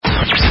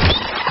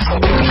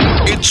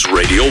It's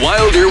Radio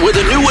Wilder with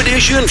a new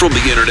edition from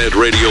the Internet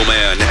Radio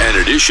Man, an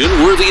edition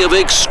worthy of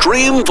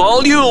extreme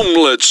volume.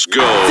 Let's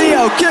go.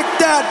 Theo, kick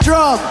that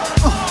drum.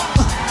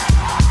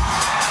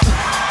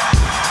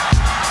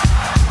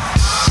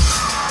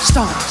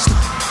 Stop.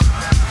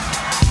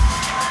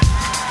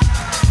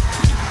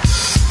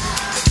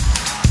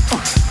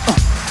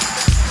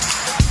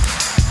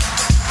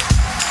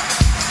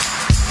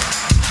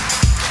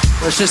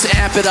 Let's just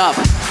amp it up.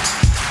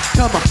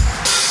 Come on.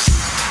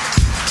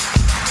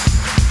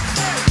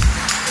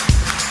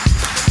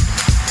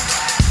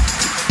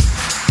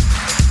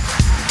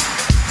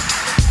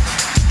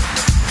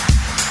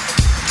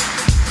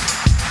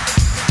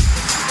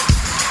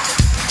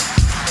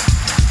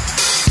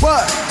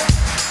 One,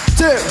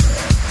 two, 3.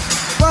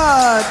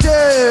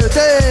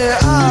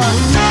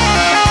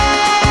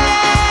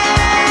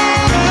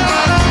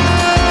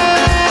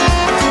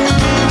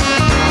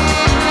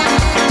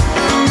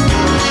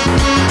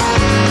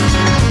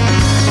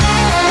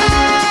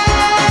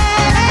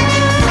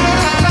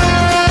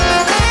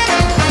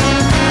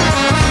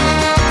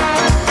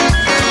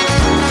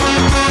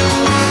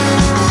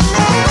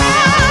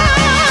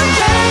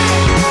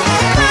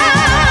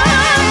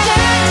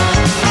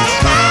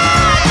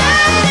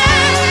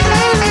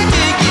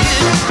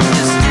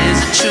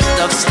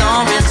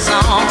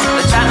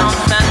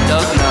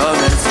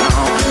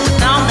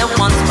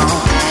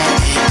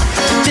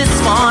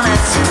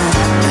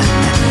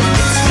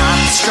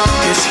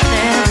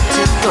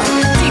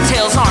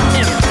 Details aren't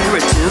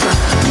imperative.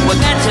 What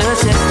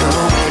matters is the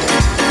way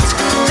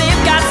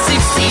they've got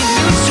 16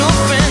 mutual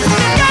friends.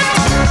 They've got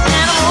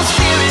animal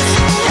spirits.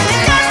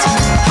 They've got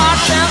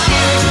heartfelt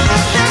feelings.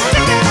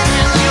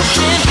 And you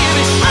can hear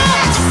it. Oh,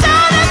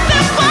 sound of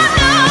the one.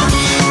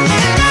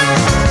 They've got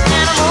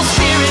animal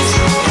spirits.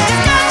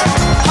 They've got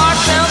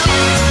heartfelt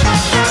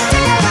feelings.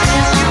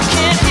 And you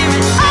can hear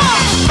it. Oh,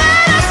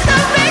 that's the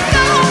big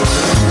goal.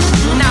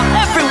 Now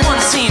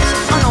everyone seems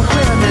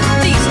unaware that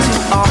these two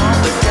are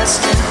the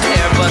destined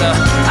pair, but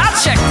I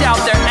checked out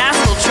their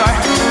astral chart.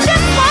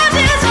 This one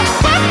is a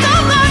fuck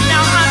of love.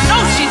 Now I know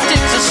she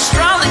digs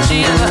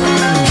astrology,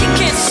 he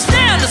can't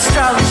stand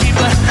astrology,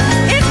 but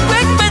it's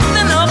quick with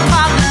an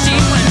apology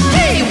when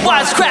he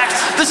wisecracks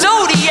the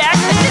zodiac.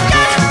 He's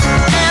got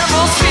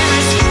animal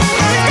spirits,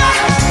 he's got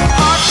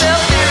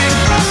heartfelt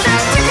lyrics,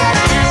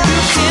 and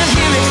you can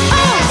hear it.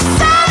 Oh,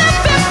 sound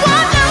of it,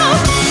 one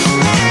note.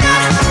 He's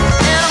got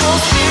animal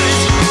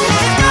spirits,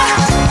 he's got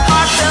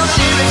heartfelt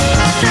lyrics,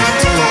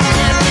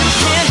 and you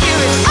can hear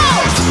it.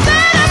 Oh,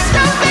 that's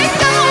the big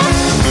goal.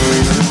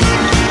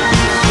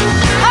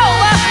 Oh,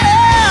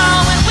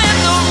 and when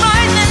the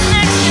rising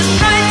next is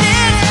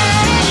rising,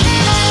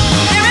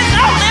 there is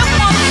only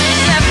one thing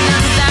left,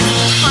 and that's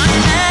my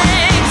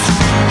name.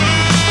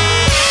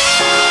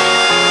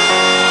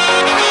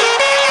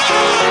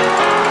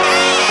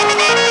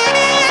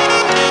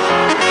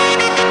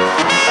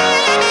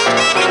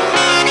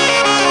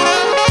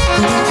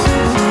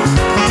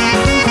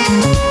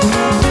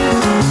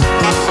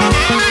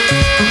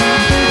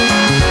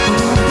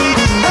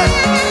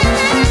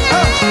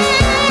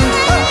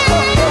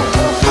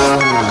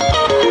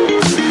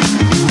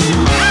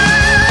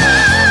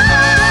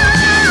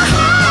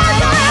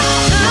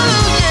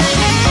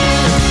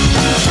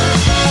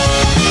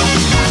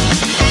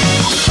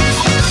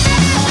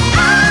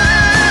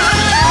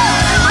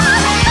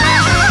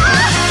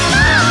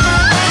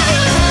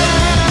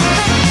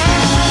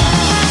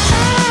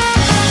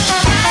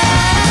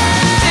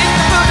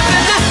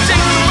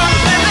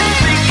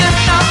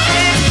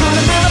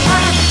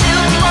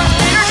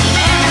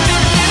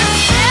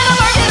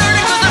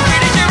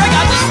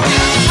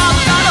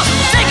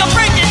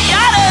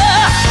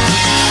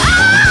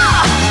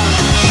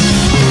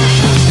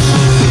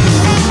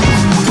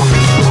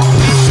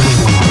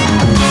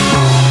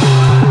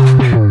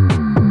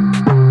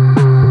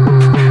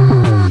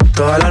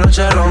 Toda la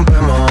noche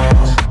rompemos,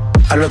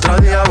 al otro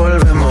día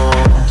volvemos.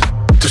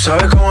 Tú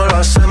sabes cómo lo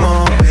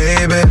hacemos,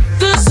 baby.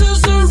 This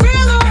is the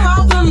rhythm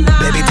of the night.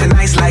 Baby,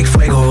 tonight's like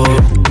fuego.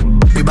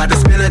 We bout to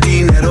spend the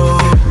dinero.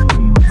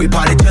 We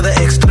party to the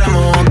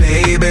extremo,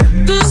 baby.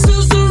 This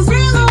is the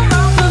rhythm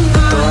of the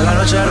night. Toda la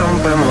noche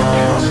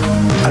rompemos,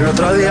 al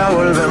otro día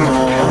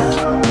volvemos.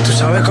 Tú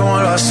sabes cómo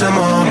lo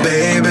hacemos,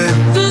 baby.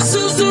 This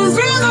is the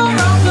rhythm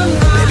of the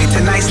night. Baby,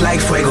 tonight's like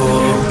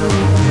fuego.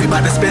 We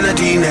bout to spend the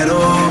dinero.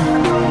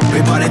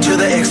 We party to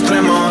the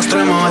extremo,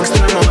 extremo,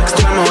 extremo,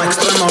 extremo,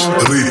 extremo.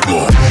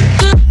 Ritmo.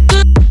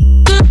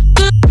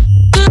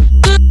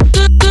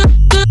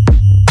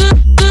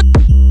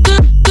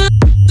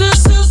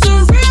 This is the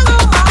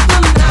rhythm of the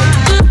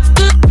night.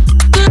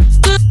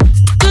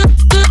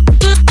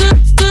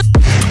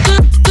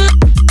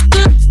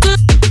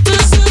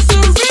 This is the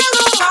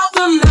rhythm of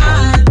the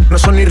night. No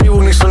son ni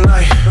Reebok ni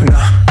Sonai,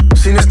 nah.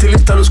 Sin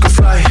estilista luzco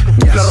fly.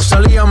 La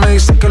Rosalía me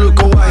dice que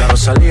luzco guay.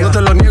 No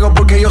te lo niego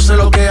porque yo sé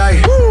lo que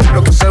hay.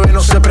 Lo que se ve no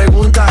se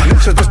pregunta.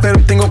 Si te espero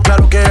y tengo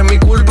claro que es mi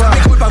culpa.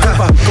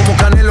 Como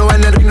Canelo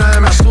en el ring nadie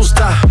me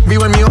asusta.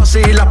 Vivo en mi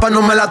oasis y la paz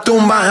no me la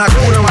tumba.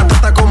 Hakuna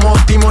Matata como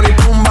Timón y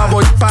Pumba.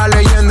 Voy pa'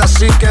 leyenda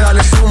así que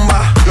dale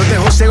zumba. Los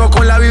dejo ciego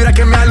con la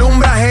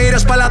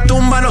tires pa' la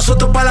tumba,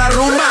 nosotros pa' la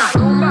rumba.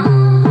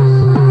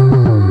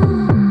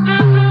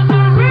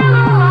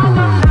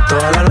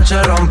 Toda la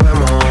noche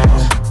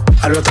rompemos,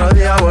 al otro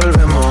día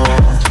volvemos.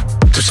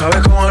 Tú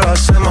sabes cómo lo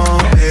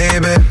hacemos,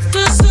 baby.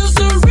 This is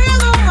the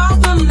rhythm of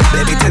the night.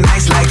 Baby,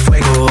 tonight's like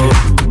fuego.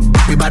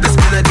 We bout to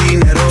spend the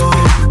dinero.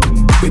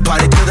 We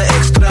party to the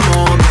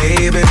extremo,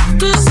 baby.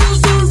 This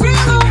is the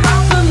rhythm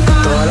of the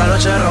night. Toda la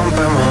noche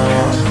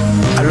rompemos,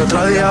 al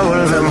otro día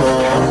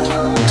volvemos.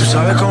 Tú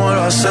sabes cómo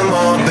lo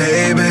hacemos,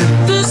 baby.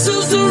 This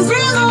is the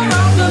rhythm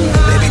of the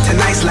night. Baby,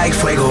 tonight's like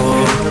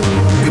fuego.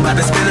 We bout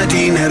to spend the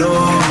dinero.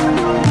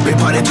 We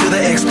party to the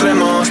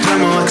extremo,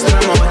 extremo,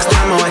 extremo,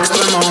 extremo,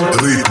 extremo.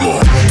 Ritmo.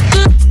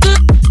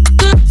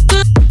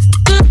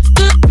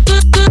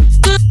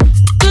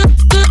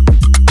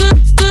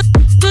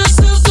 This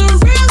is the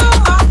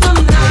rhythm of the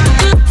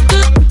night.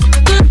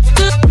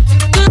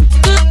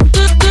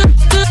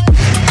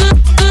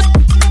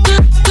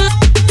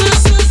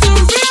 This is the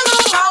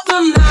rhythm of the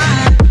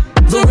night.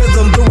 The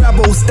rhythm, the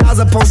rebel, styles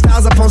upon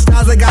styles upon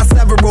styles, I got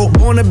several.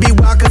 Wanna be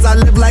wild cause I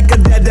live like a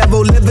dead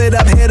devil. Live it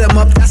up, hit 'em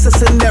up, that's a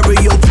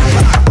scenario.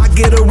 I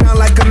get around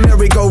like a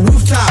merry-go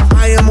rooftop.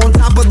 I am on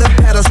top of the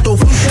pedestal,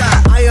 flu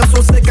shot. I am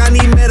so sick, I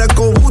need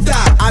medical.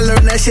 I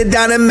learned that shit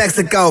down in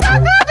Mexico.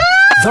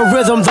 The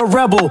rhythm, the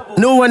rebel,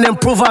 new and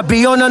improved, I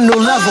be on a new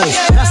level.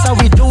 That's how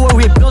we do it,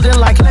 we building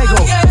like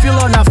Lego. Feel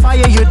on a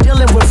fire, you're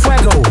dealing with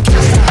fuego.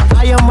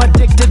 I am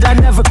addicted, I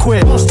never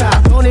quit. Don't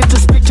stop, don't need to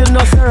speak to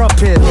no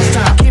therapist. Don't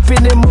stop,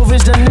 keeping it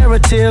moving's the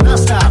narrative. Don't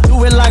stop,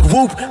 do it like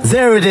whoop,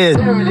 there it is.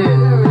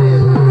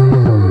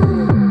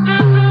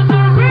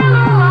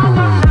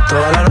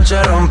 Toda la noche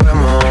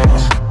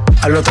rompemos,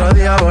 al otro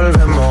día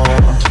volvemos.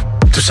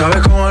 Tú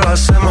sabes cómo lo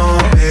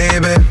hacemos,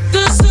 baby.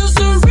 This is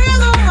the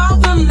rhythm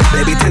of the night.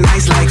 Baby,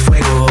 tonight's like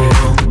fuego.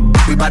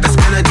 We bout to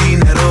spend the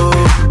dinero.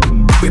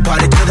 We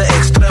party to the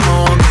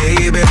extremo,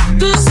 baby.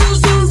 This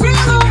is the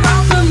rhythm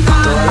of the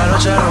Toda la night.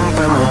 noche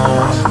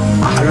rompemos,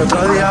 al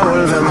otro día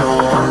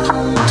volvemos.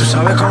 Tú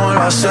sabes cómo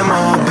lo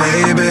hacemos,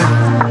 baby.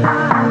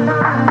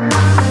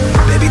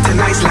 Baby,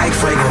 tonight's like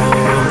fuego.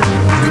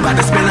 We bout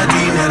to spend the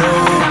dinero.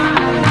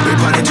 We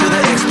party to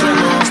the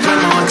extremo,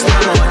 extremo,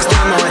 extremo,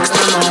 extremo, extremo.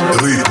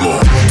 Ritmo.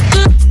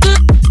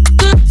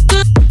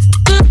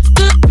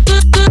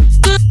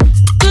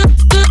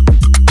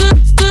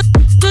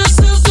 This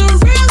is the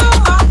rhythm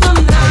of the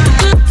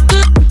night.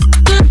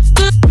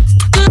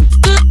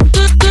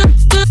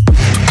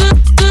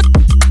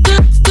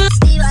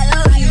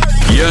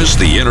 Yes,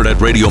 the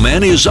Internet Radio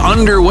Man is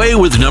underway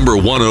with number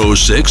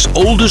 106,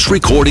 oldest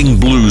recording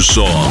blues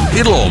song.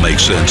 It'll all make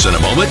sense in a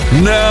moment.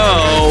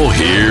 Now,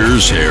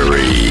 here's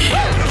Harry.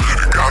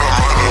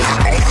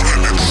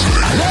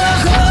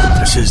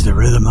 This is the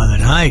rhythm of the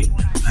night.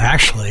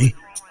 Actually,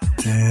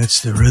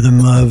 it's the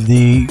rhythm of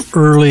the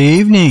early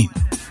evening.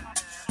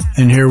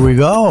 And here we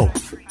go.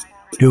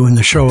 Doing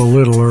the show a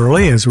little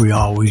early, as we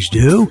always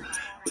do.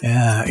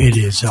 It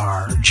is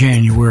our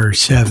January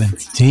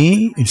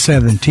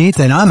 17th,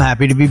 and I'm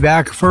happy to be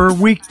back for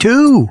week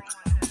 2.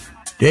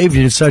 Dave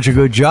did such a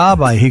good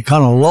job, he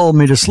kind of lulled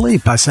me to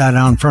sleep. I sat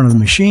down in front of the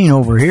machine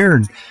over here,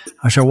 and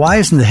I said, why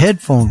isn't the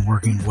headphone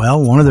working?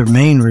 Well, one of the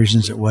main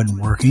reasons it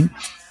wasn't working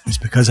is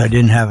because I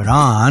didn't have it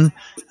on.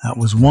 That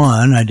was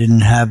one. I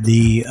didn't have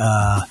the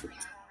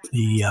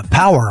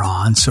power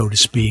on, so to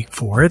speak,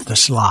 for it, the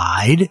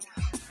slide.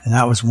 And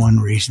that was one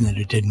reason that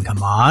it didn't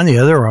come on. The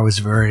other, I was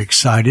very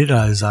excited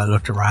as I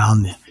looked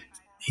around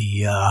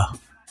the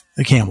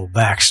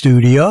Camelback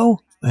studio,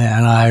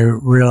 and I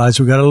realized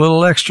we got a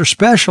little extra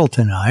special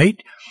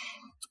tonight.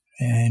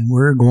 And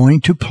we're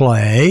going to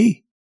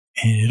play,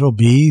 and it'll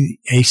be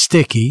a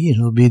sticky.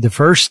 It'll be the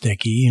first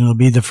sticky, and it'll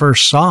be the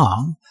first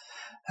song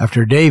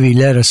after Davey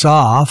let us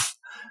off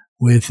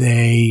with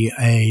a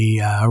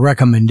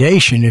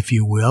recommendation, if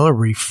you will, a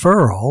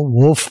referral,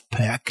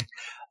 Wolfpack,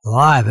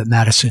 live at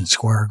Madison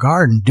Square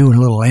Garden, doing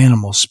a little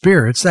Animal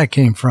Spirits. That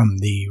came from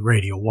the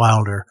Radio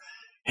Wilder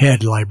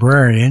head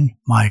librarian,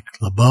 Mike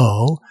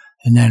LeBeau,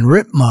 and then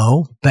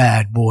Ritmo,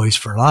 Bad Boys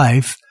for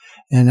Life,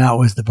 and that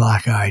was the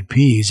Black Eyed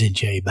Peas and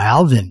J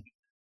Balvin.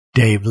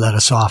 Dave let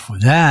us off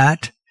with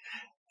that.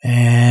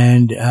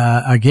 And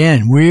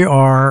again, we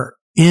are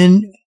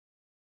in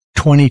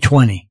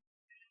 2020.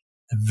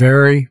 The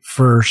very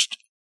first,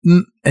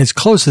 as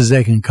close as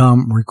they can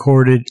come,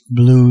 recorded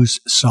blues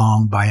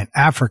song by an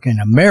African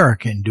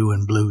American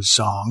doing blues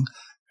song,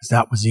 because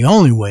that was the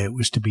only way it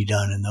was to be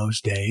done in those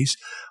days,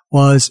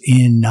 was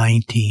in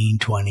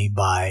 1920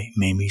 by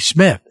Mamie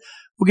Smith.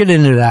 We'll get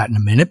into that in a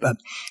minute, but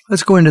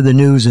let's go into the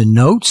news and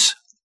notes.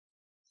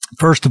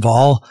 First of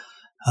all,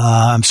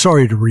 I'm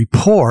sorry to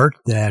report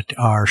that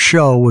our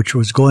show, which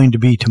was going to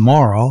be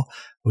tomorrow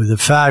with the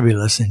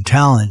fabulous and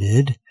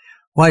talented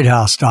White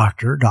House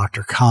doctor,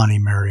 Dr. Connie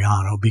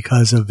Mariano,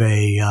 because of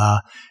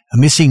a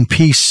missing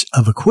piece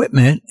of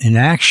equipment in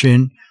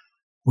action,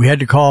 we had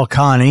to call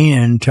Connie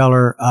and tell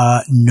her,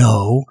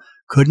 no,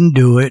 couldn't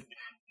do it.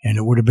 And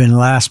it would have been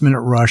last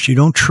minute rush. You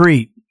don't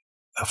treat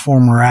a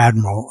former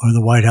admiral or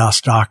the White House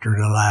doctor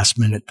to the last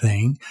minute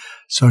thing.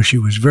 So she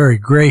was very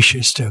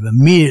gracious to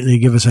immediately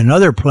give us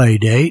another play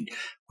date,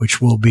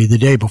 which will be the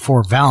day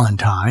before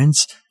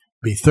Valentine's.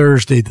 Be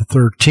Thursday the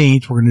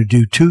 13th. We're going to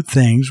do two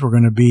things. We're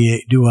going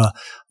to do a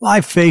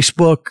live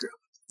Facebook,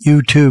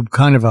 YouTube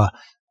kind of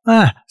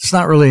it's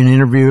not really an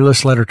interview.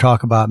 Let's let her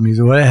talk about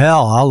music. Well,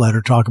 hell, I'll let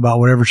her talk about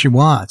whatever she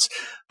wants,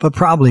 but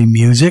probably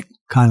music,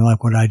 kind of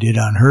like what I did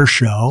on her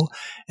show.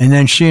 And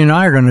then she and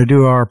I are going to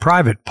do our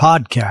private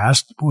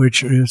podcast,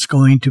 which is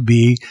going to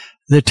be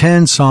the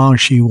 10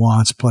 songs she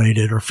wants played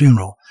at her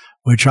funeral,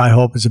 which I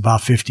hope is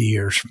about 50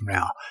 years from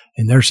now.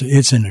 And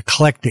it's an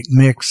eclectic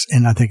mix,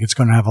 and I think it's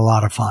going to have a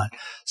lot of fun.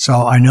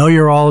 So I know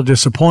you're all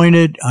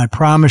disappointed. I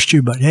promised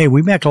you, but hey,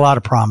 we make a lot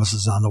of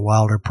promises on the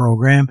Wilder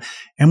program,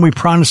 and we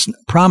promise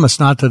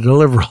not to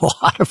deliver a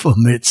lot of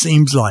them. It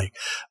seems like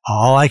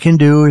all I can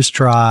do is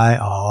try.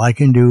 All I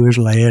can do is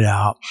lay it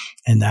out.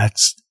 And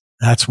that's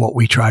what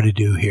we try to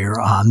do here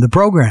on the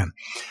program.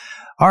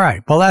 All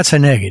right. Well, that's a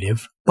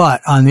negative.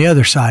 But on the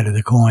other side of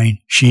the coin,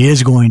 she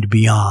is going to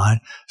be on.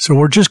 So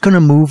we're just going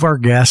to move our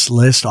guest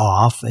list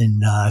off.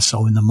 And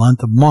so in the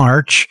month of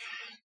March,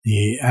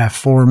 the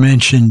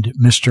aforementioned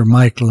Mr.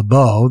 Mike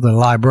LeBeau, the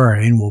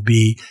librarian, will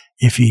be,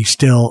 if he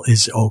still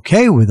is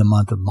okay with the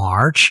month of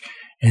March.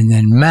 And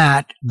then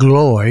Matt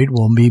Gloyd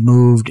will be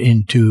moved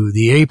into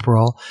the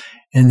April.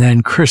 And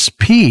then Chris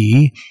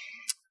P.,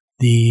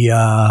 the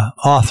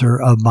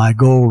author of my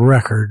gold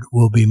record,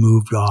 will be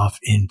moved off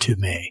into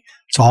May.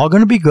 It's all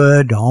going to be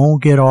good.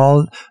 Don't get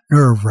all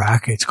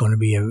nerve-wracked. It's going to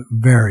be a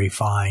very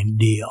fine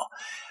deal.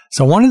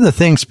 So one of the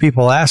things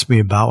people asked me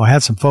about, I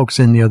had some folks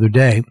in the other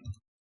day,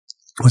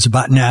 was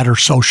about Natter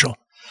Social.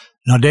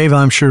 Now, Dave,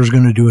 I'm sure is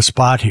going to do a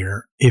spot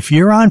here. If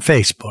you're on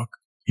Facebook,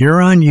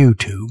 you're on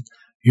YouTube,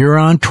 you're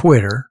on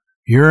Twitter,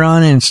 you're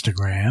on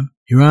Instagram,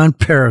 you're on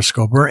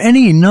Periscope, or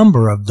any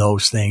number of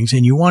those things,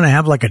 and you want to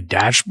have like a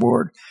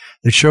dashboard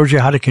that shows you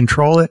how to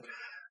control it,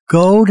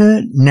 go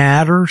to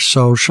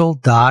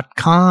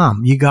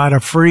nattersocial.com. You got a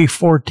free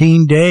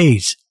 14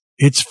 days.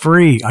 It's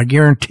free. I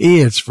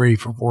guarantee it's free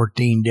for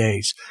 14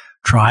 days.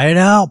 Try it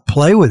out.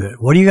 Play with it.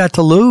 What do you got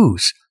to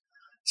lose?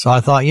 So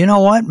I thought, you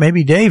know what?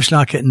 Maybe Dave's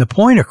not getting the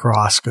point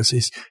across because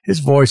his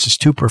voice is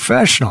too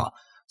professional.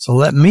 So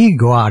let me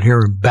go out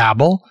here and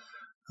babble.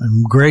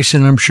 And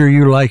Grayson, I'm sure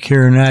you like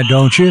hearing that,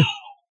 don't you?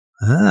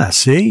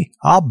 See?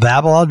 I'll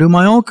babble. I'll do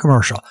my own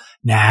commercial.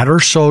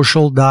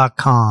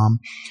 nattersocial.com.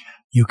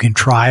 You can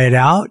try it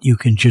out. You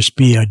can just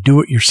be a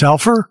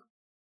do-it-yourselfer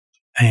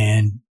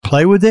and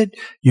play with it.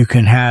 You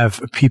can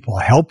have people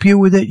help you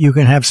with it. You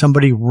can have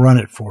somebody run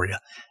it for you.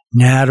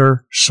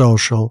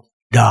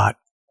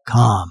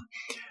 nattersocial.com.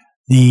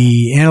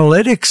 The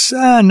analytics,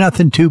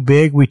 nothing too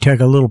big. We take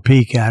a little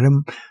peek at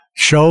them.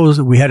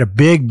 Shows, we had a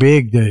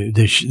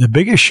the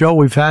biggest show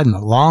we've had in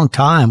a long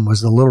time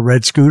was the Little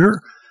Red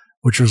Scooter,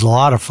 which was a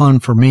lot of fun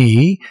for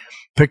me.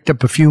 Picked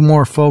up a few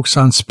more folks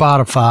on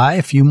Spotify,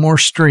 a few more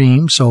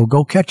streams. So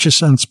go catch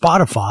us on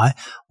Spotify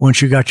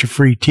once you got your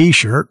free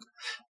t-shirt.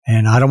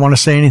 And I don't want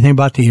to say anything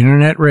about the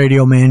Internet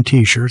Radio Man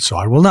t-shirt, so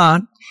I will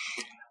not.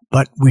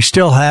 But we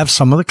still have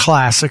some of the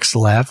classics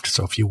left.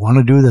 So if you want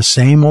to do the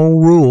same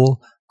old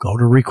rule, go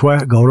to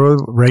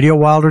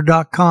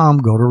RadioWilder.com,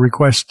 go to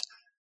request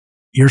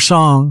your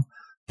song,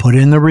 put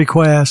in the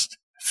request,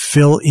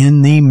 fill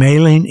in the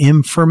mailing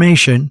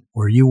information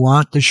where you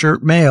want the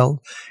shirt mailed.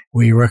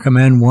 We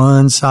recommend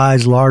one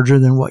size larger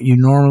than what you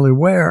normally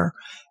wear,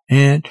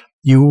 and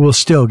you will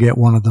still get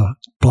one of the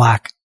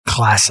black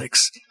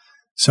classics.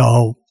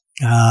 So,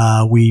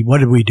 what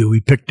did we do? We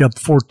picked up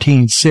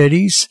 14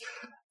 cities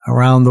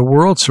around the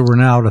world, so we're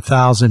now at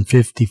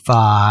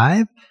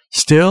 1,055.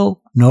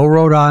 Still no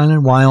Rhode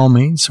Island,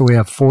 Wyoming, so we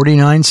have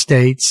 49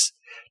 states.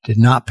 Did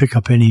not pick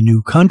up any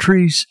new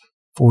countries,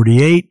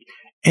 48.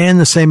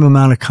 And the same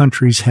amount of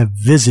countries have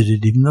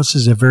visited, even though this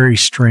is a very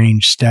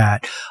strange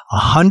stat.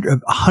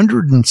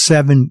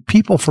 107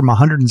 people from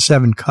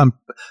 107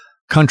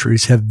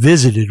 countries have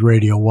visited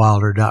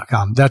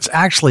RadioWilder.com. That's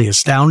actually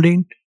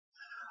astounding,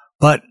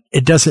 but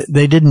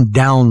they didn't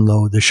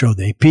download the show.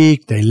 They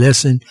peeked, they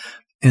listened,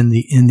 and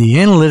the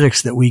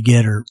analytics that we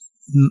get are,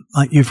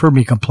 you've heard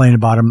me complain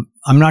about them.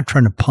 I'm not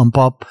trying to pump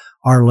up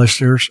our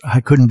listeners.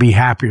 I couldn't be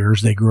happier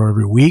as they grow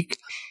every week.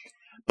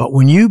 But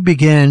when you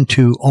begin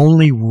to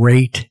only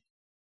rate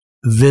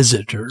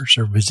visitors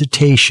or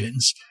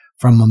visitations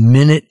from a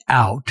minute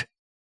out,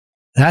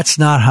 that's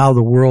not how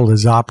the world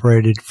has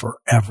operated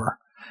forever.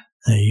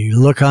 You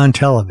look on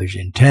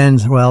television,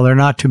 10s, well, there are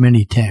not too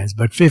many 10s,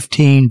 but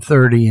 15,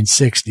 30, and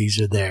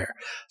 60s are there.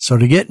 So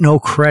to get no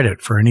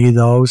credit for any of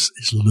those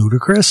is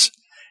ludicrous.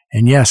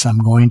 And yes, I'm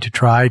going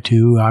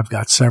to I've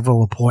got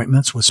several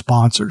appointments with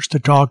sponsors to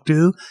talk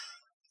to.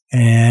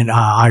 And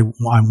I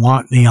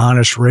want the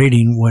honest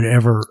rating,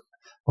 whatever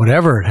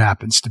it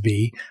happens to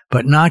be,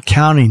 but not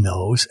counting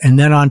those. And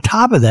then on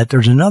top of that,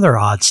 there's another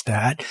odd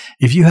stat.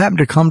 If you happen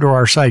to come to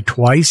our site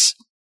twice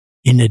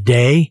in a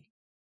day,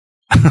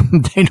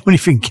 they don't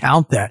even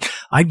count that.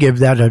 I give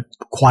that a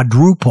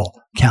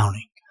quadruple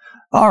counting.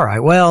 All right.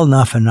 Well,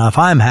 enough.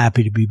 I'm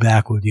happy to be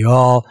back with you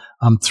all.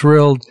 I'm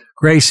thrilled.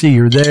 Gracie,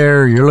 you're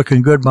there. You're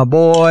looking good, my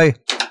boy.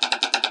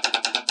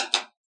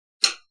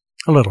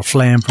 A little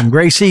flam from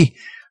Gracie.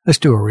 Let's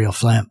do a real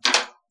flam.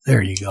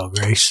 There you go,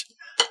 Grace.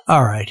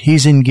 All right.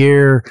 He's in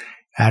gear.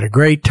 Had a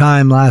great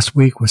time last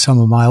week with some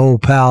of my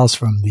old pals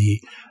from the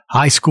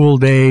high school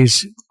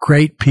days.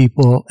 Great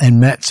people, and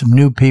met some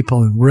new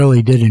people and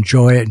really did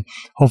enjoy it. And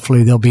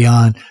hopefully they'll be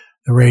on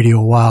the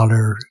Radio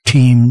Wilder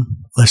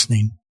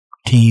listening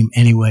team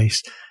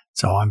anyways.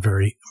 So I'm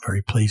very,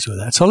 very pleased with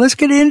that. So let's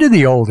get into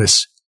the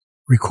oldest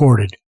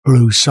recorded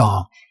blues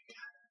song.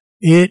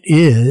 It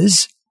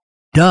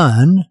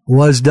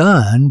was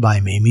done by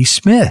Mamie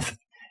Smith.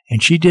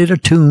 And she did a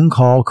tune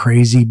called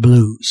Crazy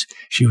Blues.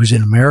 She was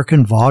an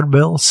American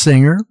vaudeville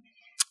singer,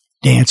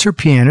 dancer,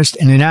 pianist,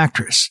 and an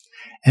actress.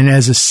 And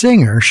as a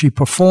singer, she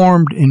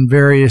performed in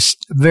various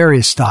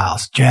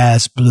styles,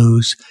 jazz,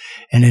 blues.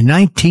 And in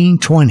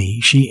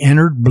 1920, she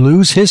entered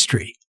blues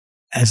history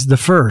as the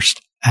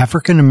first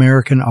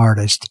African-American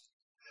artist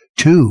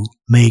to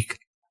make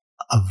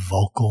a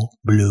vocal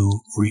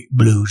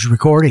blues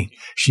recording.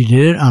 She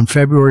did it on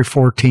February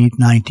 14th,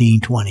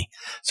 1920.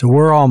 So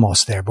we're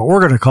almost there, but we're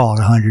going to call it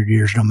 100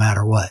 years no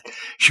matter what.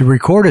 She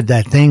recorded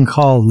that thing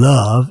called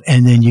Love,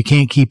 and then You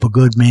Can't Keep a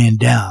Good Man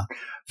Down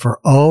for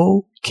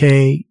OKEH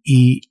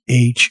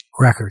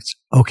Records.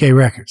 OK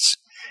Records.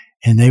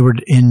 And they were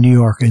in New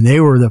York, and they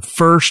were the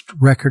first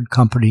record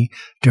company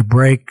to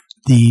break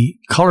the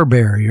color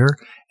barrier,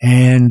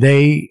 and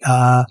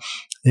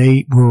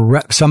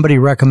somebody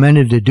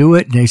recommended to do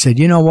it, and they said,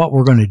 you know what,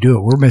 we're going to do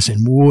it. We're missing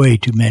way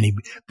too many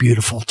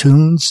beautiful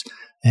tunes.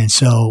 And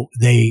so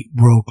they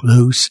broke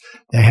loose.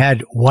 They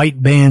had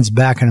white bands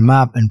backing them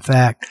up. In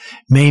fact,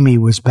 Mamie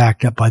was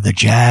backed up by the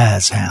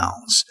Jazz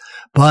Hounds.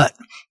 But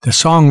the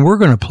song we're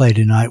going to play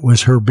tonight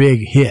was her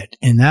big hit,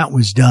 and that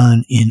was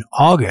done in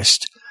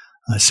August,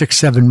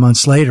 6-7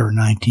 months later,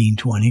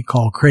 1920,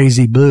 called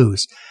Crazy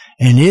Blues.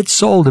 And it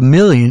sold 1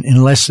 million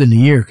in less than a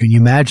year. Can you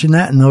imagine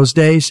that in those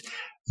days?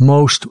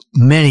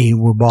 Many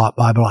were bought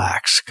by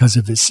blacks because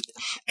of its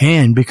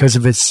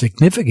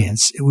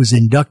significance. It was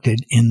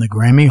inducted in the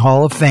Grammy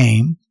Hall of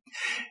Fame.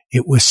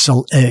 It was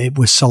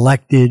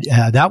selected,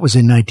 that was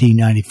in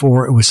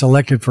 1994. It was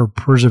selected for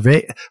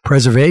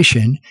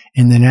preservation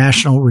in the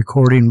National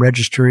Recording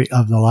Registry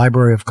of the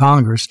Library of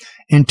Congress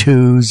in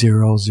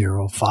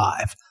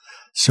 2005.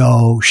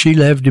 So she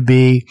lived to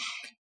be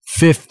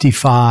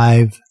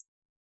 55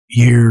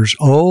 years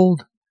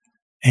old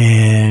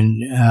and,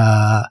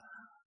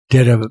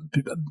 did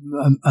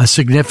a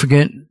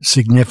significant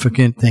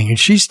thing. And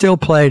she still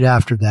played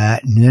after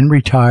that and then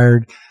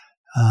retired,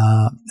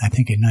 I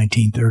think in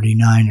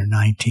 1939 or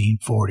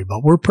 1940.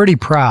 But we're pretty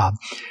proud.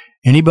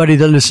 Anybody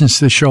that listens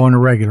to the show on a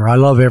regular, I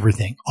love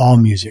everything, all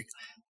music.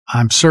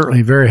 I'm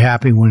certainly very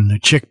happy when the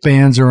chick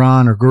bands are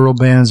on or girl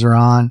bands are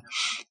on.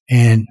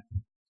 And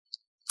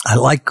I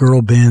like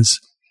girl bands.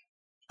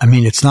 I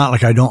mean, it's not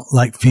like I don't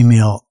like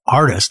female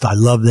artists. I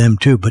love them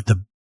too, but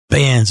the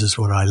bands is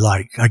what I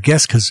like. I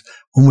guess because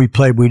when we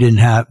played,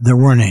 there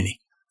weren't any.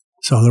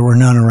 So there were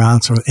none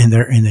around. So, and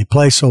they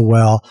play so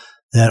well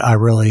that I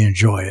really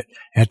enjoy it.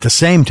 At the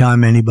same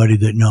time, anybody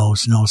that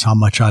knows how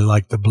much I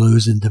like the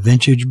blues and the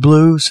vintage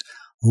blues.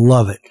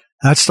 Love it.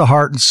 That's the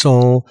heart and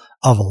soul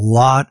of a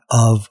lot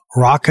of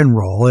rock and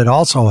roll. It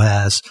also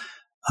has,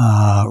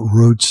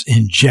 roots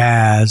in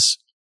jazz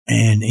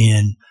and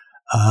in,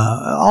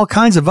 all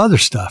kinds of other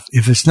stuff,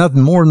 if it's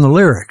nothing more than the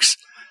lyrics.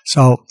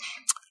 So,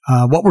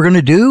 what we're going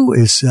to do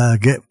is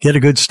get a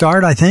good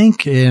start, I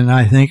think. And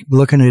I think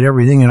looking at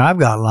everything that I've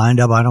got lined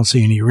up, I don't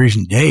see any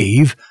reason.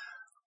 Dave,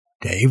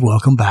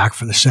 welcome back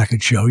for the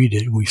second show you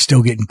did. We're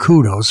still getting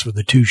kudos for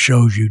the 2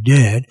 shows you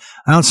did.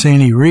 I don't see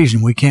any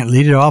reason we can't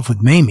lead it off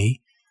with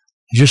Mamie.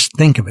 Just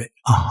think of it,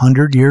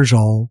 100 years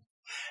old.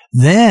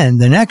 Then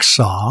the next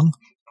song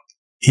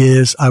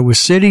is, I was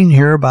sitting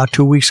here about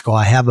 2 weeks ago.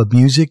 I have a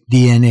music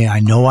DNA.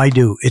 I know I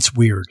do. It's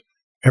weird.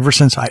 Ever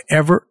since I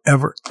ever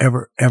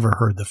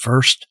heard the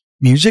first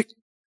music,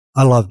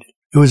 I loved it.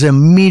 It was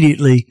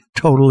immediately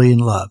totally in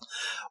love.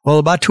 Well,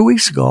 about 2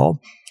 weeks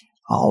ago,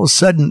 all of a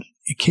sudden,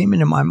 it came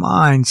into my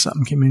mind.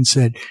 Something came in and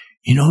said,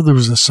 you know, there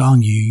was a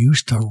song you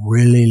used to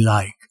really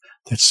like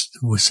that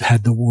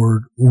had the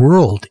word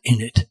world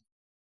in it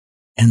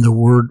and the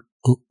word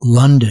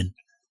London.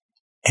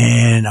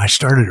 And I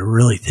started to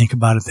really think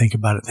about it.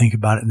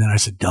 And then I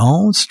said,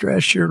 don't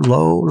stress your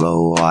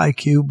low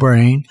IQ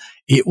brain.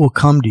 It will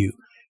come to you.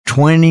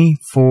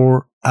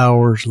 24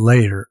 hours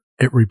later,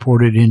 it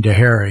reported into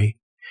Harry,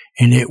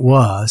 and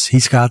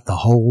he's got the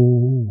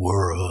whole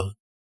world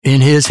in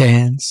his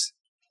hands.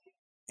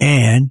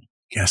 And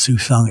guess who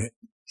sang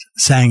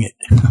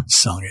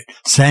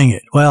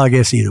it. Well, I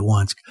guess either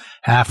one's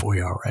halfway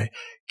all right.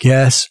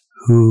 Guess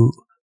who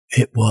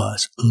it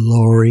was?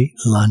 Laurie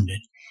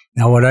London.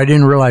 Now, what I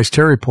didn't realize,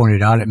 Terry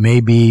pointed out, it may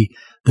be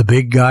the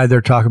big guy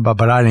they're talking about,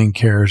 but I didn't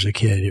care as a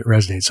kid. It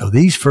resonated. So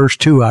these first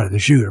 2 out of the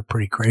chute are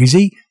pretty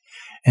crazy.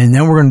 And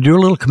then we're going to do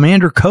a little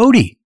Commander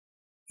Cody,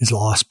 his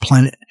Lost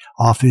Planet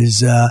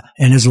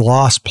and his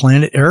Lost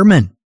Planet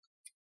Airmen.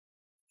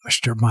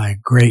 my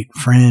great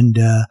friend,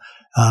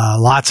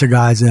 lots of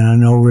guys that I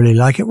know really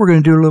like it. We're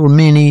going to do a little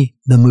mini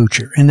The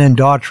Moocher. And then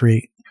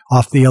Daughtry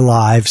off the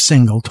Alive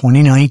single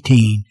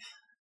 2019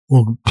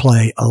 will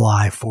play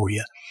Alive for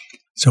you.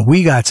 So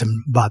we got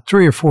about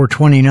 3 or 4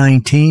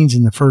 2019s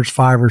in the first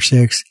 5 or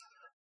 6,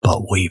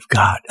 but we've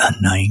got a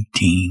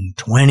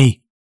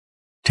 1920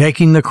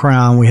 taking the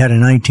crown. We had a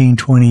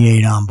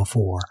 1928 on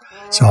before.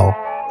 So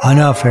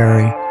enough,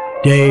 Harry.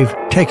 Dave,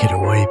 take it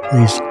away,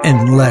 please.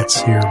 And let's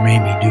hear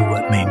Mamie do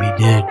what Mamie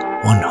did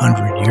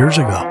 100 years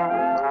ago.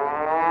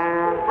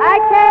 I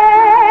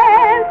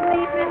can't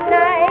sleep at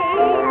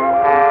night.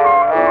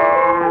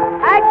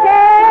 I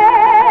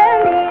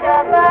can't eat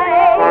a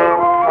bite.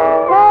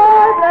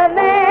 For the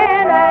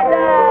man I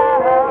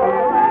love,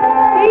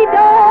 he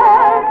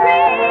don't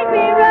treat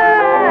me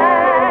right.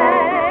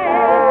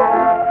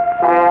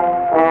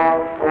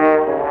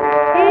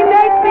 He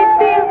makes me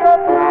feel so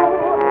blue.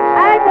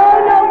 I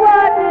don't know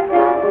what to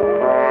do.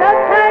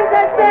 Sometimes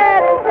I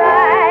sit and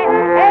cry,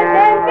 and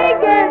then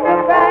begin to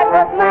cry,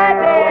 'cause my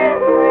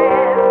best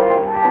friend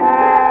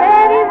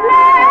that is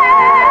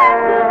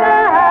left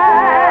behind.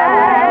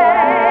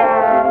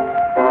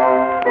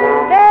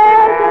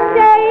 There's a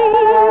change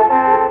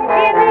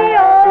in the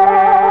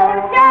ocean,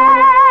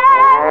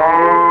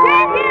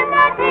 changing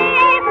the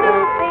deep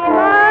blue sea,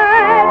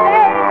 my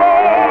baby.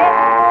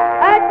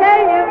 I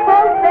tell you,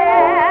 folks,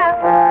 there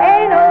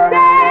ain't no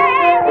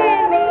change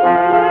in me.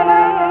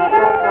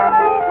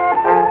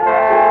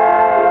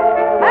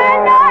 My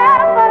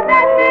love for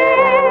that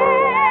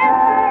man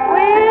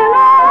will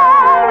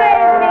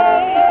always be.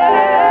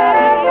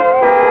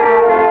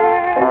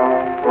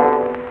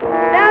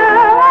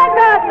 Now I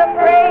got the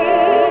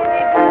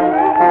crazy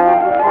blues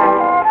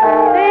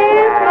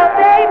since my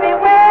baby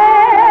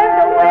went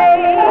away.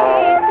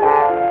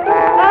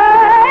 I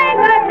ain't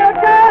got no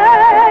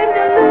time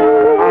to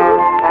lose.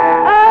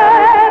 I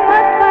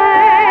must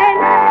find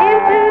him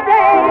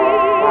today.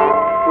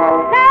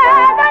 Now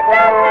the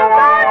doctor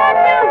gonna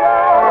do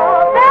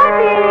all that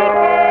he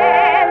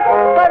can,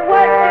 but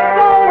what you're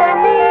gonna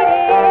need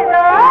is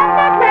an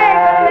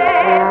undertaker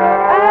man.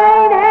 I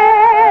ain't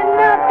had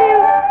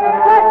nothing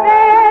but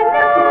bad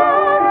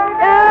news.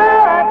 Now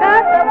I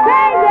got the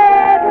crazy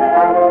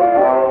blues.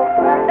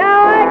 Now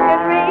I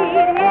can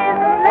read his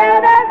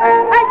letters.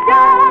 I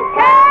sure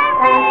can't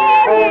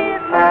read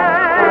his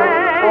mind.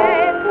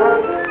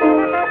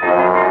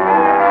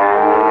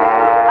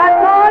 I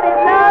thought his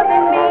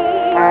loving me,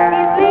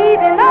 he's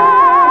leaving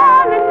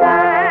all the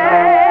time.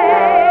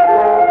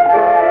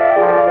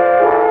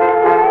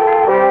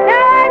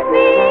 Now I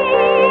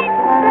see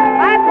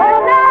my poor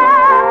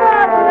love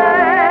was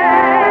mine.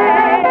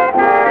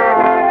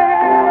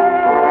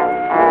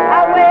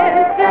 I went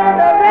to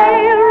the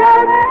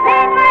railroad,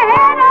 laid my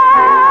head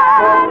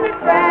on the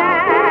track.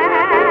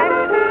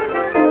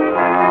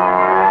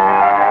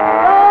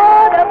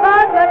 Thought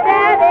about my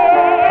daddy,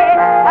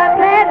 I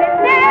gladly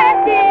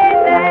snatched it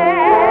back.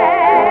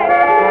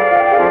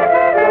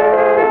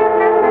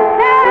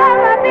 Now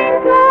I've been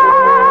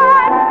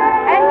gone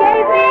and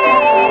gave me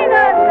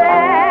the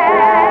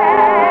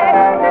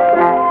sack.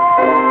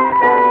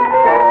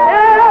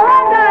 Now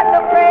I've got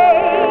the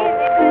crazy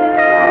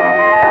blues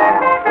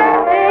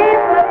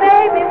since my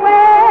baby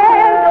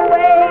went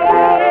away.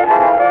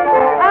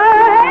 I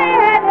ain't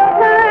had no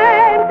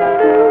time to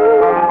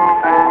lose.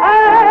 I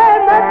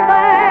must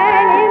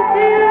find him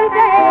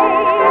today.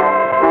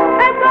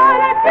 I'm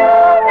gonna do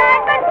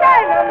like a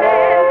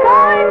Chinaman, go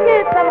and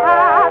get some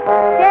hot,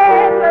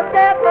 get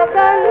myself a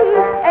gun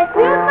and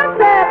shoot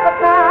myself a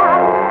cop.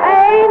 I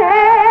ain't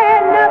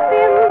had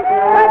nothing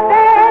but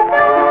bad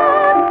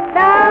news.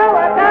 Now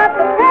I got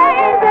the crazy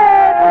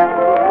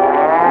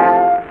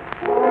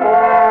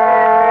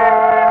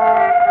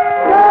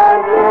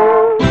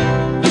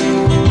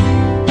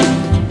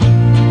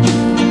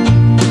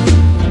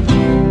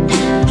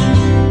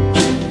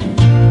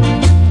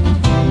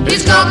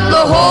He's got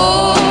the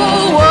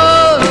whole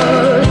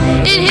world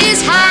in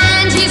his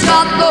hands. He's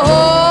got the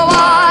whole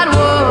wide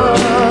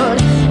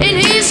world in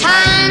his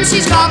hands.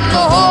 He's got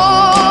the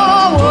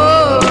whole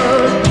world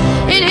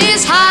in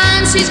his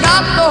hands. He's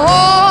got the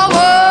whole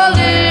world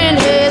in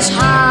his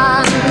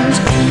hands.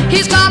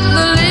 He's got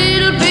the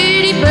little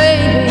bitty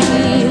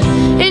baby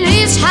in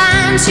his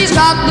hands. He's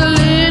got the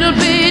little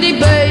bitty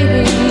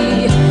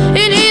baby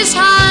in his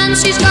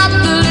hands. He's got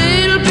the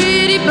little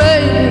bitty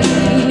baby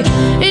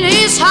in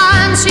his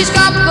hands. He's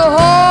got the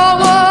whole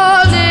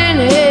world in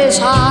his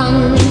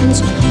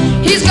hands.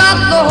 He's got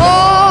the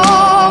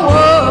whole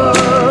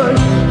world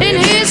in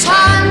his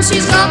hands.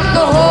 He's got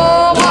the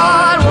whole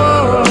wide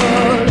world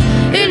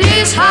in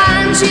his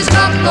hands. He's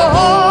got the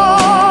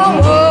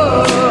whole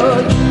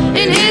world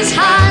in his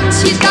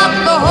hands. He's got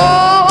the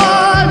whole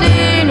world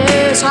in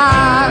his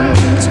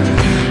hands.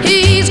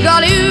 He's got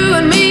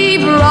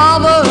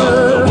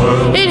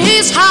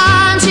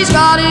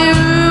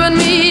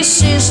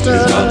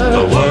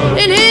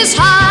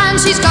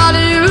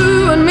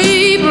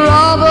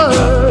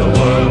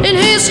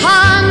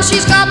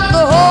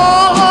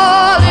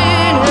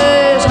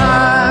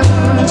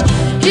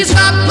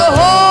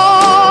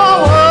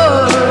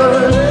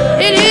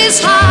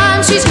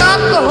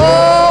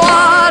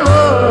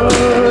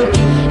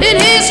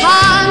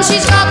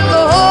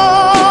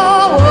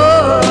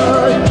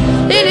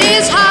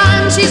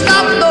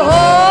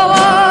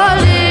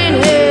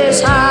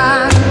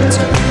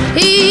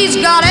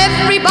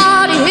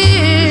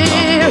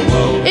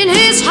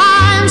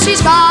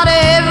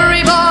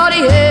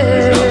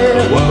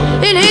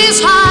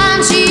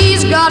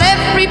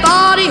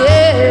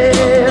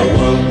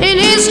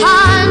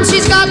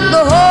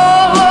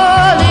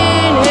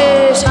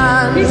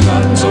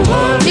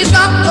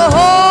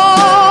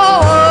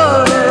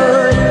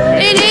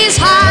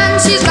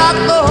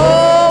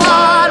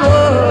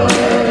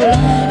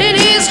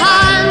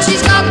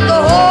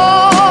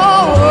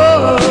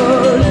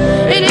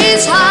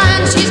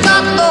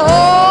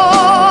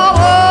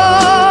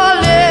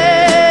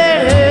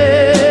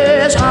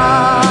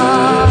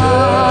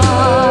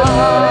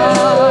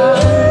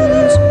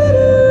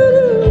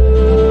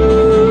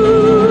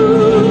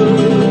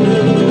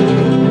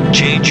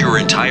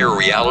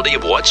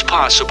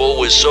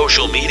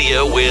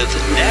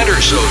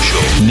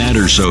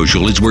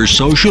Social is where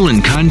social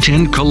and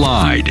content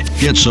collide.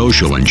 Get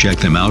Social and check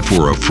them out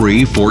for a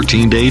free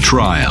 14-day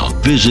trial.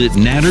 Visit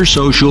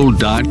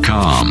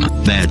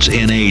nattersocial.com. That's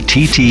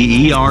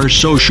NATTER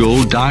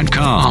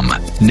social.com.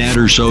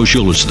 Natter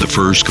Social is the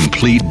first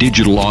complete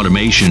digital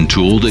automation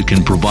tool that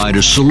can provide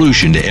a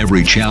solution to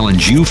every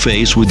challenge you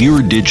face with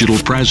your digital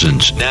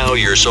presence. Now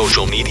your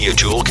social media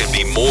tool can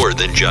be more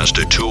than just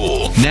a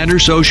tool. Natter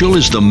Social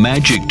is the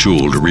magic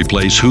tool to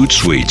replace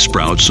Hootsuite,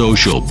 Sprout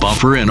Social,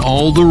 Buffer, and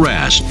all the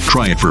rest.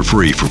 Try it for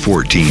free for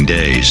 14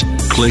 days.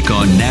 Click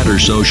on Natter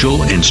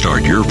Social and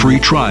start your free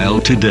trial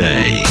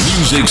today.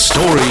 Music,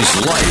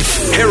 stories,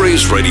 life.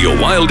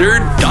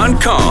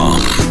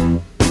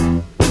 HarrysRadioWilder.com.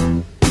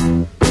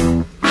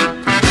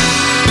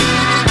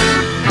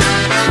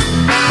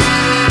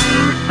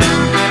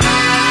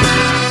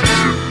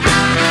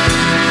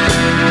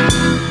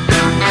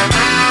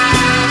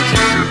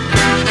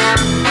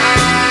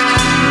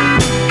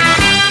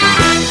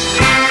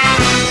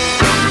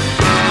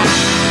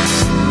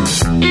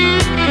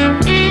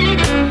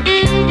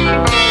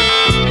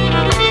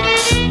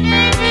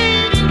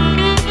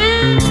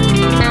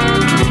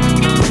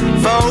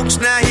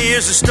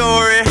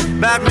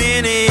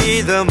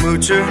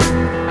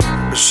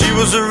 She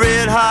was a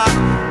red-hot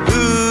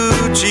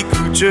hoochie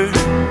coocher.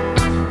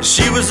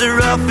 She was the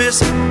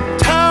roughest,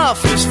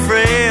 toughest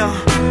frail,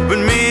 but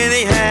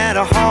Minnie had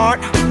a heart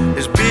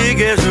as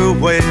big as a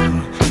whale.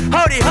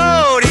 Hody,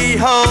 hody,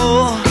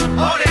 ho.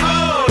 Hody,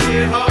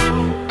 hody, ho.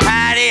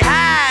 Hidey,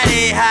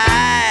 hidey,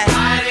 hi.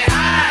 Hidey,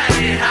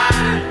 hidey,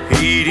 hi.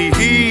 Heedy,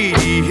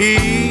 heedy,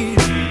 hee.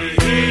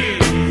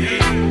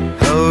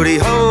 Hody,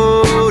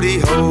 hody,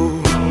 ho.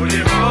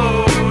 Hody,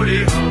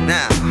 hody, ho.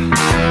 Now,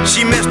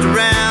 she messed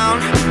around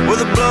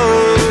with a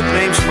bloke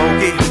named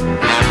Smokey.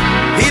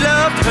 He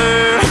loved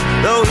her,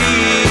 though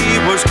he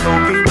was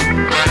coking.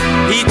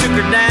 He took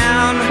her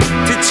down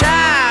to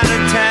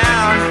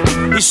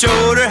Chinatown. He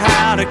showed her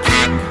how to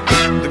kick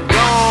the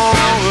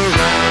gong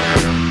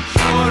around.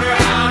 Showed her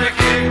how to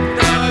kick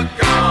the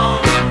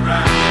gong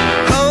around.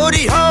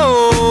 Hody ho.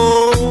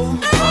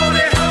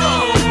 Hody ho.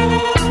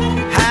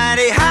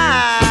 Hidey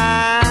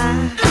hi.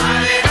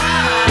 Hidey hi.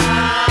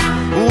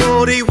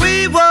 Woody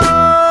wee wo.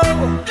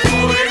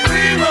 Hody,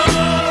 hody, ho.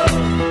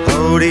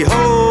 Hody, ho.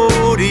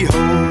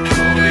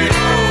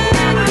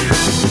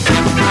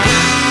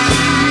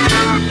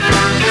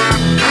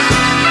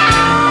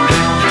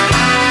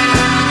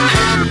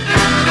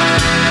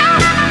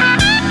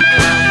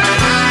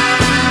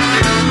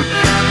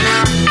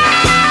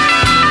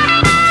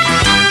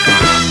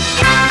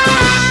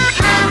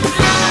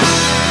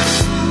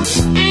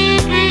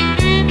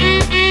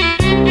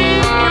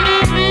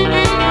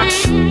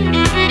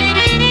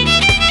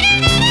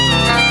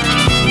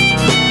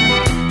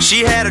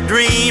 She had a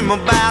dream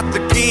about the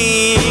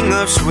king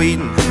of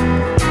Sweden.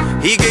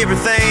 He gave her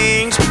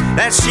things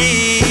that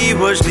she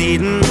was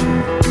needing.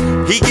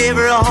 He gave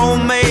her a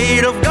home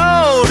made of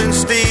gold and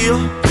steel,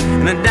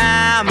 and a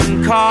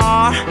diamond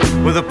car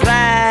with a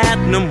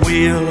platinum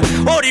wheel.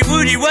 Woody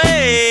woody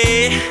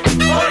way.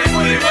 Woody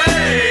woody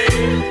way.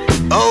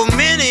 Oh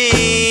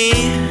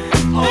Minnie.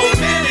 Oh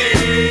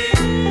Minnie.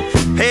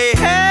 Hey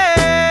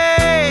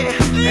hey.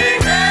 Hey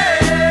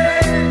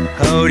hey.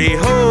 Hody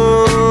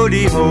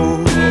hody ho.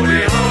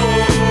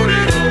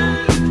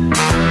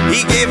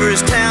 He gave her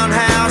his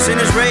townhouse and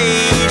his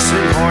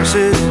racing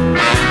horses.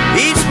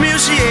 Each meal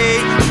she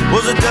ate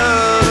was a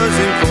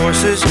dozen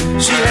courses.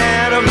 She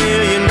had $1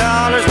 million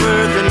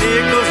worth of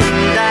nickels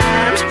and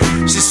dimes.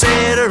 She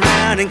sat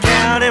around and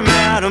counted them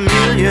out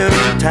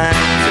 1,000,000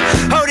 times.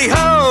 Hody,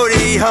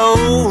 hody, ho.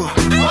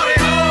 Hody,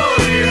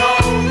 hody, ho.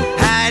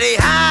 Hidey,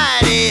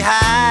 hidey,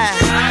 hi.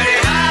 Hidey,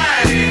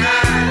 hidey,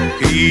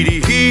 hi. Heedy,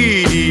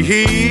 heedy,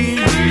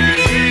 hee.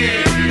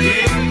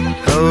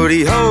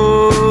 Hody,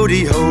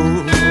 hody, ho.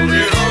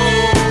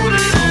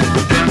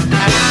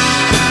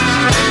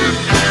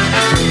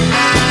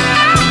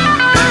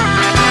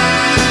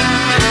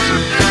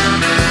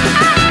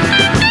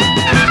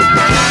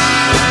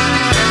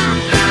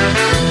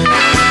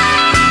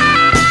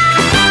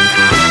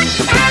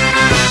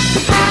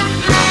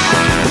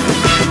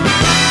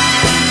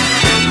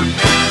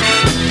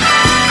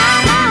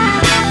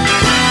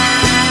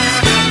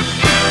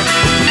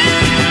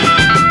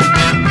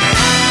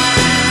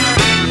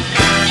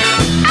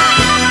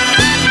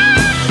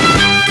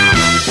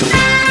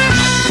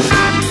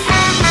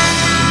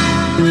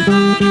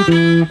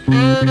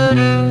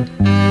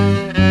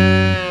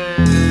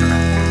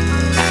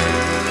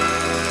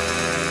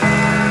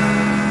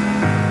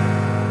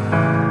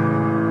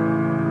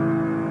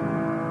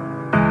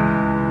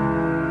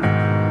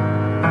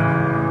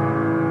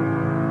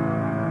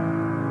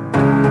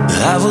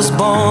 I was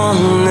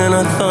born in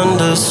a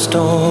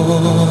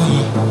thunderstorm.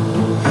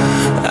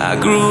 I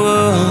grew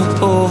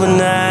up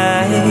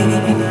overnight.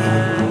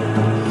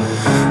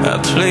 I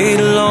played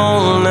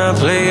alone, I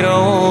played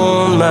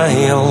on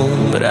my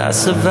own, but I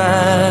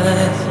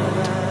survived.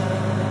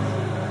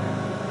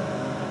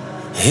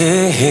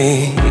 Hey,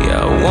 hey,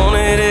 I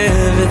wanted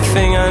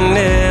everything I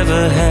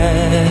never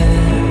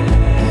had,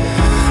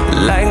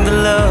 like the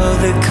love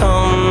that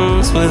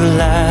comes with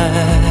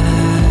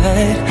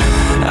light.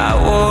 I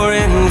wore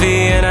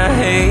envy and I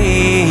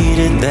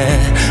hated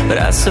that, but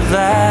I survived.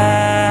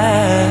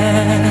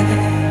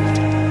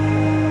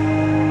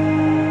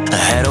 I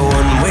had a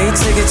one-way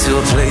ticket to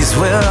a place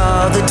where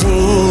all the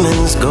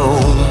demons go,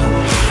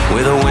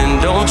 where the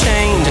wind don't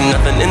change and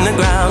nothing in the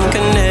ground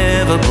can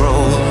never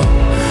grow.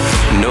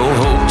 No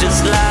hope,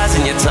 just lies,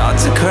 and you're taught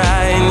to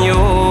cry in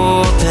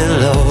your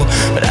pillow.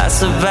 But I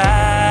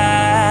survived.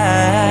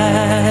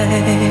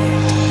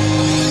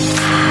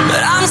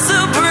 But I'm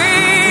still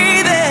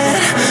breathing,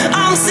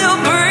 I'm still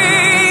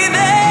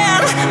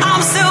breathing,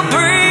 I'm still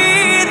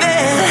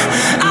breathing,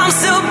 I'm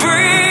still breathing.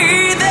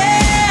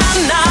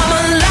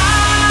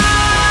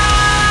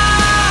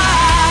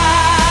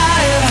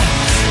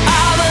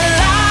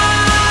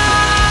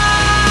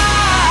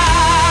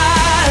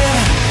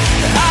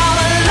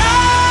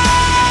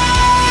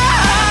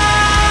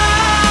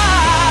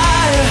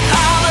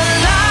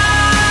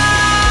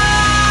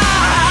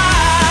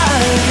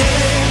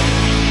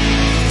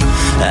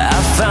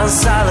 Found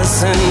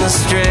solace in the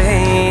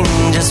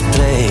strangest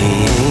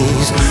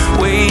place,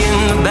 way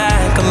in the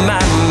back of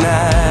my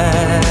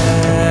mind.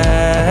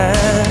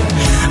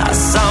 I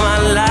saw my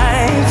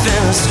life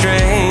in a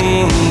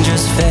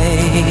stranger's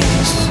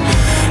face,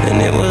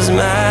 and it was mine.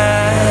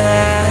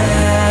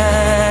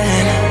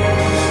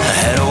 I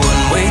had a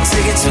one-way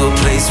ticket to a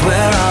place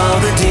where all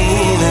the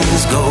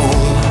demons go,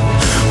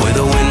 where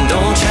the wind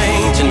don't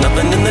change and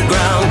nothing in the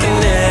ground can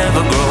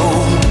never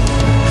grow.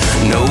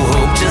 No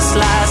hope, just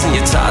lies, and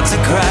you're taught to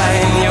cry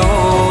in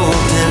your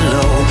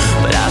pillow.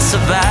 But I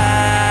survived.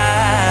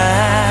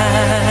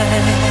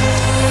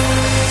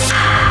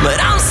 But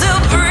I'm still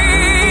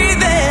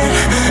breathing,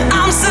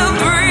 I'm still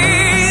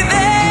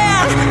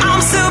breathing,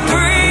 I'm still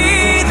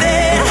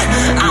breathing,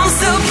 I'm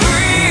still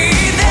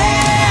breathing.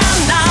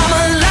 I'm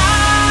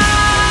alive,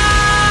 I'm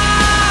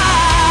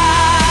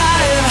alive,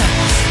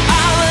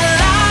 I'm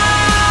alive.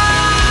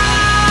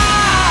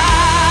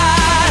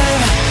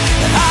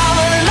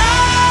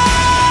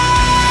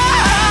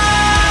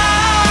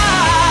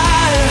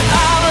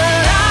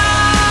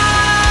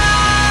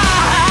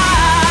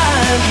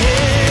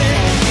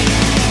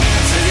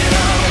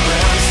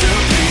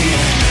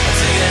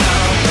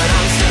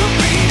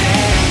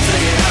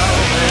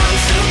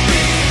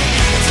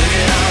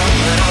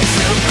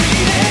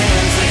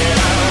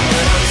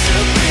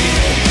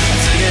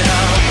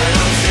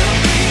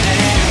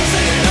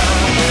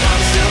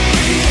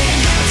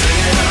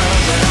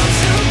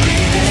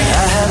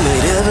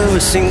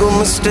 Every single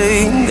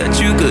mistake that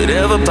you could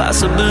ever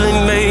possibly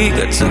make.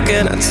 I took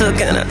and I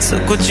took and I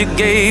took what you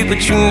gave,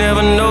 but you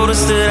never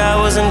noticed that I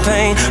was in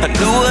pain. I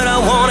knew what I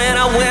wanted,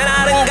 I went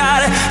out and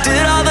got it.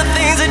 Did all the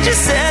things that you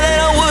said that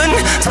I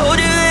wouldn't. Told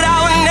you that I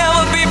would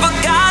never be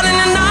forgotten,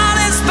 and all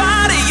in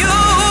spite of you.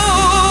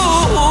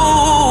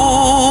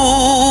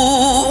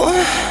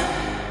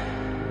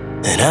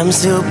 And I'm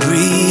still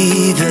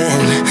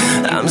breathing,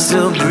 I'm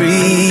still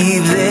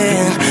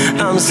breathing,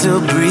 I'm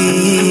still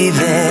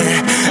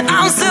breathing,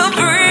 I'm still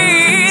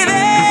breathing,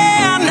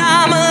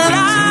 I'm alive,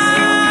 I'm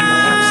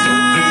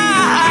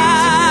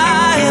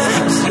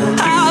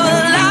alive, I'm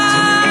alive, I'm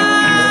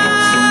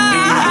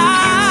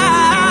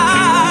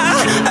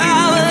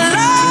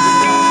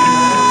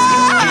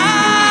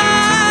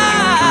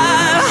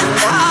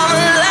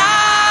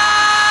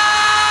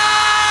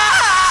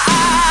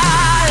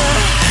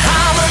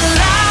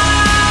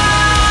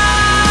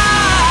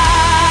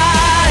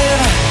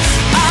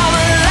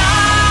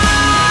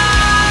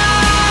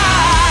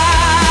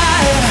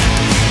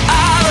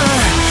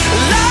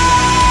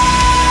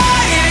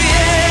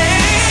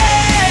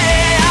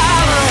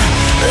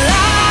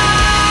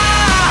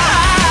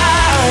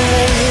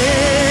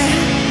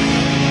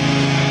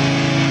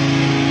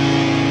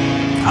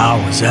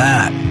How was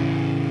that?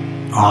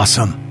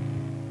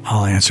 Awesome.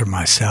 I'll answer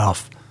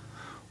myself.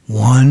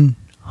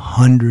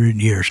 100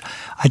 years.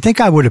 I think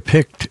I would have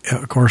picked,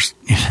 of course,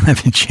 you didn't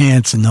have a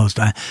chance in those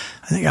times.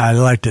 I think I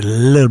liked it a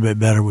little bit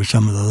better with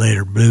some of the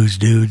later blues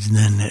dudes, and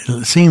then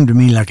it seemed to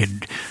me like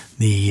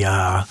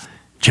the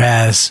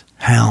jazz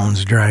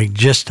hounds dragged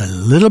just a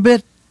little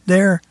bit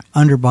there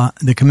under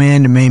the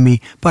command of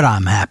Mamie, but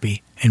I'm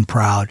happy and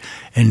proud.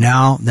 And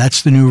now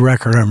that's the new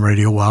record on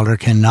Radio Wilder,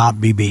 cannot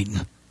be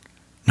beaten.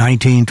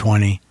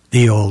 1920,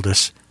 the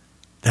oldest.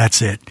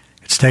 That's it.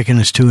 It's taken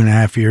us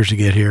 2.5 years to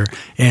get here,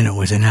 and it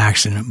was an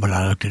accident, but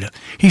I looked it up.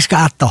 He's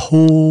got the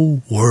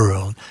whole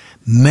world.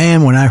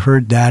 Man, when I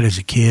heard that as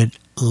a kid,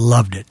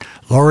 loved it.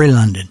 Laurie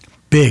London,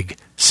 big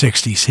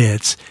 60s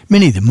hits.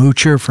 Minnie the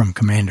Moocher from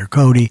Commander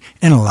Cody,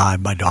 and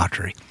Alive by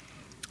Daughtry.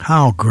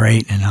 How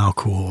great and how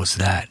cool was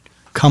that?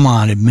 Come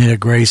on, admit it,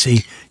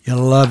 Gracie. You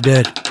loved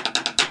it.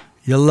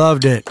 You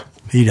loved it.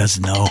 He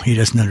doesn't know. He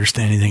doesn't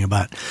understand anything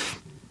about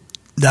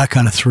that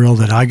kind of thrill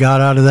that I got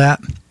out of that,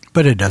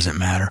 but it doesn't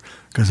matter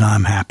because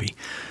I'm happy.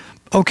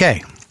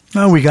 Okay,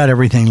 well, we got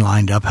everything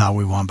lined up how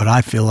we want, but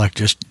I feel like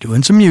just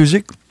doing some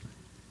music.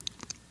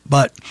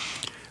 But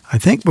I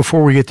think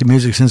before we get to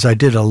music, since I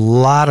did a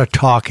lot of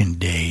talking,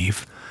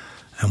 Dave,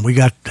 And we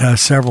got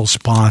several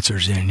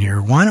sponsors in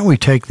here. Why don't we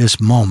take this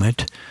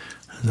moment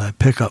as I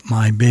pick up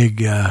my big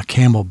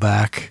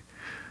Camelback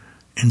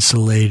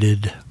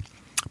insulated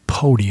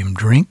podium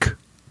drink,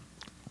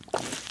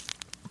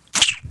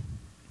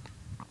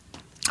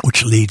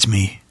 which leads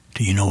me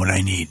to you know what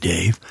I need,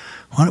 Dave.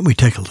 Why don't we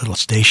take a little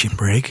station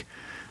break,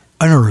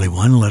 an early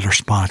one, let our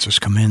sponsors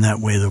come in. That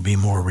way they'll be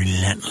more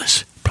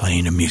relentless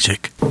playing the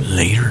music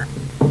later.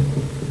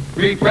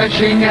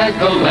 Refreshing as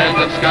the land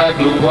of sky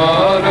blue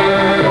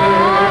waters,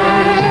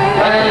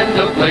 land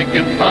of lake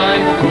and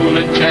fine cool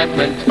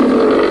enchantment.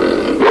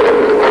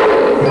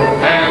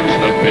 Ham's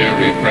the beer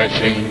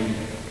refreshing,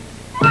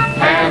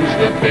 Ham's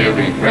the beer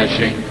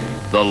refreshing.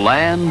 The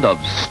land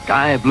of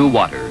sky blue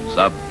waters,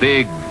 a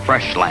big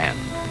fresh land.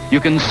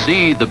 You can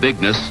see the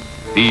bigness,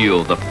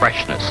 feel the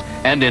freshness,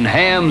 and in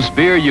Ham's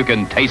beer you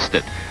can taste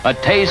it. A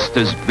taste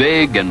as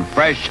big and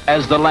fresh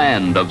as the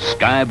land of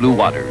sky blue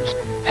waters.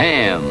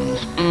 Ham's,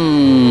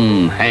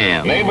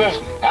 Ham. Neighbor,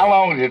 how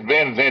long has it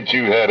been since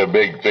you had a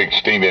big, thick,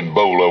 steaming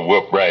bowl of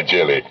Wolf Brand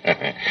chili?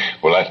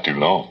 Well, that's too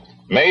long.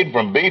 Made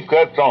from beef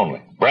cuts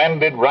only,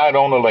 branded right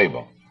on the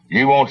label.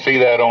 You won't see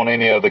that on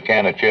any other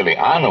can of chili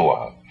I know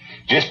of.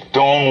 Just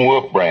on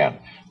Wolf Brand,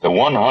 the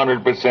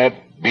 100%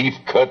 beef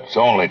cuts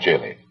only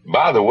chili.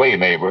 By the way,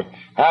 neighbor,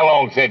 how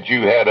long since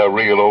you had a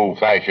real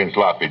old-fashioned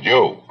sloppy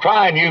joe?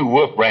 Try new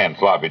Wolf Brand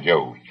sloppy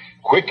joes.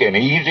 Quick and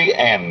easy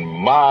and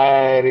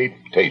mighty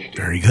tasty.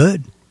 Very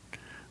good.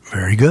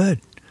 Very good.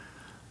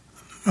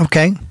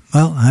 Okay.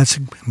 Well, I'm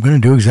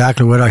going to do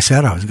exactly what I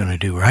said I was going to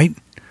do, right?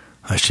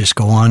 Let's just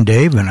go on,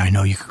 Dave, and I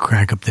know you can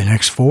crank up the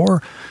next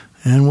 4,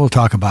 and we'll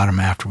talk about them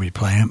after we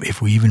play them,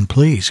 if we even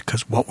please,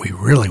 because what we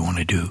really want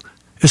to do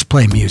is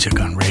play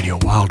music on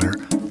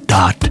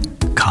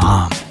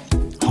RadioWilder.com,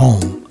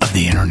 home of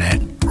the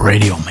Internet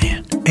Radio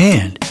Man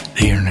and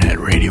the Internet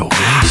Radio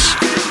Voice.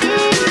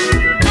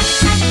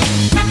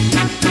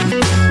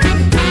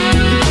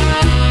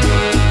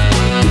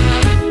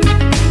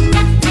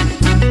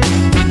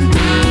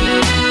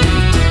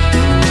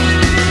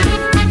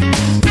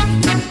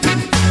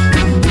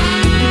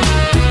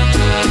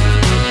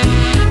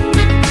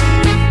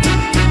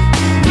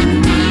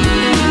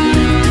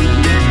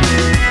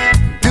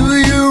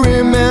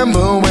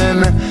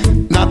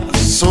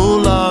 So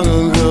long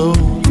ago,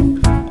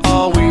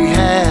 all we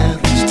had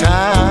was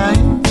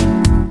time,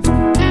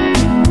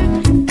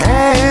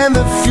 and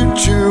the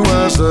future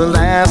was the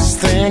last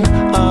thing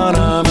on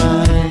our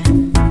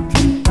mind.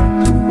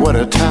 What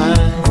a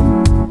time.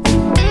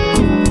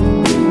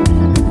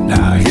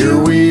 Now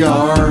here we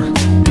are,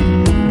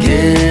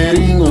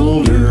 getting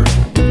older,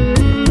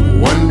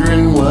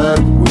 wondering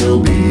what will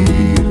be.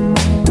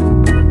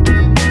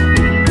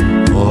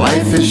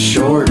 Life is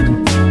short,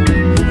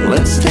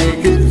 let's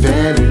take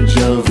advantage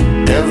of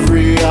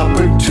every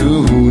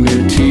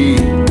opportunity.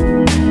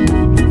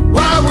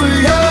 While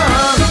we're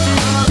young,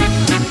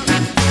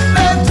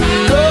 let's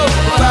go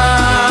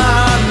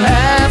out and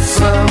have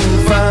some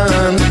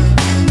fun.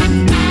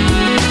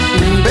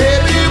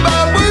 Baby,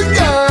 while we're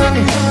young,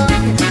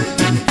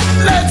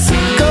 let's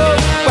go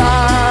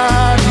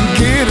out and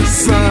get a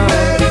sun.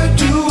 Better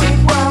do it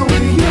while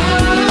we're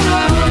young.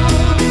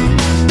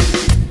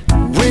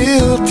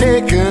 We'll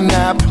take a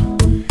nap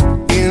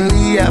in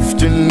the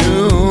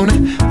afternoon,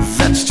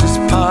 that's just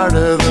part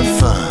of the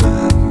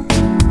fun.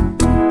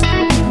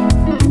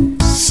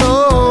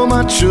 So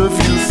much of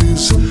youth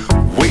is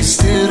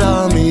wasted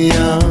on the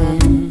young.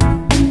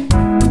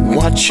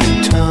 Watch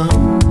your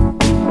tongue.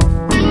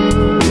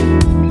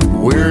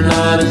 We're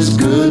not as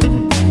good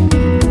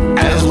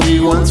as we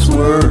once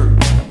were,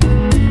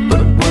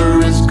 but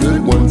we're as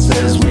good once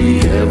as we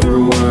ever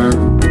were.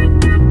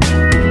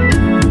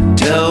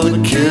 Tell the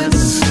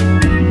kids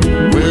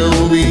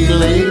we'll be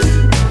late,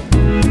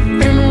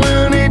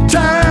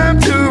 time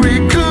to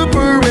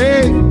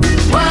recuperate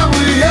while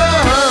we're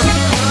young.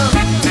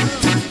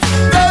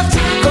 Let's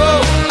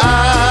go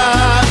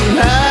out and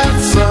have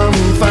some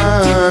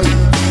fun.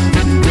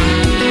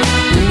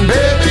 Baby,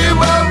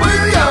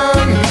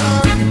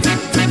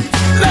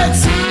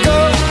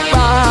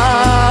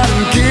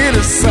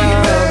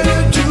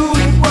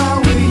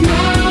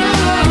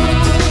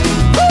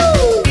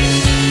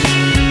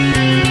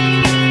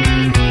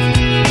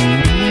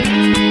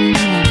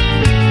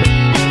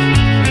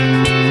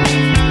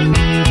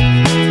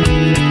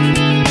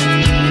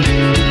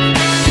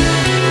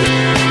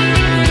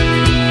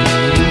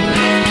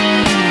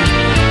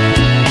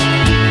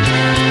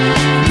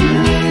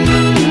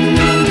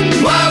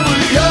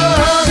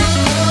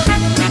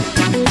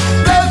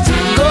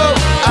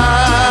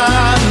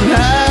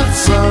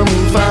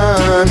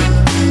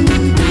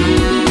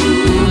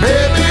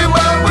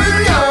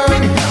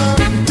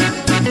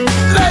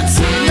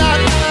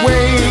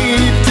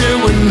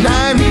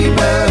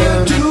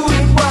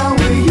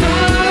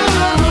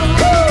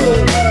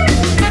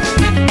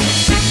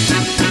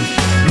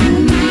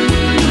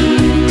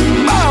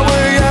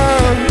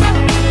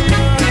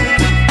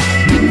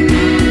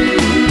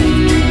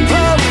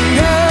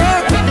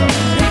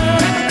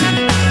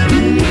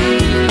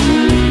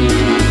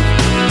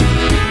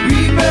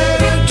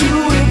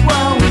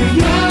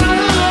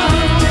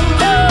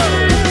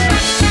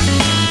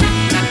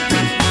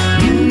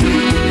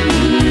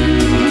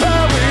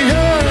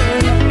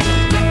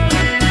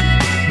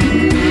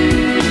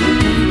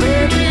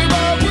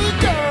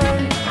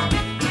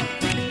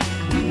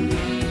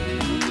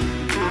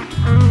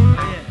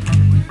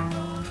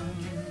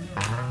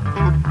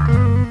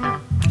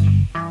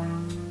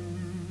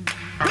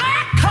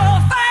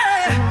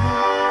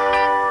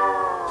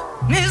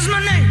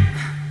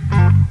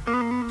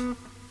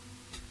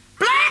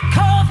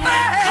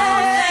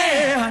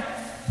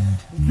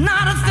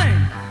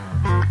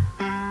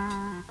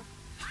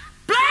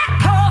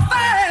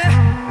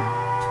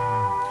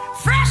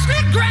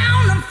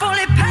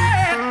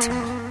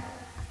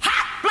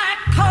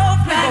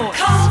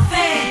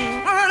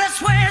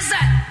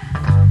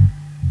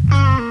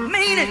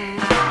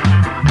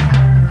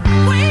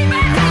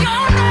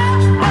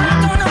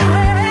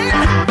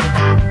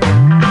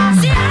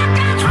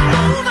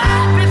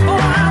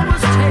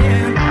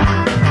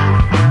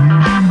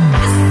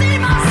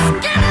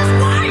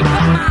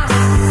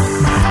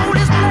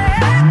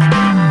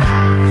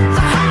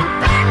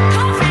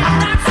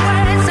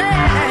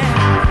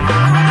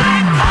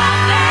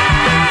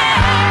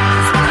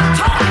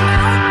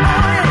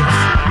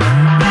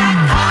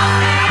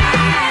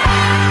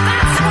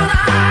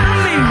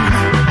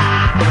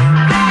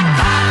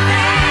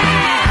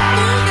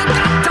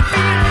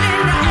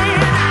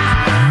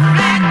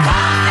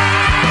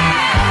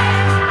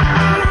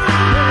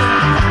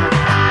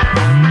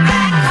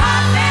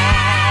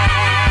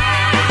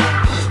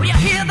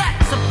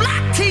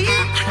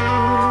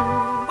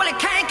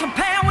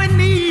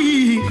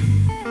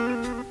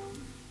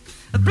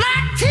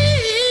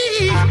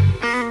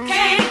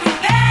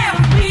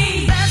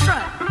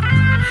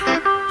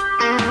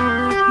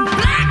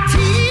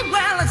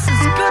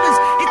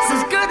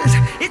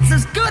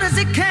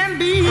 can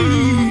be.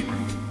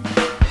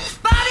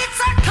 But it's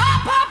a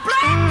cup of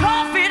black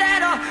coffee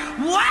that a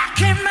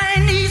working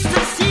man needs to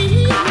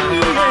see. In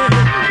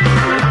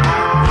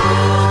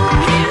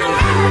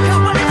America,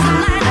 well, it's the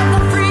land of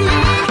the free.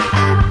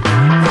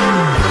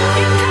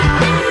 You can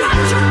be what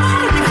you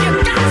want if you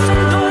got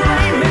some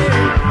do-re-mi.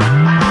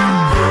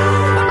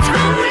 But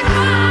time went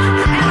by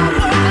and I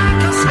worked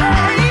like a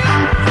slave.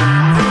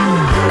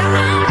 Now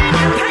I'm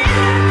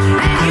independent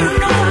and you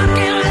know I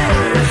can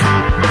live.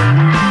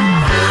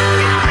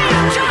 Got me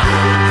a job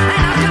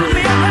and I got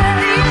me a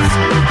raise.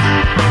 I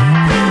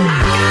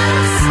got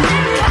a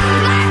stick of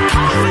black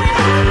coffee.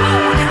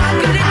 Oh, how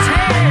good it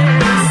tastes.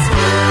 I'm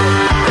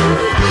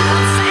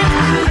saying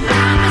a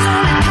dime is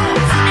all it costs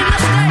in the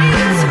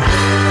States. For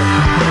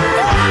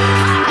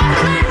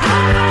a cup of black coffee and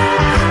how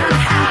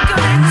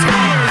good it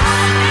tastes.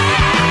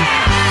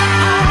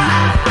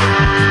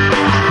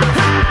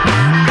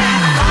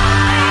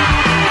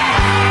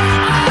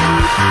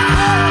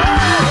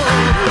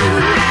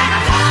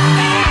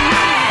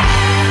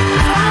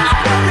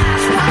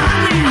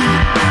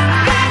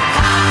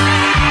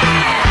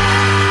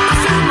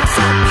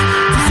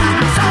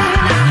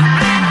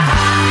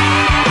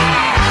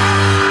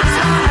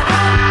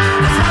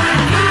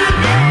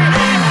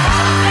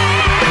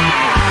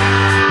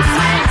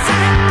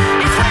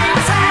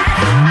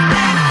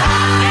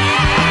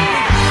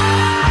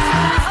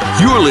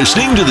 You're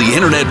listening to the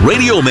Internet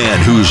Radio Man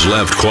who's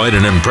left quite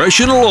an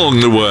impression along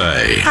the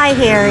way. Hi,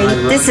 Harry.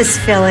 This is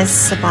Phyllis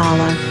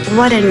Sabala.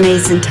 What an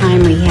amazing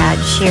time we had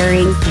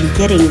sharing and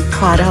getting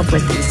caught up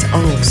with these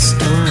old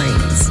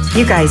stories.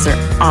 You guys are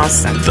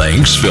awesome.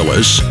 Thanks,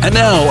 Phyllis. And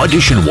now,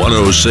 edition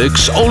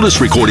 106,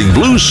 oldest recording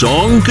blues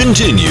song,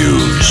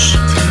 continues.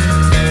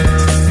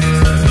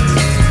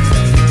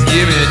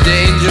 Give me a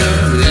danger,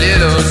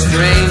 little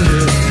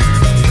stranger,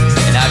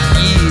 and I'll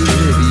give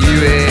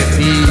you a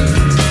peace.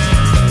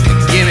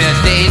 Give me a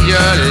danger,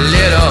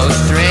 little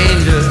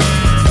stranger,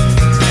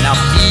 and I'll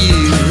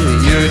feel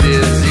your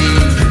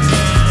disease.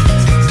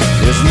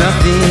 There's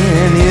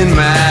nothing in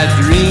my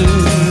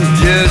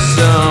dreams, just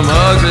some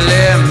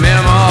ugly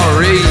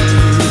memories.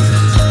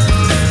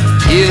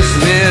 Kiss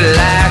me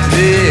like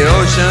the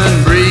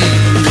ocean breeze.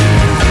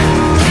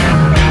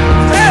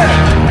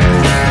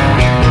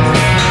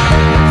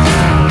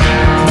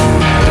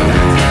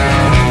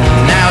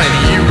 Now if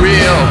you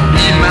will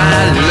be my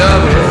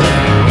lover,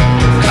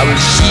 I will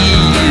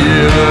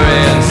shiver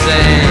and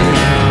sing.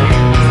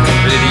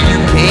 But if you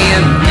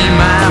can be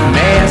my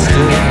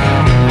master,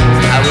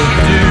 I will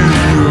do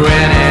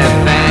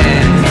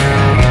anything.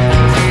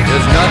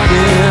 There's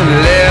nothing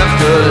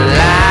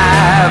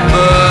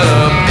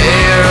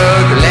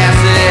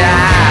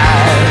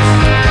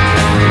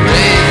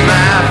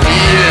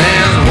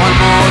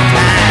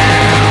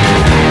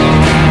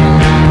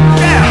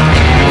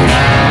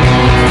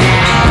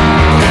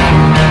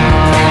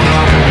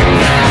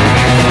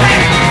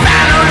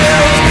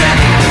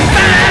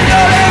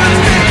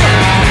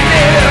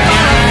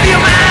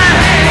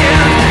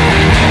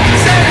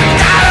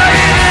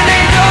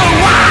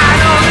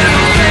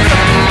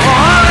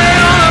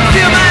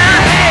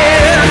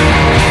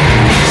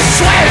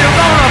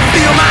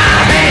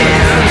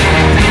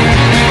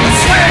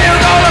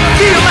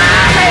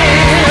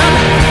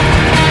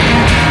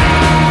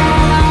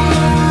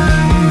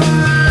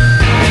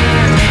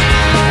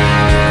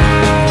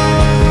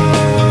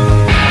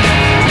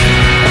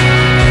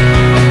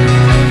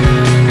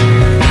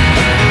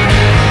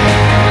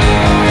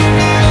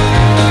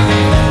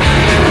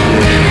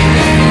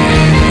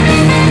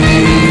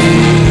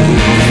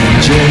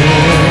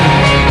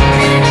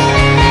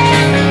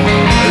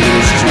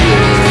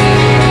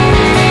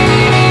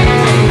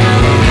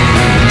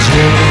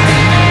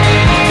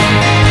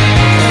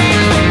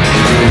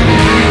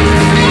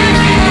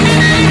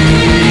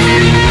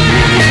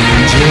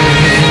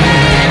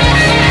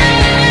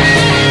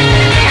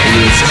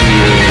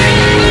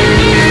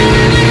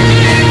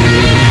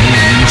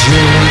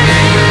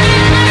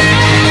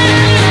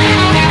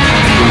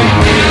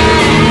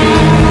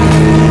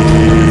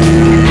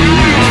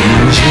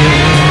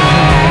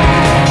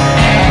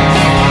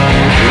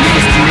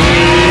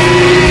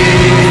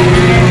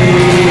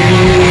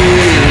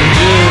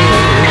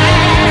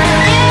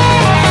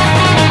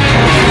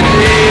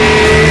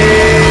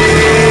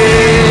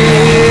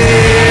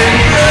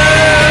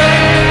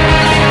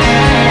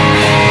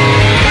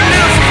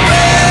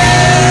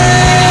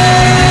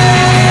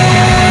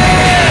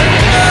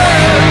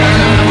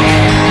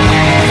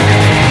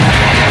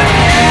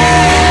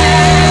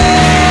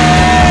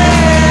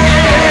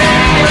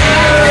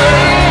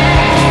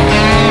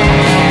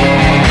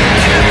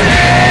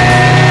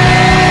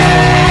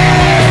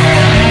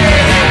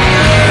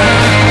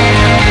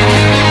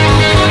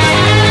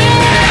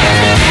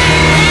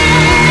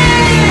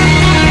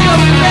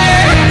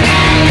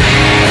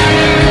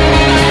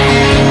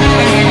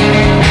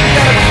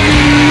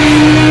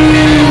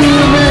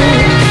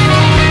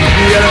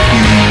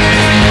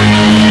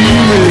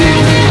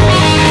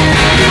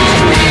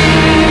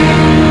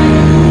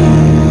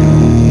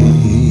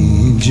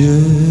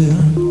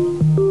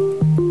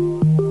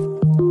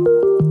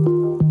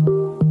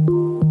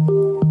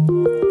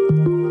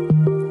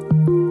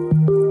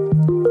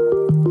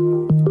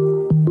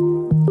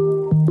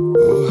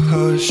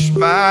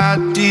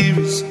dear,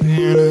 it's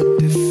been a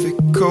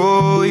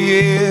difficult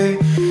year.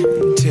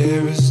 And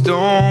terrorists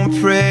don't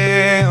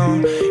prey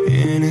on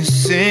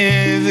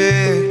innocent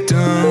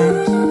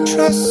victims.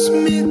 Trust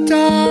me,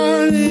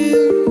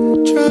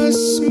 darling,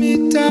 trust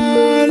me,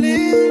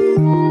 darling.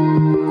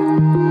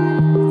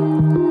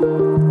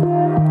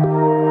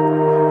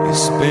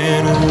 It's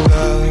been a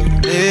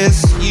loveless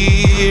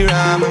year.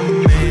 I'm a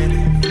man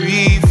of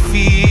three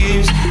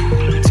fears: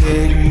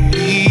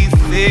 integrity,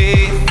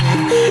 faith,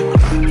 and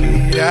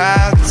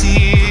crocodile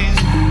tears.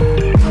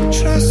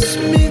 Trust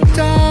me,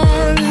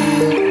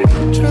 darling,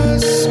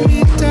 trust me,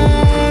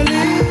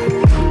 darling.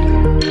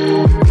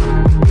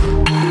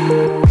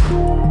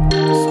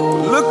 So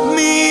look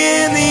me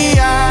in the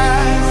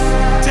eyes,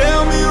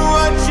 tell me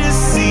what you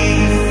see.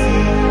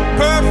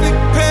 Perfect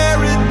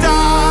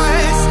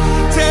paradise,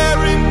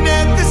 tearing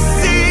at the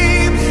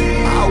seams.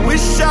 I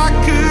wish I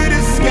could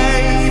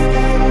escape.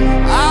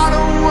 I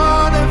don't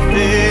wanna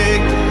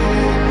fake.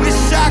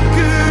 Wish I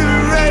could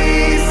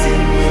erase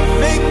it,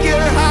 make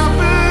your heart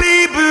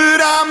believe, but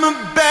I'm a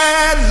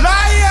bad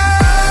liar,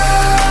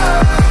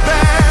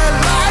 bad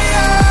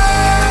liar.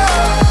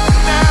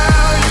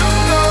 Now you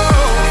know,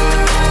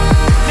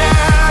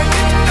 now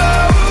you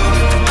know,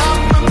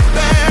 I'm a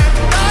bad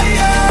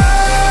liar,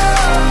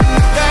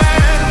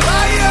 bad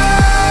liar.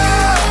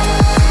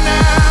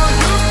 Now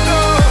you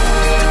know,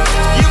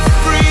 you're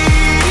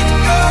free to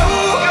go.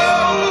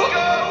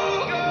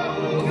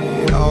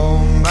 All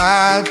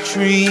my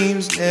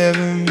dreams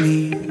never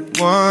mean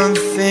one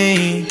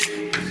thing.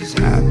 Is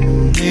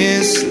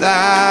happiness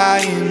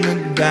lie in the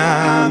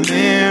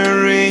diamond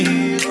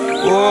ring?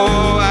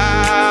 Oh,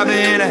 I've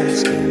been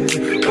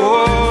asking.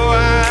 Oh,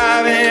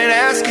 I've been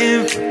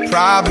asking for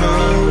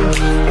problems,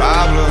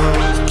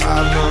 problems,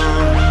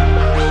 problems.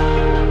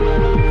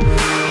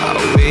 I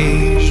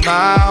wage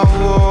my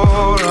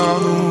war on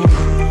the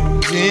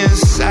wounds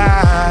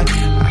inside.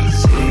 I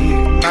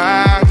take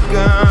my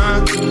gun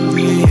to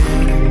the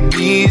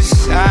enemy's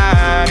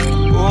side.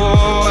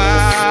 Oh,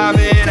 I've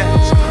been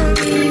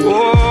asking.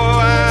 Oh,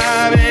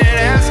 I've been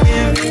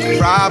asking for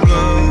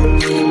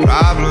problems,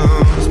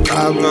 problems,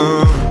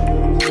 problems.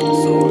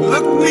 So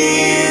look me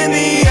in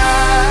the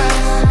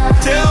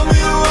eyes, tell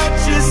me what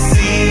you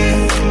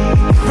see.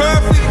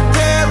 Perfect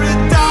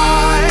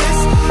paradise,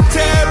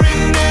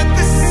 tearing at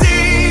the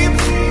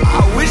seams. I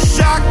wish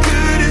I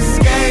could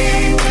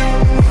escape.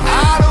 I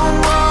don't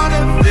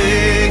wanna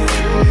think.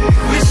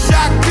 Wish I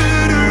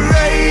could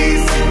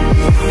erase it,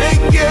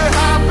 make your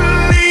heart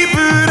believe,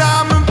 but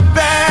I'm a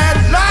bad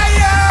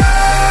liar,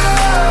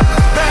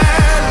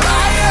 bad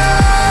liar.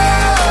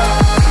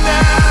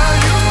 Now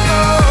you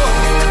know,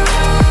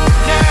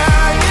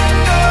 now you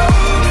know,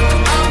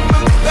 I'm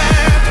a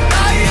bad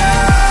liar,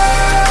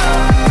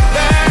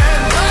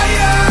 bad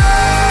liar.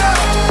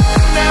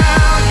 Now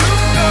you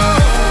know,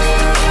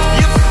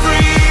 you're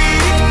free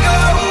to go.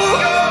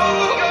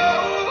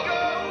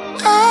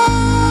 I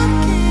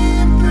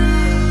can't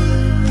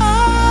breathe, I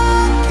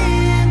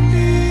can't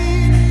be,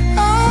 I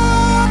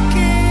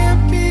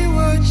can't be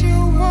what you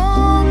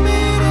want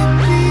me to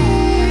be.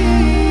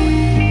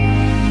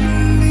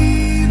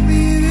 Believe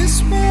me this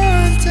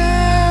one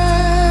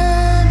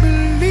time,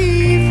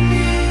 believe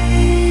me.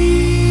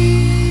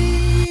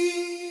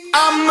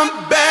 I'm a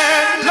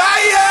bad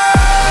liar,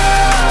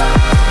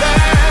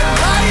 bad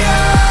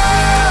liar.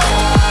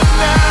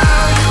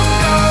 Now you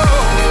know,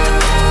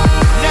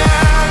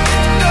 now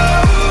you know,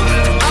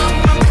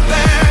 I'm a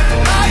bad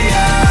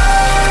liar,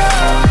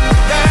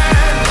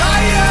 bad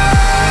liar.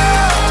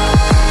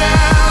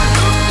 Now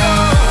you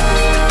know,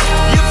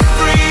 you're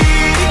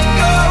free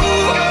to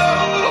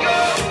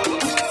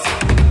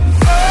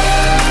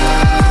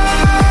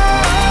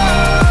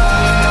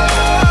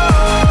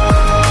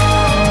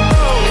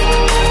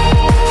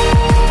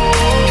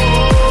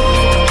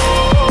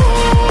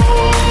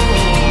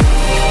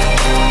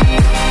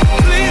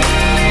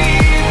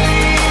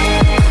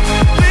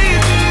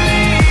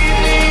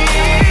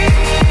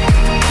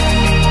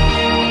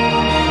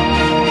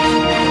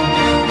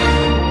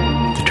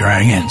The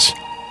Dragons.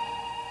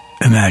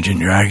 Imagine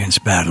Dragons,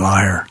 Bad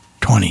Liar,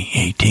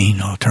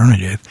 2018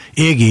 alternative.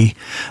 Iggy,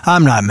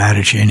 I'm not mad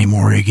at you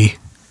anymore, Iggy.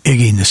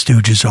 Iggy and the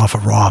Stooges off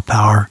of Raw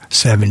Power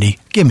 70.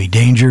 Give me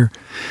Danger.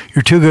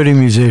 You're too good a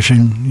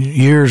musician.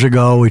 Years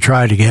ago, we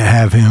tried to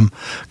have him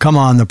come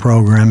on the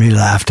program. He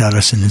laughed at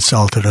us and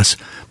insulted us,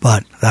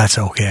 but that's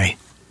okay.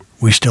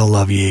 We still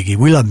love you, Iggy.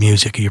 We love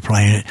music. You're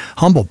playing it.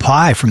 Humble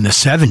Pie from the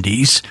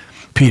 70s.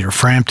 Peter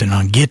Frampton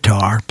on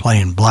guitar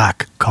playing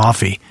Black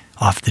Coffee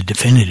off the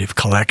Definitive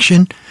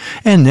Collection.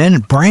 And then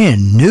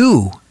brand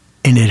new,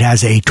 and it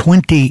has a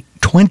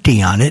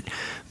 2020 on it,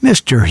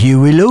 Mr.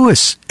 Huey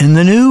Lewis in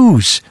the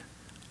News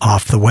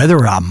off the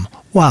Weather album,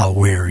 While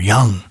We're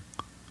Young.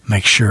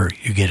 Make sure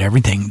you get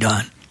everything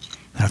done.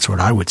 That's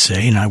what I would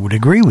say, and I would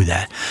agree with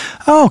that.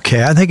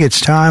 Okay, I think it's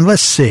time.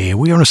 Let's see.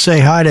 We're going to say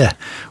hi to,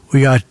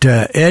 we got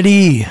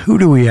Eddie. Who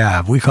do we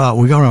have? We're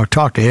going to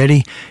talk to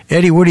Eddie.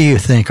 Eddie, what do you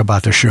think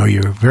about the show?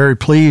 You're very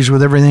pleased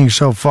with everything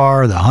so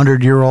far, the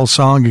 100-year-old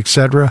song,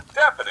 etc.?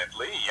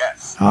 Definitely, yes.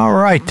 All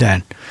right,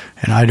 then.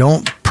 And I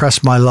don't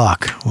press my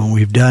luck. When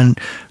we've done,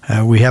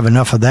 we have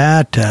enough of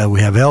that.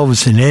 We have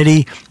Elvis and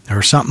Eddie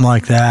or something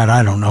like that.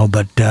 I don't know,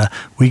 but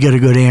we get a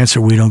good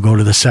answer. We don't go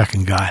to the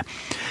second guy.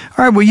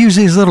 All right, we'll use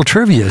these little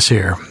trivias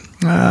here.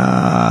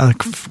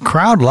 The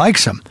crowd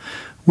likes them.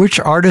 Which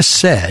artist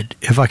said,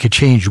 if I could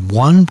change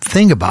one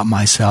thing about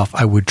myself,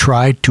 I would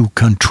try to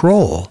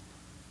control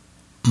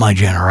my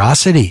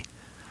generosity?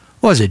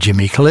 Was it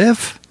Jimmy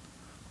Cliff?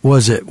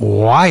 Was it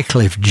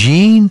Wycliffe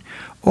Jean?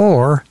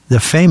 Or the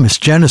famous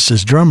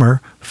Genesis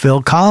drummer,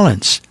 Phil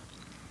Collins?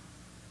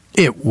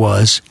 It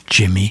was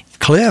Jimmy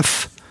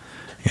Cliff.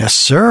 Yes,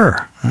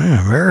 sir.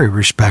 Very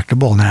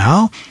respectable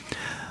now.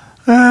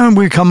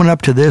 We're coming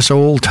up to this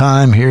old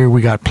time here.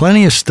 We got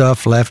plenty of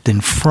stuff left in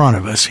front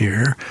of us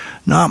here.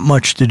 Not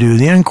much to do.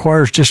 The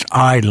Enquirer's just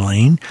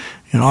idling,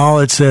 and all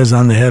it says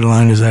on the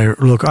headline is I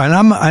look. I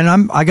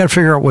got to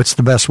figure out what's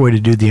the best way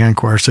to do the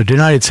Enquirer. So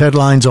tonight it's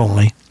headlines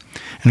only.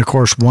 And, of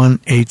course,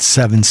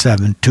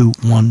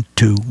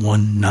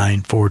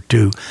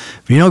 1-877-212-1942.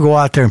 If you don't go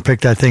out there and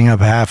pick that thing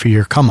up half a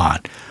year, come on.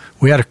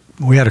 We had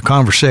a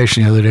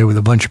conversation the other day with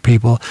a bunch of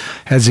people.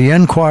 Has the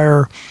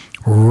Enquirer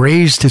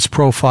raised its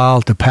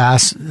profile to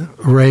pass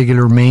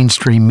regular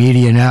mainstream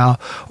media now,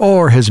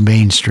 or has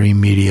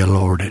mainstream media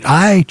lowered it?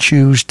 I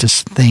choose to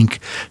think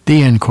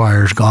the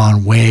Enquirer's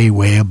gone way,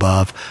 way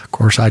above. Of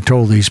course, I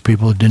told these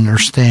people who didn't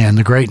understand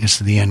the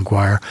greatness of the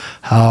Enquirer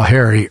how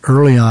Harry,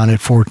 early on at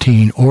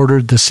 14,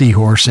 ordered the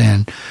Seahorse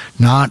in,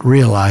 not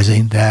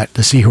realizing that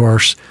the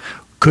Seahorse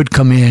could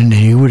come in and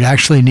he would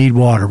actually need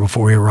water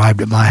before he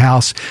arrived at my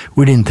house.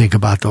 We didn't think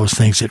about those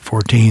things at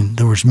 14.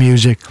 There was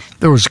music,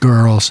 there was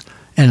girls,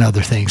 and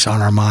other things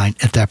on our mind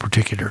at that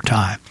particular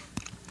time.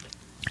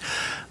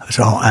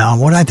 So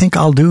what I think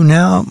I'll do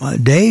now,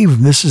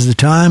 Dave, this is the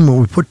time where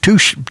we put two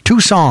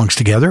songs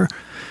together,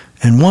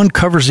 and one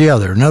covers the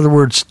other. In other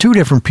words, two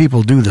different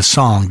people do the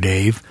song,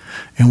 Dave,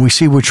 and we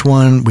see which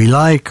one we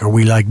like, or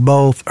we like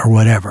both, or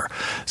whatever.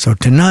 So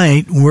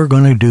tonight, we're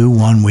going to do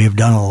one we have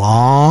done a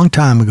long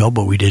time ago,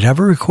 but we did have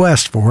a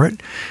request for it.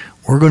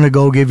 We're going to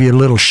go give you a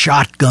little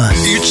shotgun.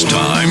 It's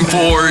time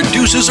for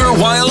Deuces Are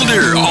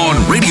Wilder on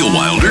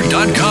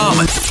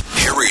RadioWilder.com.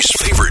 Harry's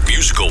favorite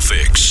musical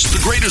fix. The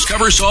greatest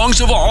cover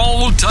songs of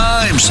all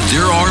times.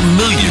 There are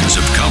millions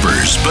of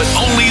covers, but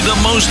only the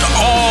most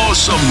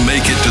awesome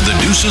make it to the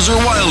Deuces Are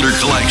Wilder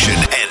collection.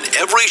 And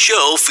every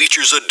show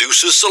features a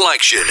Deuces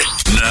selection.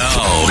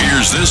 Now,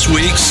 here's this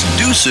week's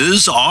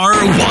Deuces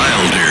Are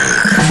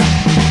Wilder.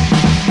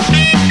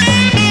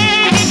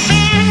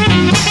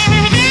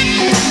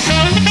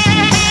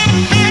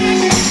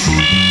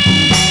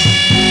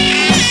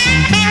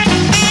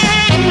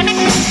 Baby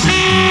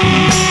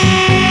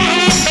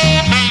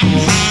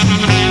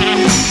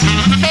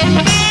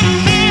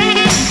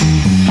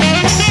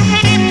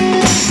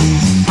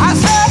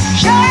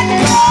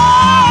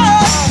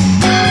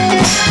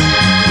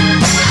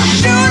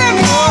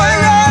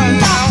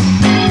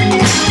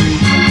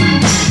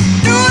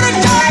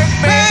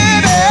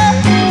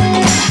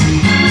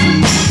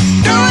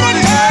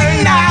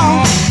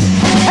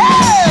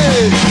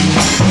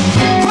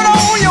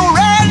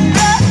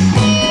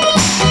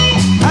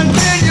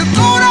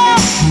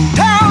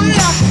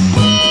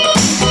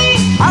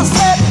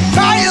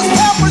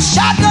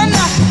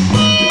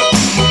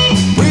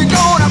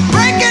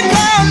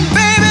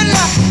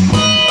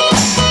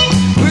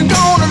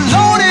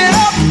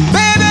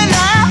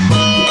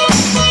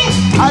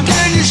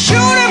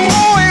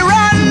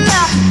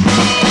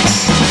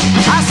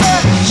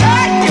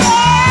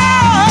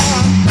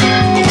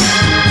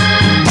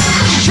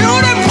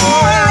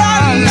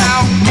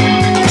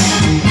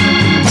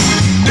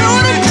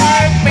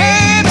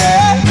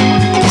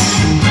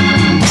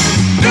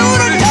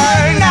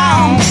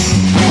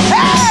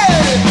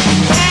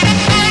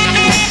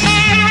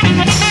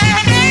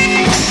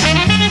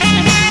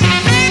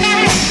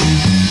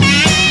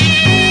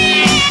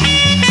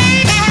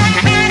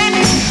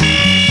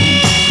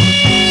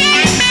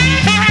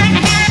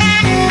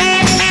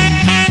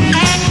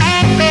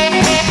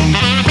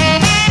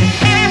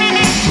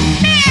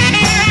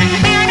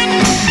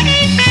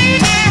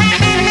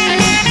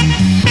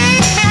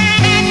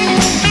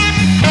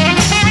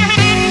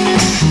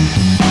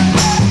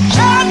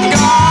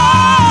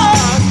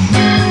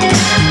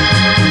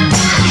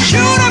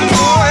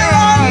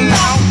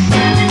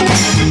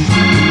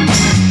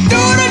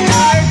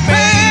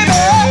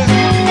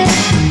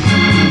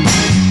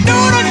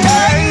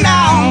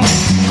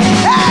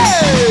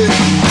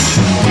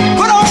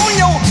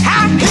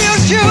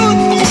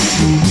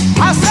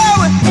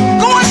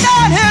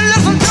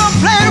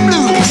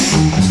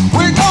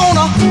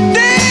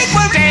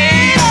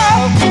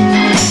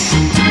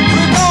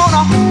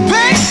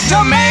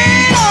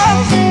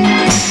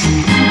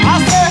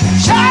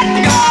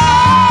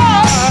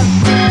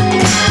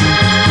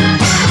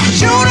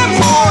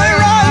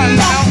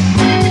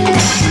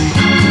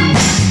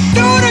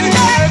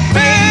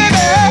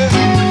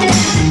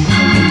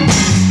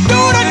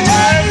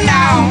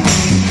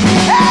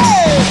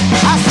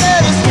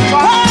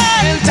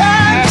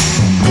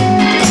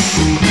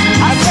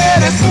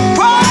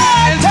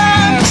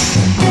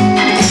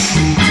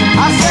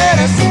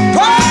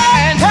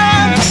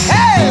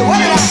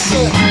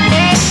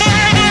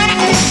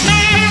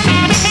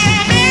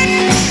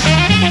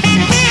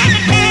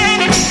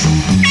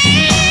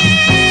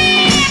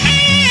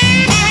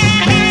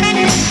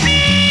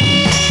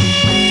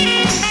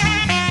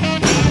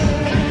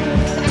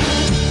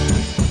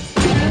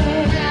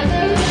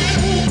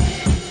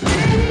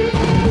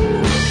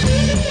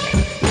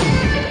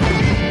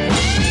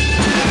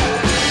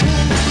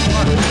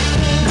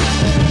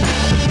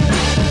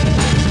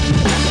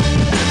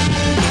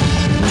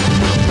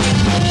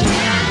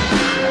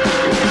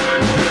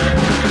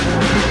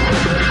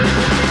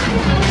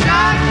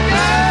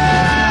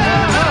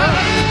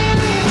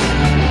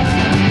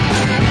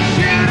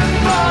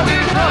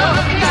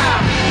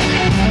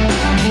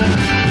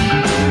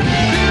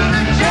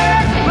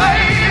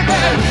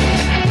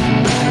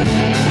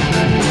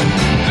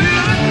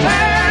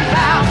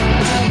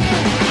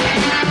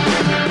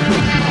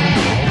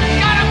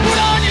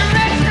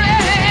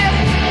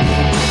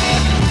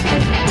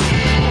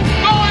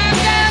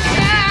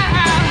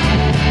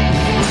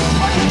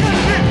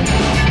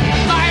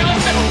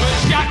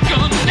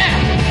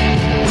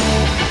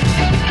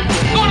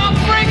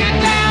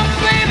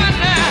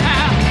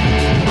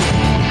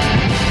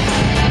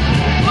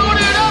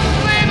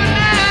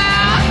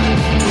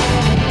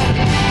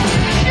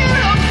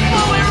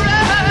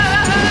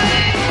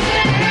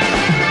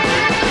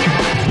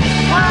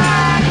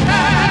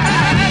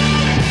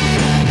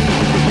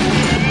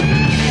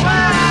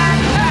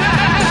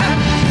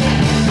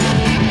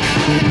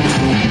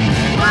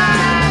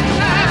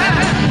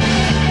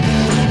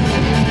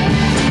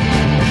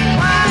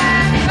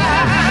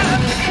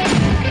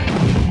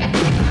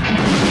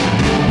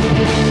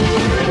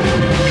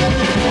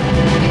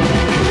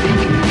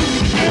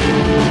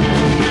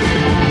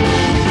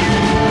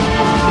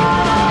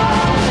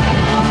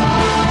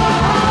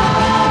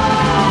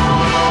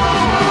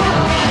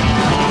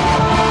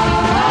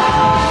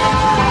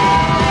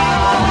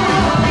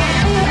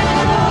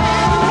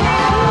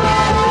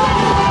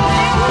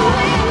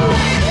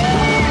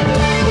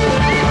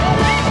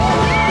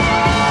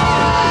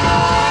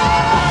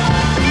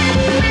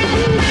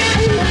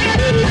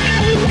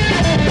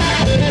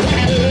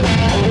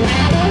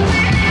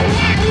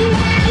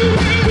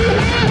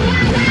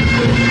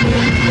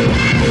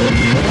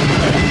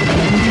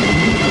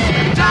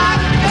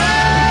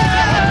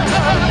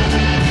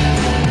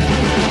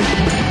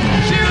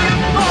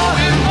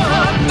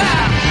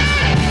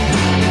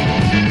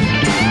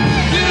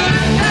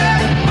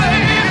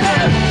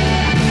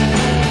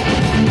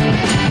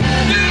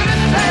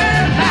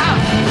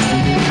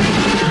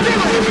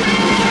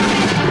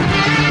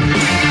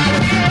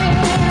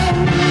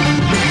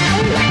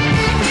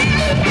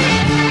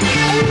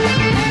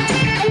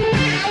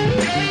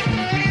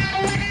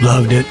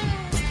Loved it.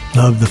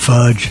 Loved the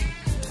fudge.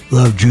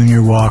 Loved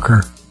Junior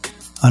Walker.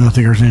 I don't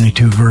think there's any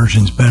two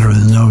versions better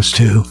than those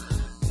two,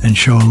 and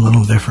show a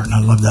little different.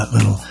 I love that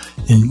little,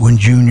 and when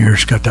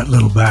Junior's got that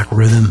little back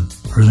rhythm,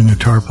 or the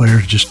guitar player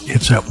just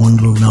hits that one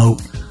little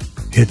note,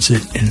 hits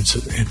it, and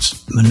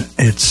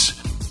it's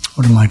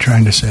what am I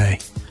trying to say?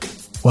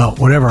 Well,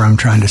 whatever I'm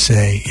trying to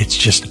say, it's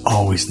just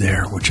always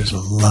there, which is a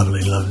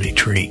lovely, lovely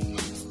treat.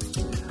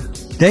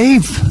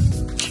 Dave,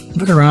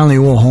 look around the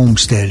old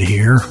homestead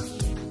here,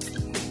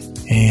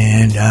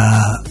 and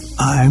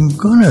I'm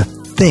going to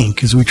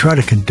think, as we try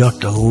to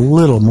conduct a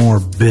little more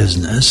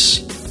business,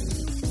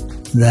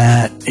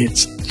 that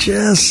it's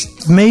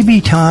just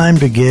maybe time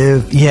to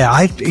give.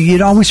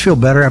 You'd always feel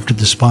better after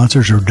the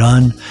sponsors are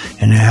done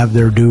and have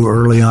their due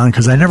early on,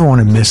 because I never want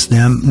to miss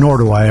them, nor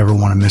do I ever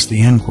want to miss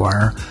the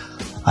Enquirer.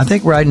 I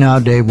think right now,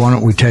 Dave, why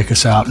don't we take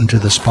us out into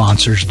the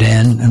sponsors'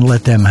 den and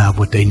let them have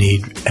what they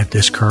need at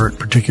this current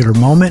particular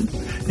moment.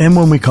 And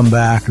when we come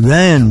back,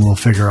 then we'll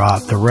figure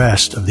out the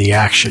rest of the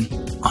action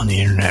on the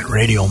Internet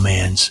Radio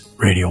Man's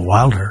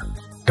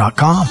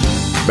RadioWilder.com.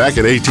 Back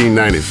in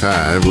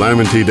 1895,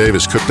 Lyman T.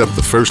 Davis cooked up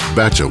the first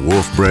batch of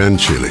Wolf brand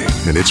chili,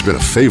 and it's been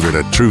a favorite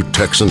of true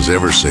Texans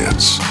ever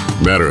since.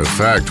 Matter of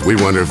fact, we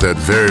wonder if that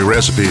very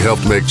recipe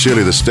helped make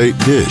chili the state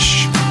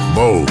dish.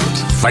 Bold,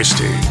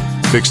 feisty,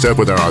 fixed up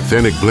with our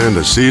authentic blend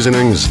of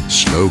seasonings,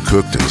 slow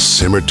cooked and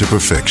simmered to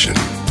perfection.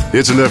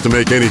 It's enough to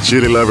make any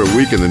chili lover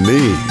weak in the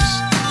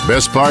knees.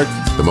 Best part,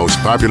 the most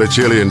popular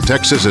chili in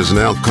Texas is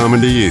now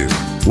coming to you.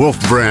 Wolf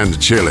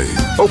brand chili.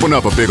 Open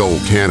up a big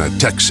old can of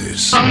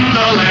Texas. From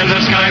the land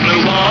of sky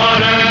blue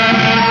water.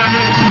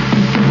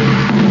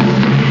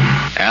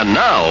 And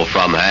now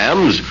from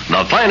Hams,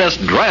 the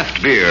finest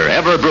draft beer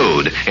ever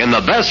brewed in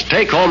the best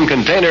take-home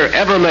container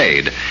ever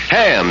made.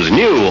 Hams'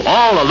 new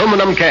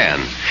all-aluminum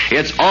can.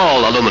 It's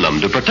all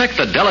aluminum to protect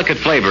the delicate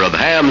flavor of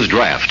Hams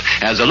Draft,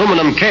 as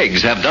aluminum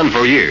kegs have done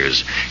for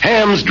years.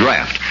 Hams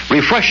Draft,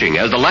 refreshing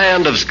as the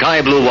land of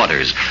sky blue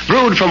waters,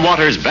 brewed from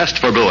waters best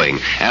for brewing.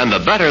 And the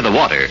better the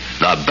water,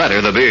 the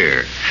better the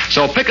beer.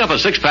 So pick up a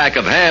six-pack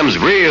of Hams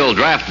Real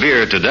Draft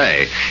Beer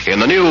today in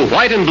the new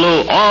white and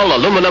blue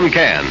all-aluminum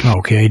can.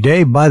 Okay,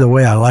 Dave, by the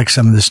way, I like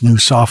some of this new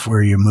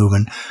software you're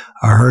moving.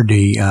 I heard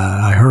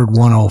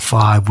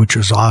 105, which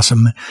was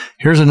awesome.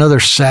 Here's another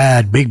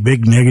sad,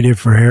 big negative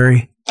for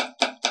Harry.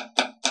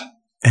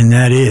 And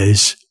that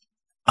is,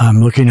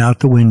 I'm looking out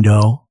the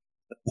window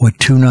with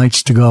 2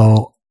 nights to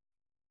go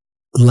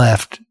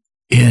left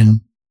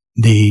in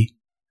the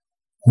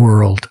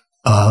world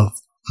of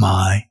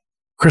my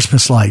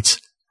Christmas lights.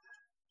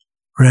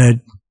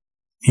 Red,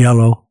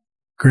 yellow,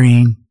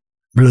 green,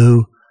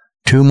 blue.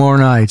 2 more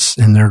nights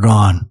and they're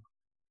gone.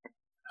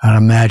 I'd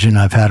imagine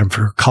I've had them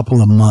for a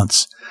couple of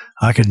months.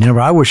 I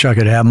wish I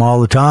could have them all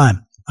the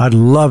time. I'd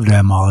love to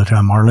have them all the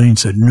time. Marlene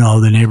said,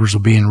 no, the neighbors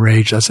will be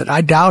enraged. I said,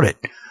 I doubt it.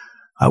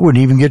 I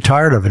wouldn't even get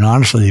tired of it.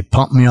 Honestly, they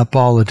pump me up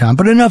all the time.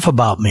 But enough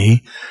about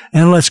me.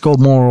 And let's go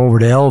more over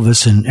to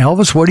Elvis. And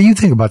Elvis, what do you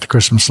think about the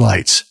Christmas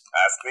lights?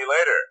 Ask me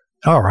later.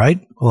 All right.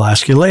 We'll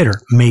ask you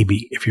later.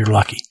 Maybe, if you're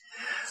lucky.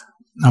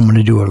 I'm going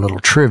to do a little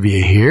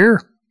trivia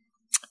here.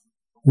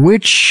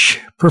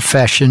 Which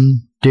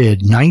profession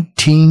did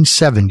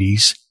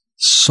 1970s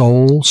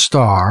soul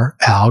star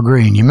Al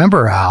Green, you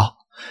remember Al,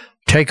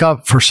 take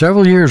up for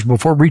several years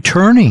before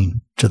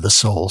returning to the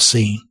soul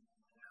scene?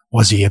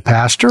 Was he a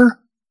pastor?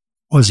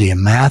 Was he a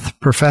math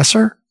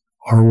professor?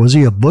 Or was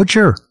he a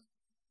butcher?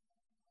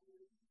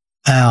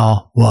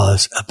 Al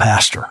was a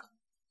pastor.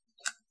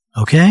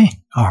 Okay.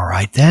 All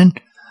right then.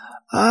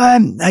 I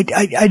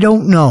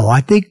don't know.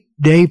 I think,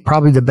 Dave,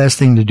 probably the best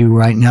thing to do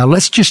right now,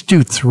 let's just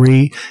do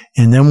 3.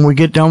 And then when we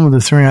get done with the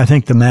 3, I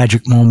think the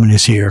magic moment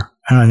is here.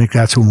 And I think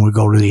that's when we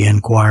go to the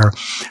Enquirer.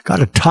 Got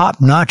a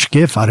top-notch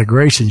gift out of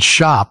Grayson's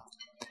shop.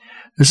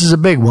 This is a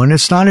big one.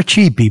 It's not a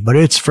cheapie, but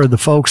it's for the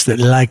folks that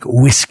like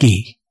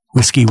whiskey.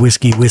 Whiskey.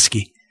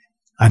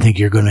 I think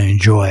you're going to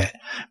enjoy it.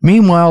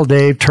 Meanwhile,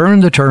 Dave, turn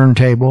the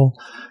turntable,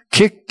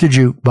 kick the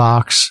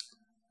jukebox,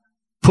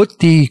 put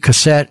the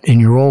cassette in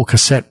your old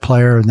cassette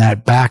player in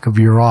that back of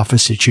your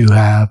office that you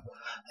have,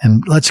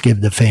 and let's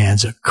give the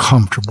fans a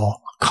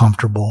comfortable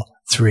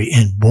 3.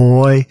 And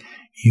boy,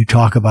 you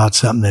talk about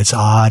something that's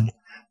odd.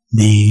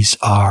 These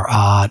are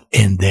odd,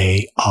 and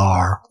they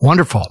are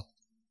wonderful.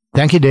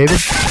 Thank you, David.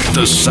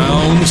 The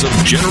sounds of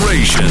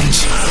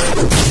generations.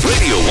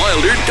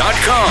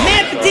 RadioWilder.com.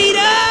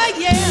 Neptita,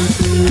 yeah.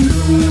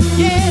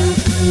 Yeah.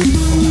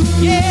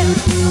 Yeah.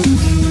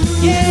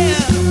 Yeah.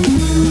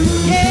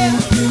 Yeah.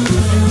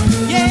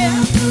 Yeah.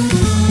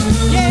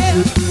 Yeah.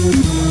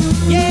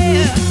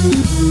 Yeah.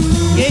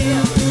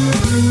 Yeah.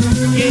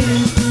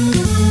 Yeah.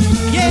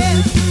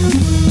 Yeah.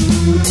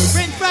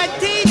 French fried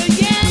Tita,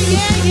 yeah,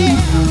 yeah, yeah.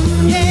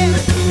 Yeah.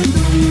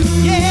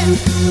 Yeah.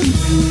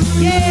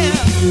 Yeah.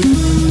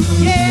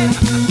 Yeah.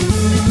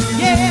 Yeah.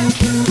 Yeah.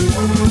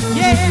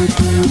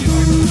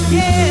 Yeah.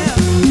 Yeah.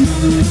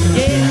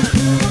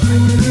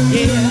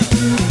 Yeah.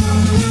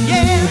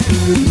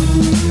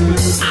 Yeah.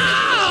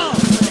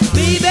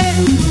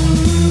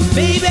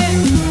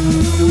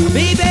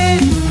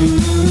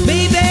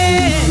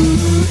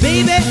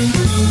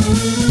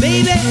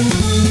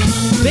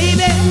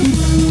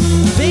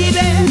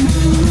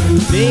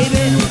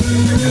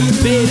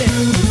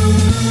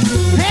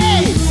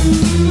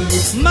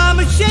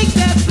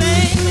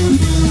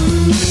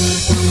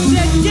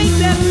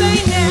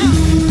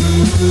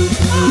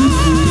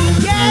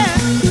 Yeah.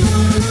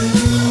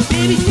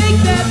 Baby, shake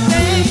that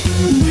thing.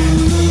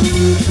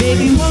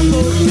 Baby, one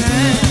more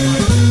time.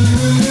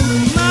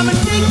 Mama,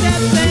 shake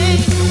that thing.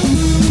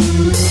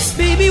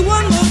 Baby,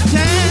 one more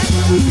time.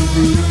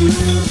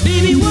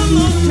 Baby, one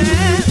more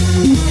time.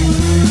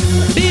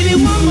 Baby,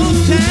 one more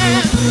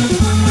time.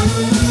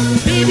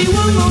 Baby,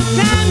 one more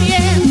time,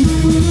 yeah.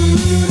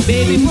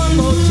 Baby, one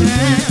more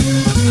time.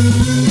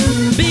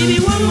 Baby,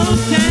 one more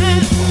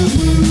time.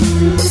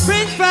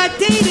 French fried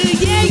tater,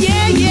 yeah,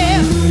 yeah,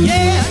 yeah,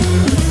 yeah,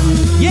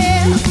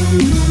 yeah,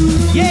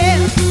 yeah,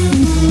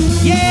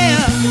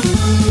 yeah,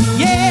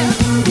 yeah,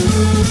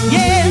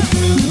 yeah,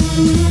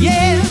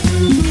 yeah,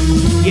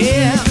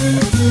 yeah,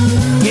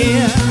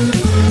 yeah,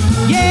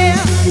 yeah.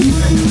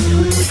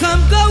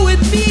 Come go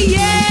with me,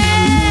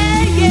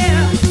 yeah,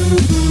 yeah,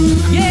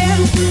 yeah,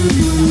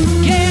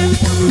 yeah,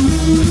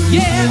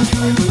 yeah,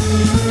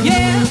 yeah,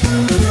 yeah,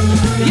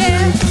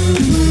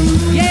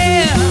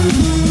 yeah,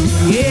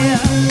 yeah,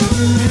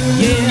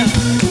 yeah,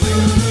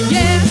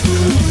 yeah.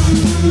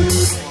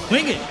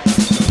 Wing it.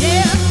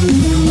 Yeah,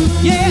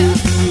 yeah,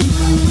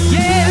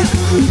 yeah,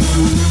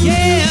 yeah, yeah,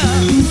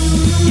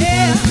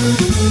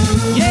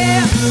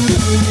 yeah,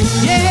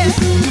 yeah,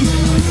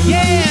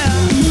 yeah,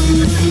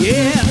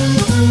 yeah,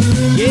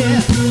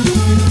 yeah,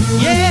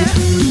 yeah.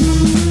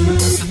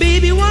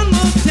 Baby, one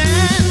more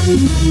time.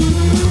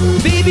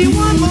 Baby,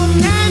 one more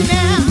time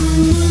now.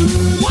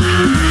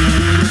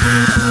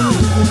 Wow.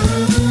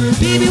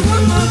 Baby,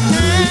 one more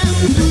time.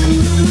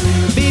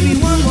 Baby,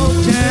 one more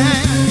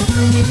time.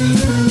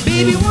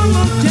 Baby, one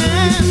more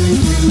time.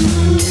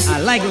 I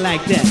like it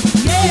like that.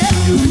 Yeah,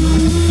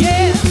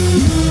 yeah,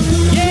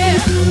 yeah,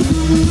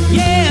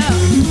 yeah,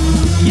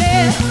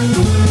 yeah,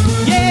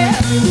 yeah,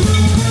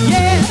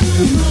 yeah,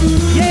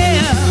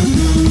 yeah,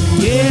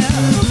 yeah,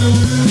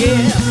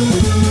 yeah,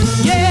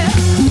 yeah.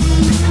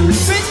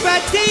 French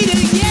fried tater,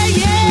 yeah,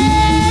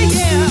 yeah,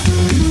 yeah,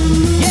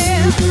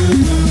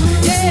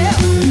 yeah, yeah,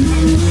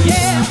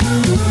 yeah,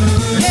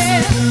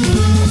 yeah,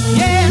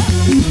 yeah,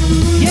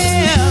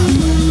 yeah,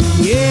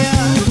 yeah,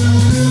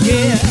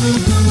 yeah,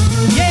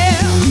 yeah.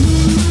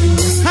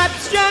 Hot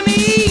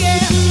strawberry,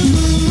 yeah,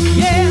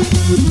 yeah,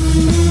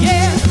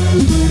 yeah,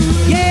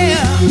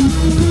 yeah,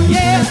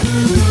 yeah,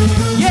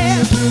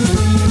 yeah,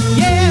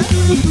 yeah,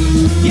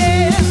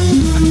 yeah,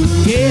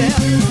 yeah,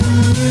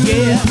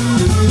 yeah,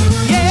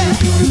 yeah.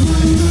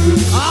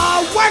 Oh,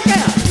 work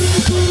out.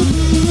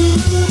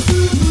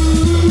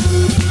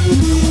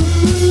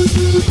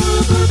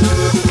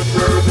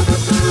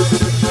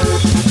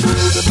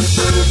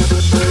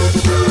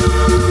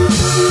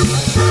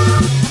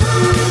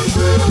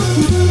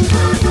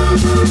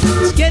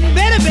 It's getting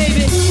better,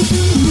 baby.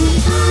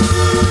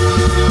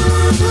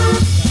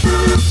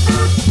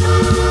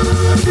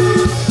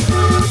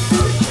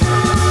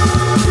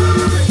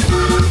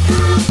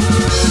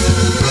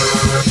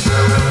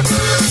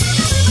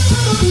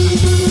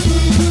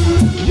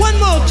 One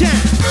more time.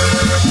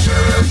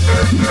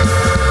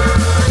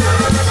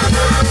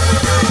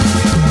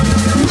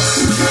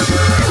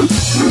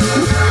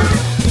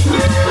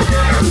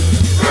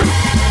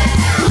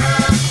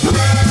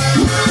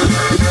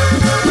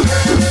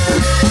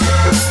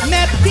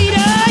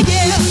 Matita,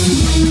 yeah,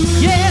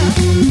 yeah,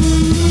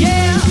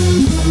 yeah,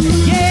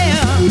 yeah,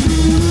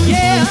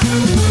 yeah,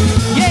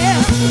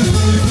 yeah,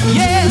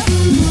 yeah,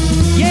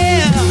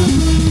 yeah,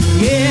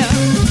 yeah,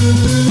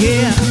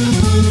 yeah,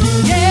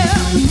 yeah.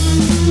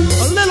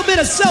 A little bit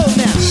of soul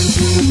now.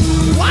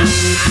 Wow.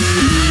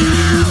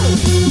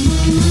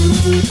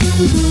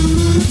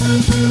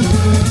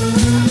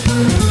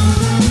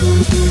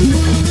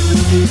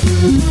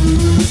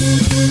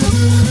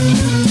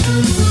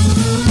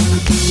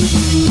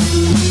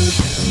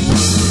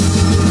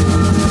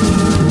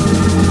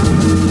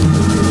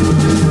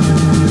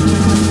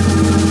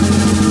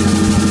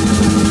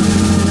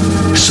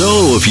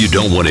 So, if you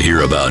don't want to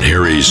hear about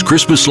Harry's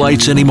Christmas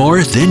lights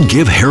anymore, then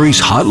give Harry's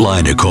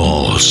hotline a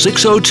call,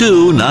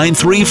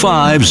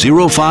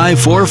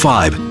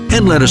 602-935-0545,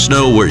 and let us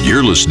know where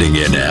you're listening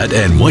in at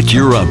and what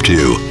you're up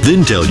to.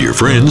 Then tell your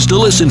friends to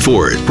listen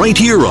for it right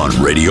here on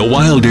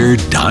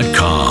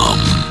RadioWilder.com.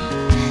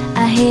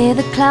 I hear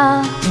the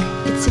clock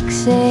at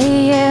 6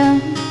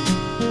 a.m.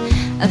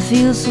 I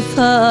feel so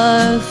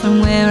far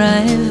from where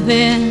I've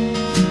been.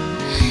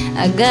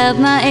 I got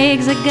my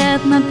eggs, I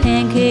got my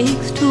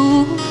pancakes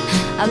too.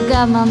 I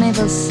got my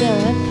maple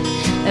syrup,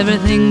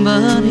 everything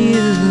but you.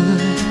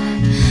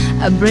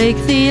 I break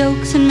the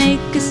yolks and make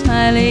a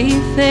smiley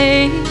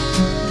face.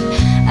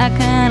 I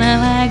kinda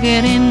like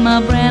it in my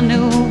brand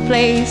new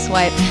place.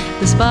 Wipe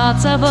the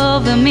spots off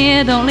of the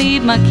mirror, don't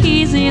leave my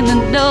keys in the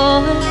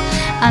door.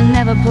 I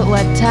never put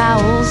wet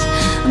towels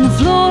on the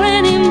floor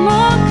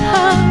anymore,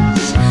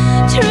 'cause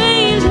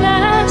dreams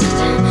last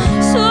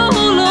so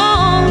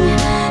long,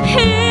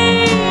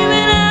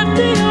 even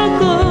after you're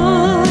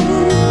gone.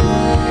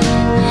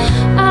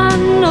 I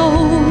know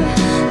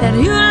that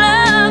you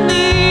love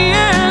me,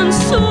 and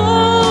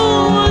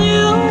soon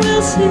you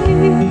will see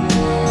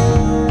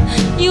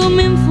you're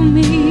meant for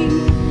me,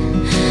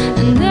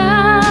 and I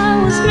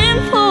was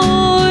meant for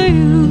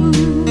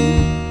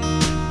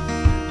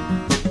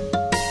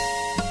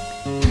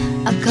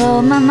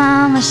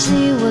mama,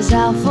 she was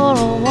out for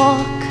a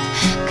walk.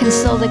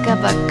 Consoled a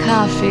cup of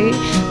coffee,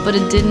 but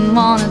it didn't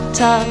want to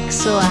talk.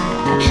 So I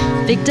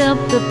picked up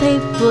the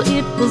paper,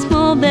 it was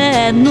more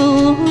bad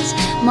news.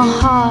 My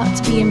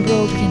heart's being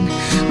broken,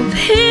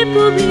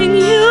 people being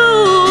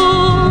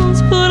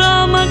used. Put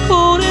on my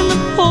coat in the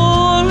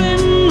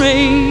pouring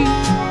rain.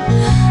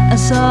 I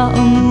saw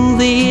a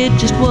movie, it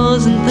just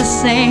wasn't the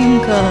same.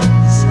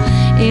 Cause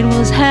it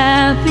was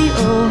happy,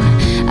 oh,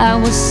 I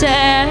was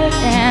sad.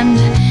 And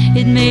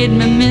it made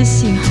me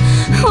miss you,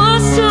 oh,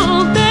 so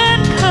bad.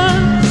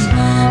 Cause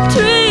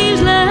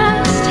dreams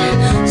last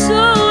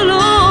so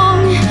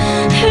long.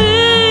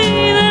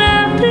 Hey, then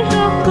after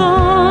you're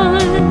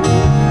gone,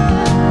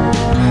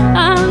 I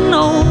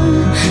know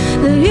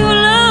that you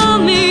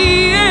love me,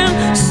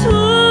 and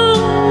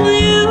soon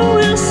you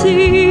will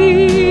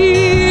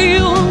see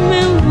you're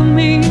meant for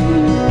me,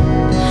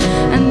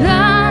 and I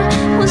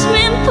was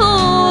meant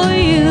for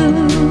you.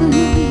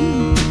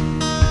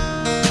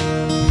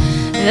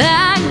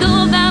 I go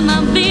about my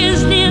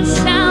business,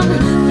 I'm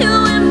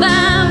doing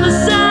by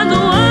beside the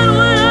what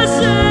would I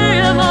say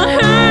if I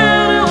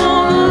heard it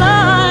all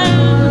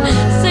alive?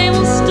 Same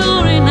old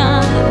story,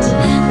 not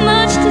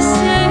much to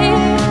say.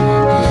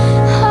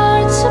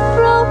 Hearts are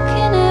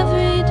broken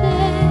every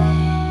day.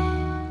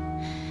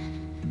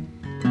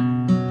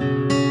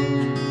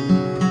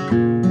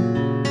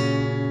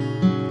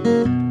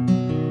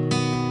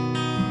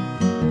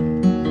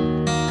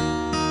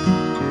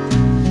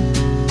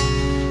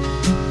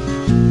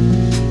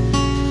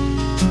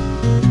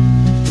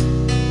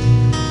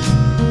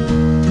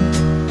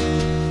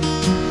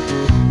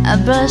 I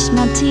brush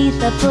my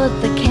teeth, I put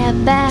the cap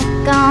back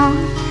on.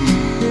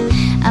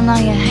 I know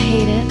you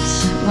hate it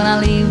when I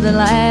leave the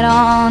light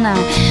on. I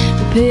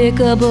pick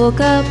a book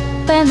up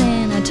and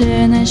then I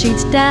turn the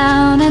sheets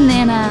down, and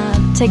then I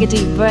take a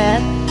deep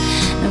breath.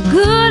 Now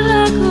good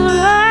luck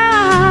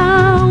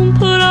around.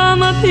 Put on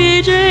my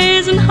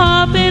PJs and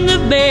hop into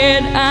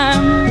bed.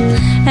 I'm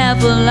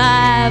half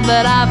alive,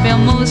 but I feel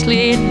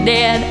mostly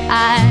dead.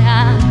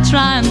 I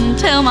try and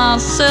tell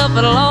myself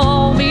it'll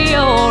all be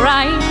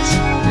alright.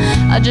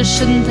 I just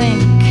shouldn't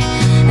think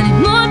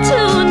anymore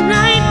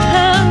tonight.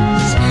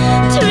 Cause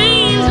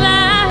dreams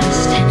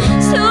last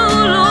so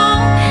long.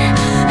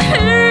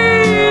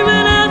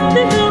 Even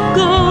after you're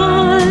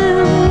gone,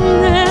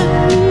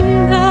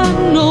 and I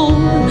know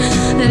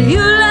that you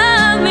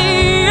love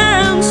me,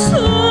 and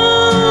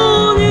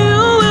soon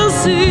you will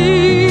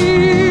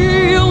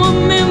see you were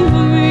meant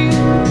for me,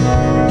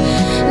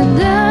 and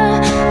I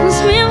was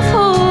meant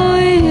for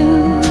you.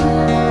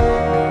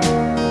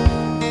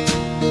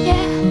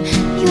 Yeah,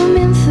 you were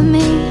meant for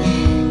me,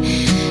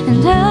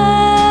 and I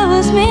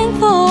was meant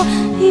for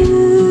you.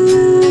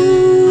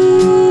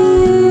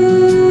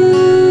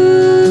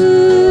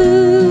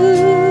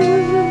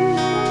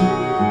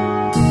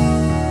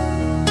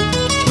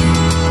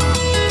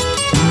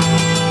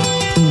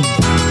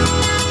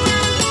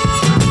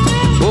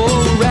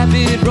 Oh,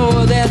 rapid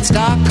roar, that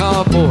stock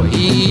car boy,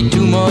 he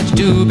too much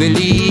to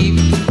believe.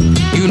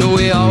 You know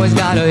he always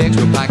got an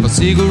extra pack of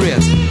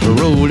cigarettes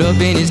rolled up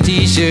in his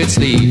t-shirt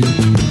sleeve.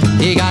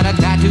 He got a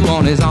tattoo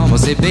on his arm, I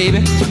say,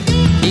 baby.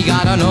 He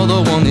got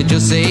another one that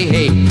just say,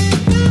 hey.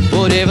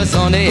 But every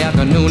Sunday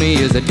afternoon he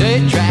is a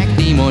dirt track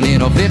demon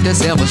in a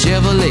 57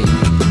 Chevrolet.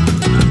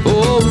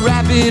 Oh,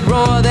 rapid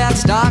roar, that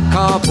stock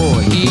car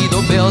boy, he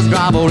the best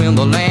driver in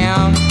the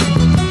land.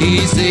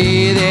 He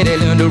say that he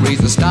learned to race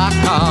the stock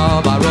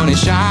car by running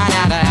shine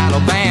out of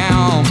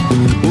Alabama.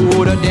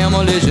 Oh, the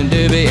demolition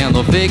derby and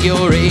the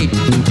figure eight,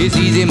 it's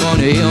easy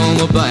money in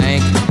the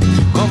bank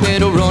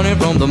compared to running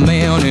from the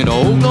man in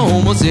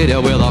Oklahoma City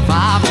with a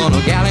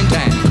 500-gallon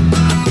tank.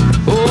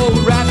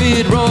 Oh,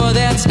 rapid roar,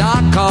 that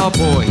stock car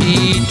boy,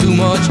 he too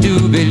much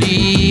to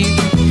believe.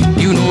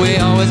 You know he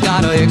always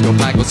got an extra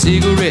pack of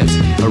cigarettes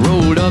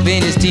rolled up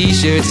in his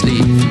t-shirt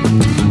sleeve.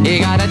 He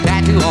got a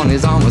tattoo on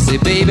his arm, I say,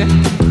 baby.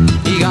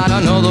 He got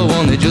another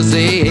one that just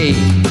say, hey.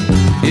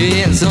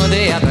 Yeah, and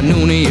Sunday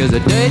afternoon he is a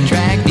dirt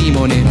track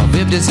demon in a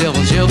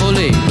 57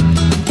 Chevrolet.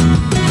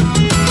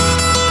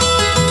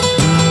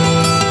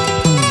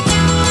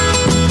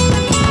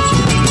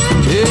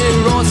 He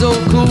runs so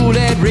cool,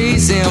 that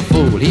racing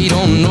fool, he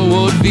don't know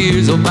what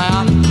fear's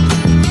about.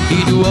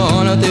 He do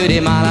 130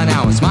 mile an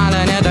hour,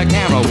 smiling at the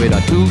camera with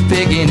a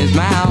toothpick in his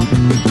mouth.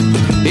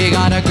 He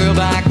got a girl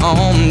back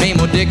home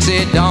named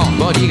Dixie Dawn,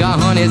 but he got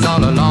honeys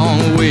all along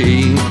the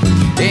way.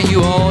 And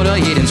you ought to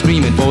hear him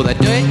screaming for the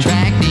dirt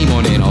track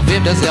demon in a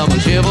 57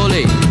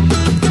 Chevrolet.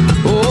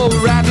 Oh,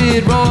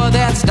 rapid roar,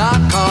 that stock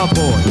car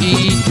boy,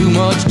 he too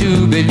much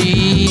to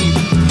believe.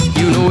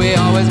 You know he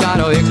always got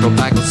an extra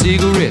pack of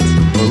cigarettes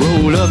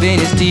rolled up in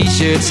his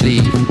t-shirt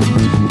sleeve.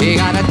 He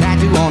got a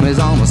tattoo on his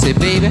arm, I say,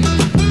 baby.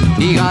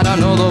 He got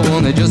another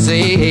one that just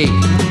say, hey.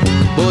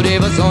 But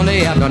every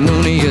Sunday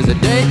afternoon he is a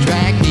dirt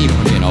track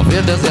demon in a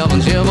 57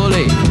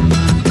 Chevrolet.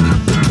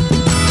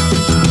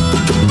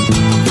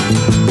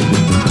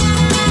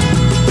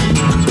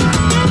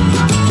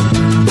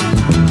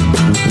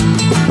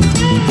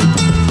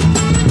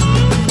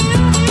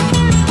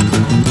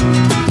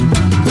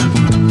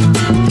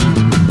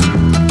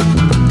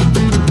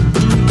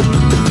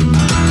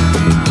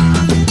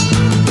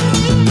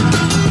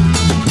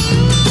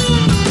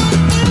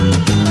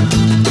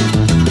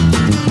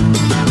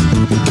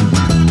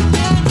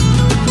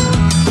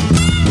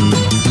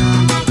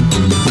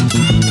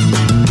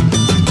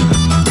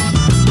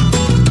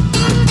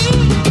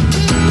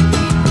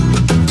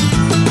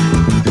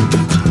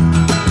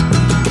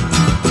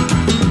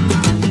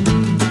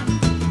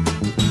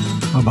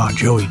 about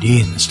Joey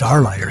D and the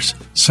Starlighters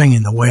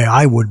singing the way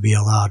I would be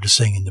allowed to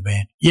sing in the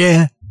band.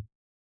 Yeah.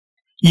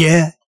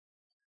 Yeah.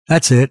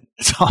 That's it.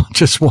 It's all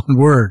just one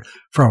word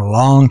for a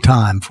long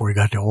time before he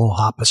got to old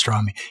Hot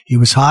Pastrami. He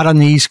was hot on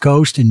the East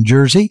Coast in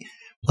Jersey,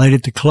 played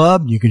at the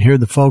club. You can hear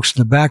the folks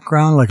in the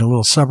background like a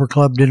little supper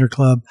club, dinner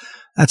club.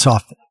 That's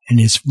off. And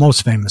his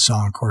most famous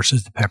song, of course,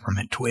 is the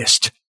Peppermint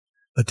Twist.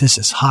 But this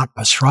is Hot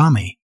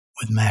Pastrami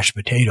with mashed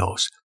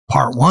potatoes.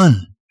 Part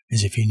 1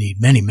 is if you need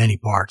many, many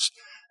parts.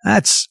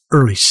 That's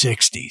early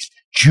 60s.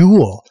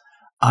 Jewel.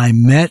 I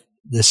met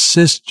the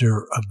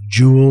sister of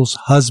Jewel's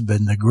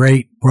husband, the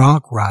great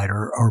bronc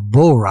rider or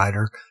bull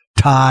rider,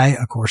 Ty.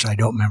 Of course, I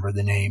don't remember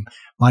the name.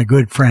 My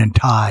good friend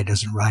Ty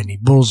doesn't ride any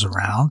bulls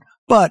around,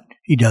 but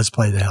he does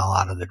play the hell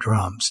out of the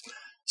drums.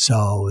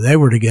 So they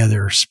were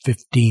together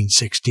 15,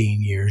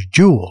 16 years.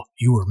 Jewel,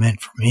 you were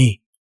meant for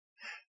me.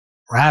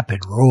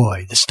 Rapid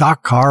Roy, the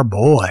Stock Car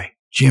Boy,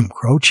 Jim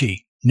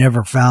Croce.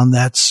 Never found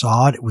that,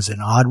 saw it. It was an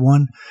odd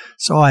one,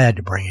 so I had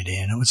to bring it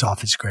in. It was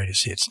off his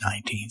greatest hits,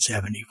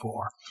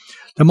 1974.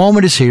 The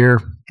moment is here.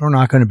 We're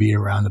not going to beat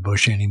around the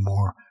bush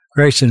anymore.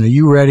 Grayson, are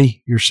you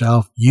ready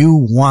yourself? You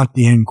want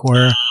the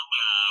Enquirer?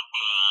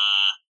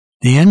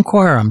 The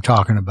Enquirer I'm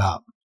talking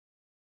about.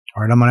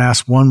 All right, I'm going to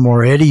ask one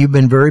more. Eddie, you've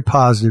been very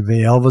positive.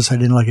 Hey, Elvis, I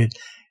didn't like it.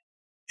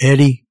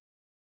 Eddie,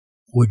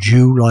 would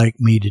you like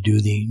me to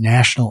do the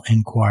National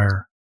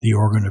Enquirer, the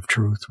organ of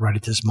truth, right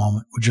at this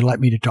moment? Would you like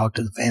me to talk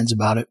to the fans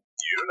about it?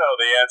 You know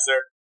the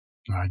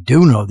answer. I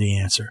do know the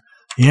answer.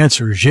 The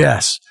answer is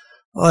yes.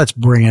 Let's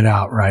bring it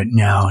out right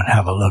now and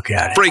have a look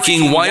at it.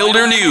 Breaking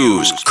Wilder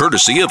news,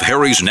 courtesy of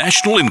Harry's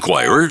National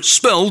Enquirer,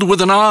 spelled with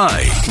an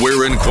I,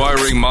 where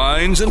inquiring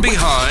minds and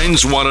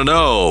behinds want to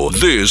know.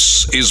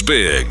 This is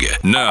big.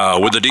 Now,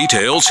 with the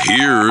details,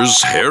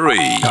 here's Harry.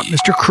 Got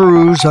Mr.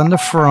 Cruz on the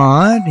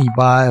front. He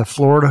buys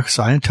Florida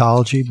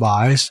Scientology,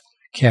 buys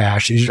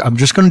cash. I'm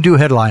just going to do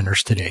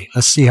headliners today.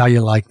 Let's see how you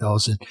like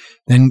those, and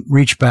then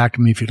reach back to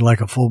me if you'd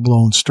like a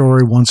full-blown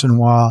story once in a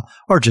while,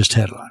 or just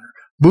headliner.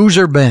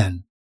 Boozer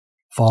Ben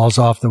falls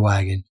off the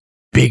wagon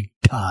big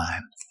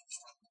time.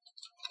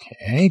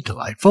 Okay,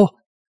 delightful.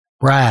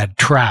 Brad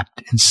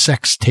trapped in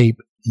sex tape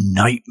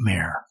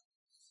nightmare.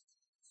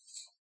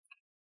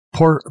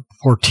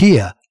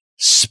 Portia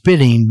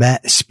spitting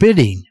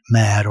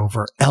mad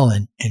over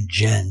Ellen and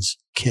Jen's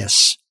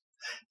kiss.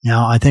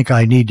 Now, I think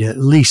I need to at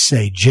least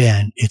say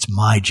Jen. It's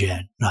my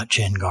Jen, not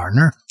Jen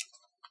Gardner.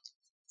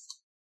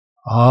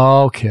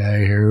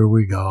 Okay, here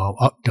we go.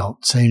 Oh,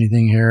 don't say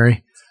anything,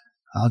 Harry.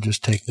 I'll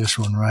just take this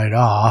one right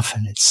off.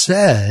 And it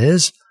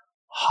says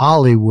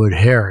Hollywood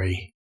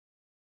Harry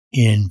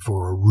in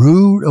for a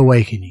rude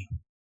awakening.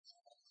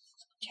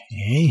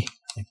 Okay,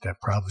 I think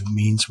that probably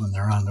means when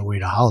they're on the way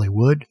to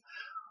Hollywood.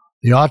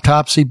 The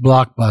autopsy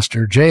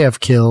blockbuster,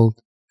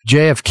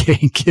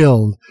 JFK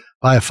killed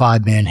by a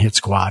 5-man hit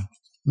squad.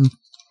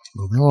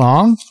 Moving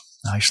along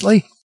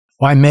nicely.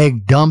 Why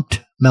Meg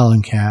dumped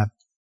Mellencamp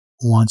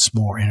once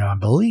more. And I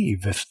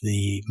believe, if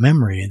the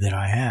memory that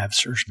I have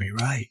serves me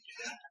right,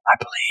 I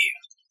believe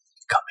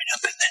coming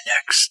up in the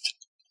next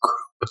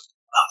group of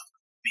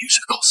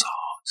musical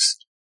songs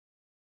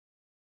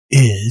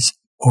is,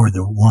 or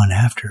the one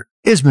after,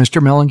 is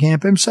Mr.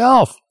 Mellencamp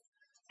himself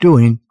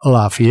doing a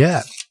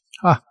Lafayette.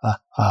 Ha, ha,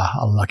 ha,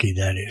 how lucky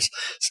that is.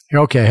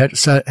 Okay,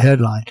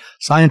 headline.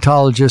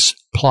 Scientologists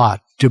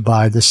plot to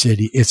buy the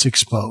city. It's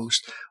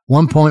exposed.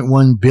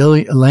 1.1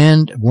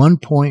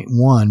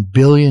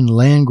 billion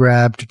land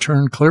grab to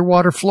turn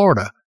Clearwater,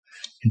 Florida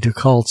into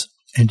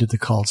the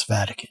cult's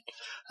Vatican.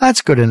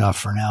 That's good enough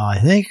for now, I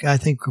think. I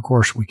think, of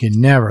course, we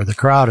can never. The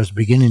crowd is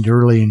beginning to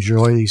really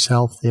enjoy these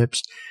health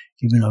tips,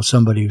 even though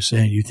somebody was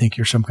saying you think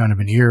you're some kind of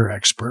an ear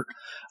expert.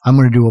 I'm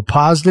going to do a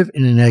positive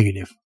and a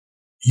negative.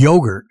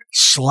 Yogurt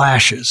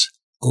slashes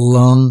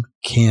lung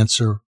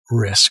cancer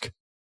risk.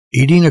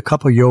 Eating a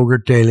cup of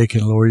yogurt daily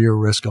can lower your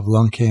risk of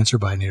lung cancer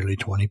by nearly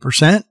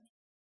 20%.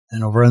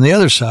 And over on the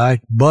other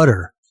side,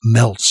 butter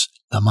melts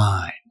the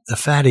mind. The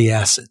fatty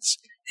acids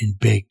in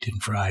baked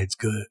and fried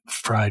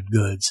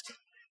goods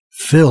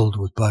filled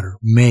with butter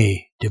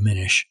may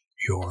diminish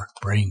your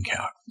brain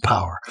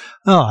power.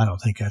 Oh, I don't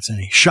think that's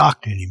any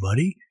shock to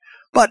anybody,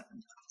 but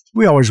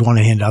we always want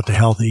to hand out the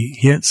healthy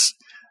hints.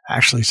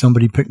 Actually,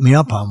 somebody picked me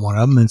up on one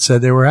of them and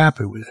said they were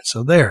happy with it.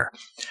 So there.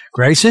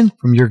 Grayson,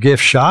 from your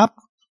gift shop,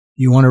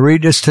 you want to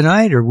read this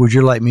tonight, or would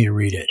you like me to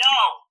read it?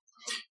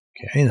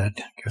 No. Okay, I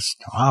guess,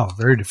 wow,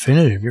 very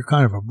definitive. You're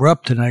kind of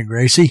abrupt tonight,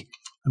 Gracie.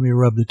 Let me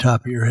rub the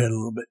top of your head a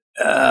little bit.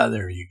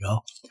 There you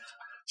go.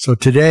 So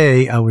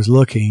today I was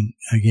looking,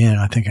 again,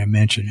 I think I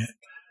mentioned it,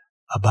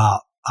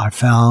 I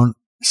found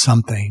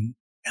something,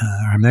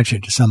 I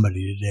mentioned it to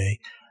somebody today.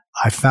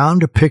 I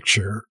found a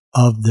picture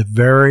of the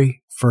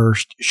very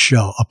first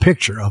show, a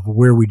picture of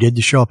where we did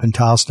the show up in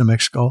Taos, New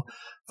Mexico.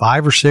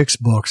 5 or 6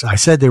 books. I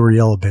said they were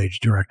Yellow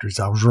Page directories.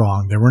 I was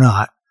wrong. They were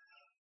not.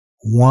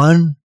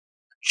 One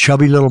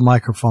chubby little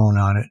microphone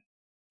on it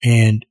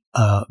and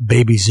a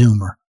baby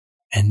Zoomer.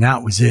 And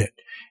that was it.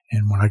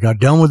 And when I got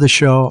done with the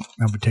show,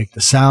 I would take the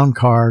sound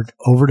card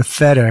over to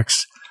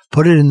FedEx,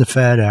 put it in the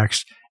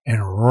FedEx,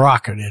 and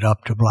rocketed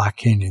up to Black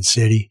Canyon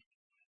City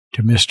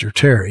to Mr.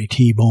 Terry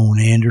T-Bone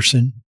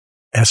Anderson,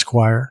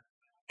 Esquire,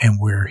 and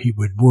where he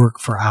would work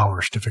for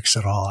hours to fix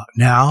it all out.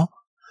 Now,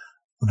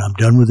 when I'm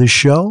done with this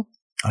show,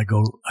 I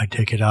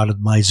take it out of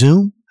my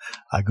Zoom,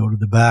 I go to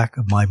the back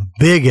of my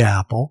Big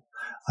Apple,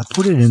 I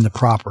put it in the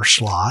proper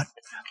slot,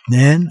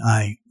 then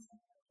I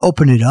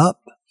open it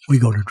up, we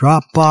go to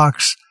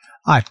Dropbox,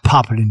 I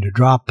pop it into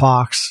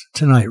Dropbox.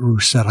 Tonight,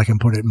 Ruth said I can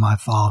put it in my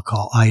file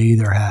called I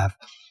either have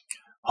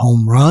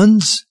home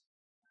runs,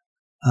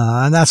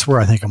 and that's where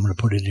I think I'm going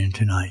to put it in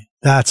tonight.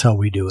 That's how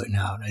we do it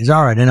nowadays.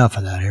 All right, enough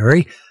of that,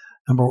 Harry.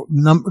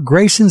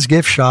 Grayson's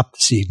gift shop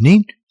this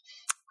evening.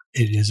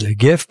 It is a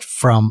gift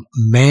from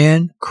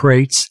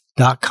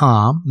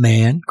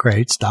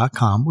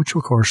mancrates.com, which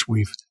of course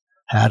we've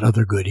had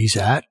other goodies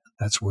at.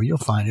 That's where you'll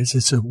find it.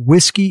 It's a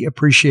whiskey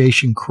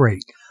appreciation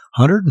crate,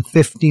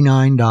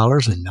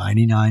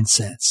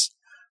 $159.99.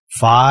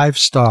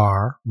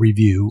 5-star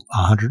review,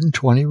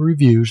 120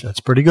 reviews. That's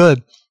pretty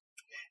good.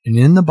 And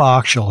in the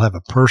box, you'll have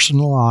a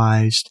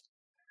personalized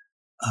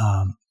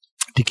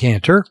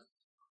decanter,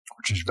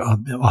 which is a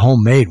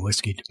homemade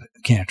whiskey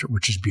decanter,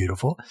 which is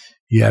beautiful.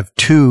 You have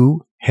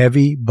 2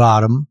 heavy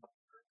bottom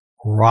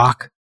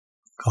rock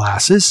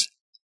glasses,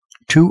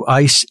 2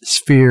 ice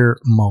sphere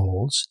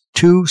molds,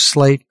 2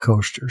 slate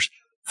coasters,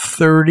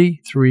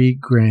 33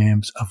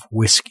 grams of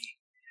whiskey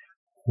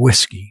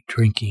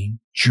drinking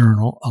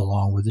journal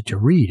along with it to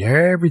read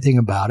everything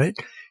about it.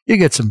 You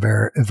get a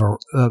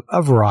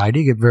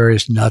variety. You get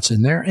various nuts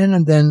in there,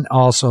 and then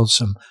also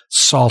some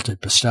salted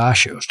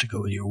pistachios to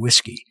go with your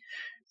whiskey.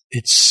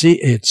 It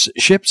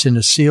ships in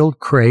a sealed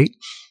crate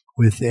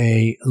with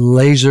a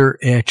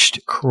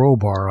laser-etched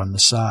crowbar on the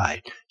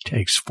side. It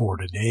takes 4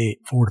 to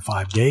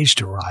 5 days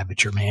to arrive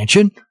at your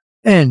mansion,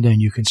 and then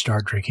you can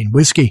start drinking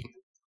whiskey.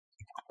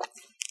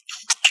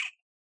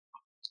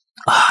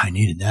 I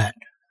needed that.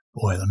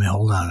 Boy, let me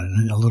hold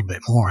on a little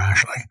bit more,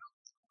 actually.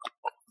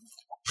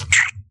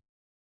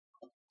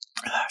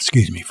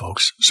 Excuse me,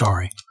 folks.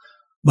 Sorry.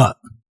 But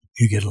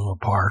you get a little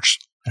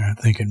parched, and I'm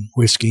thinking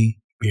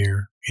whiskey,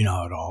 beer, you know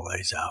how it all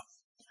lays out.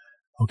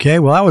 Okay,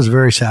 well, that was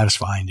very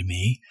satisfying to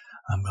me.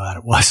 I'm glad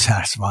it was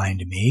satisfying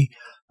to me.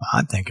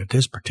 I think at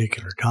this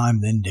particular time,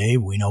 then,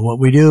 Dave, we know what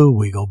we do.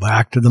 We go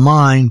back to the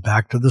mine,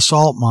 back to the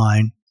salt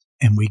mine,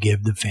 and we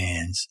give the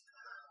fans.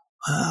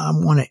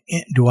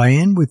 Do I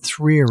end with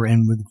 3 or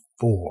end with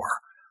 4?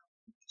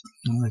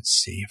 Let's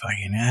see if I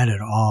can add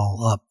it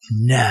all up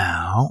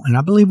now. And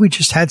I believe we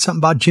just had something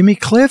about Jimmy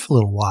Cliff a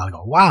little while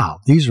ago. Wow.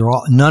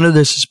 None of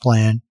this is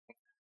planned.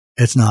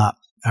 It's not.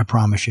 I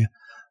promise you.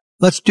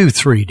 Let's do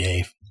 3,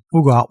 Dave.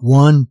 We'll go out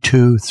 1,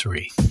 2,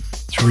 3.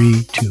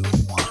 3, 2,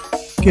 1.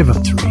 Give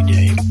them 3,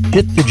 Dave.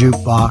 Hit the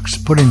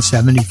jukebox, put in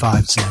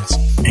 75 cents,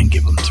 and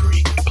give them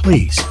 3.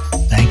 Please.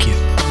 Thank you.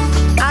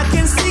 I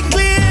can see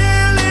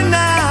clearly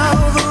now,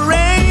 the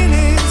rain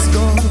is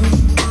gone.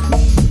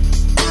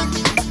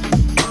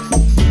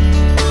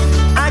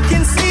 I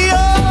can see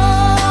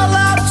all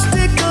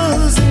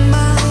obstacles in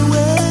my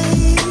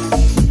way.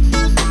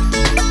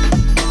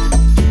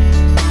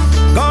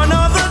 Gone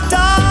are the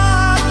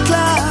dark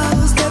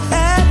clouds that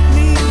had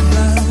me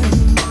blind.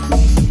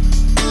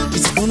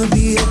 It's gonna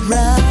be a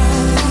bright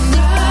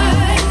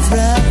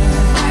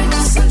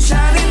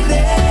sunshiny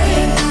day.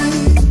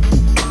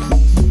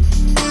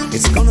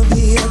 It's gonna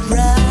be a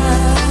bright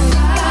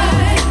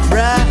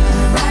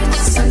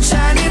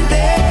sunshiny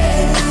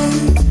day.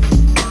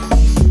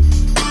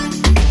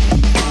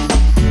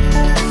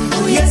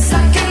 Oh yes,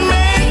 I can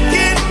make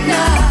it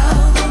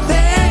now. The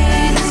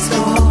pain is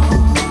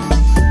gone.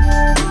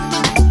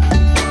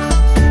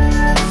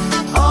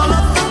 All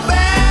of the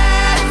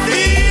bad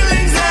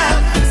feelings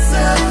have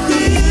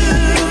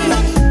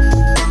disappeared.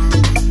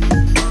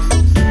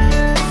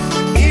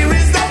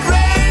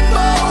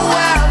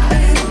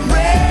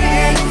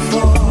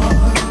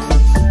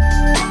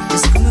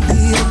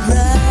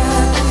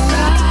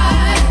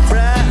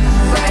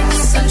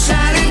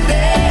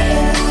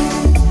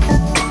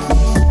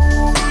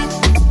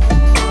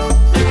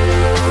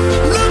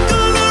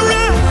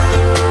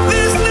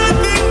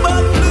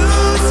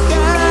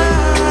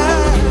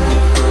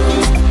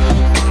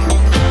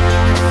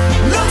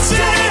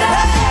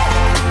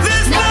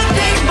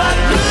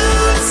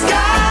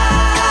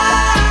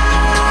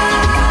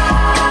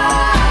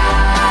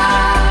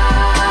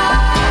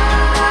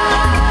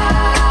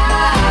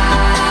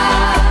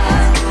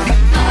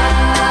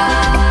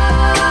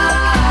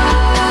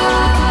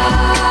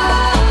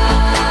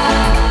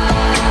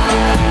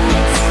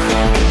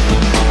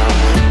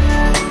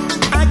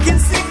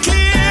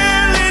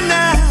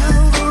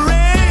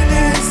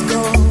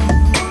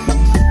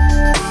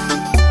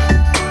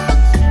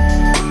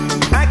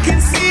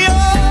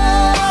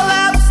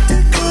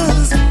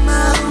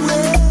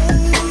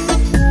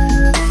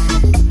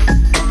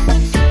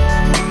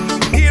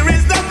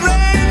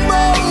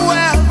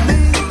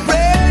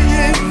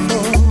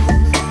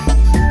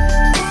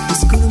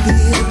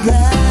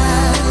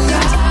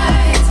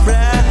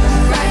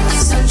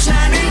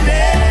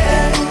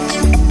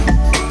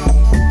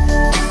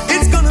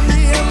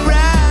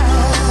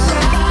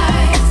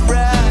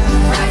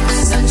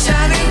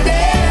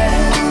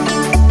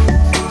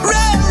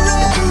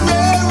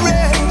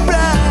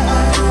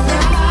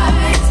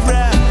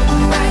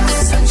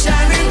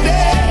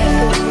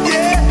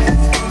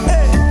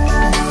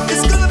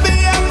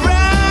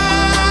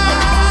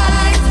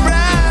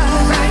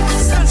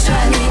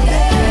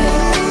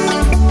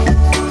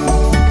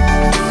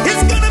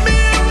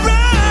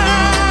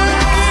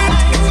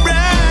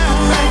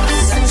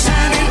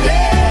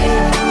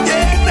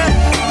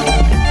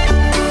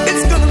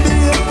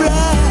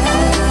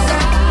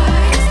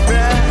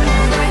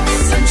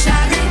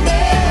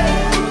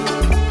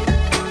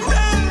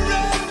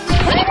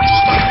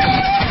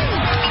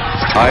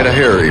 Hi to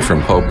Harry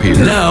from Pope Peter.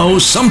 Now,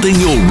 something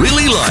you'll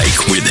really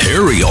like with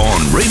Harry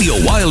on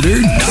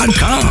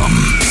RadioWilder.com.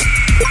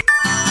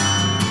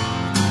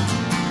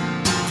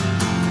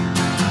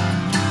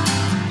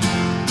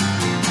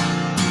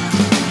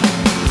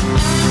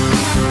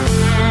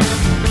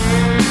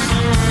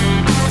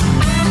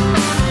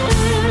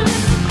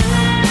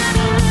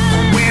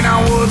 When I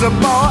was a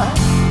boy,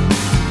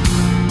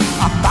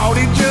 I thought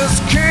it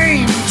just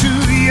came to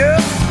you,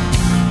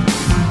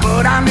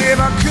 but I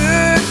never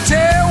could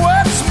tell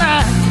what's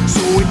mine,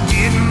 so it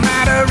didn't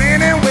matter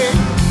anyway.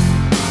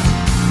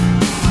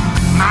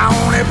 My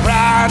only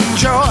pride and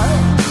joy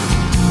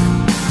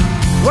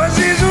was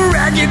this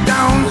racket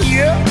down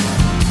here,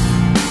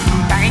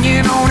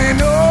 banging on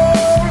an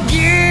old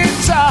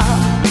guitar,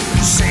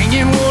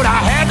 singing what I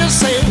had to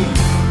say.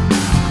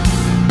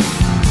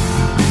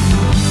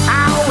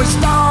 I always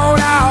thought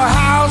our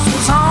house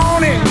was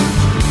haunted,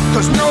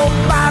 'cause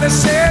nobody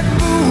said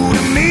boo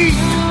to me.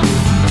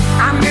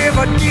 I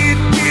never did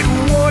get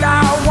what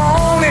I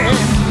wanted,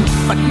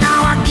 but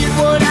now I get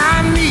what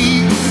I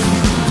need.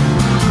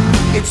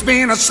 It's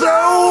been a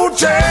slow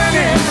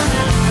turning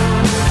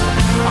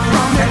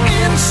from the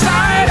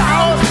inside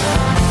out,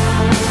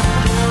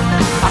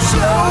 a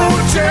slow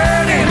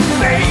turning,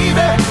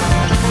 baby,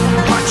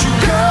 but you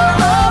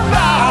come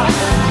about,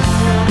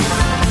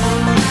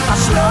 a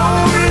slow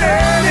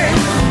learning,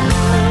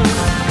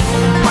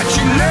 but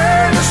you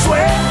learn to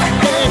sweat.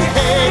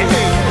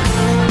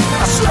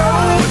 A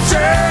slow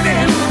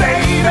turning,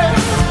 baby,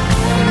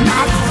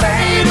 not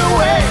fade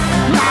away,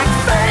 not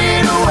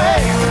fade away,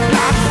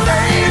 not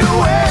fade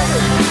away.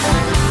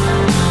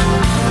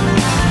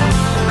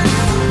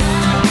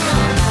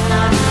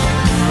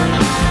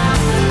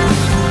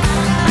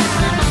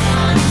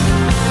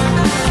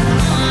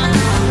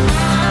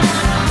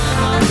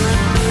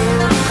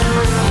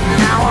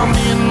 Now I'm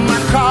in my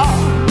car,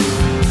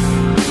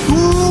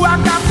 ooh, I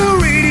got the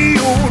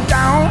radio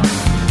down.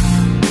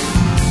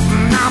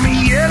 I'm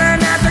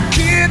yelling at the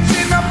kids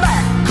in the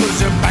back, 'cause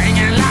they're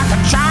banging like a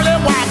Charlie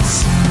Watts.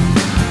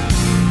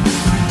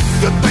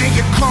 You think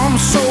you come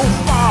so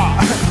far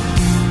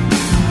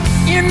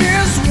in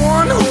this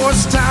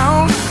one-horse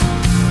town,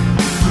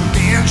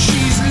 then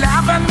she's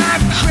laughing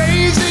that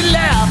crazy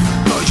laugh,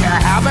 'cause you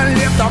haven't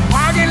left the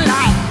parking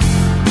lot.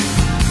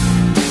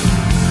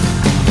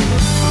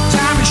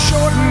 Time is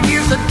short and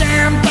here's the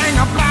damn thing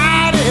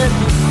about it.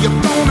 You're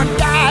gonna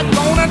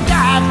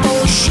die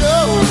for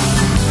sure.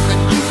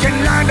 You can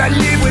learn to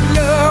live with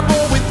love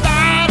or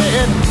without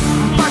it,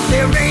 but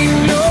there ain't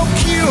no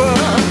cure.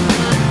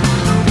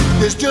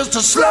 There's just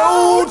a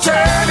slow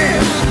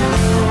turning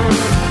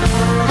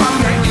from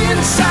the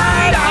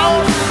inside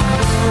out,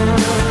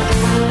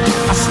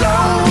 a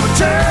slow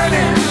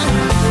turning,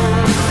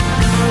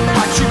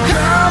 but you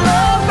come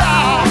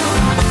about,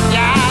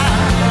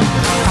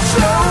 yeah, a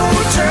slow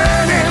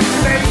turning,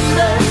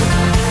 baby,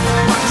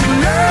 but you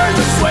learn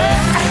to sweat.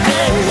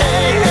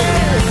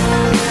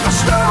 A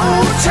slow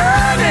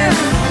turning,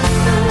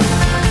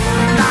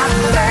 not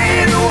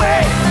fade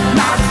away,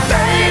 not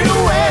fade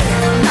away,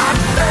 not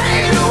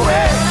fade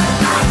away,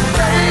 not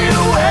fade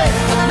away,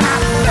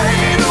 not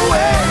fade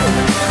away.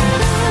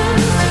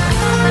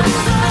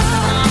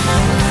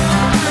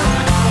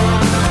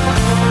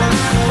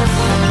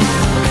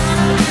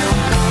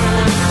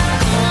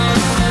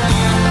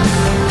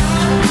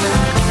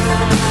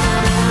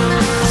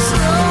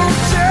 Slow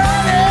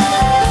turning,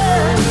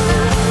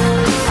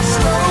 a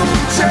slow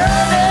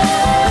turning,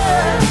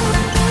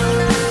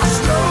 a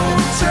slow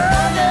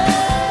turning,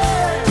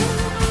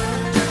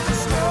 just a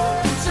slow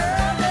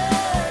turning.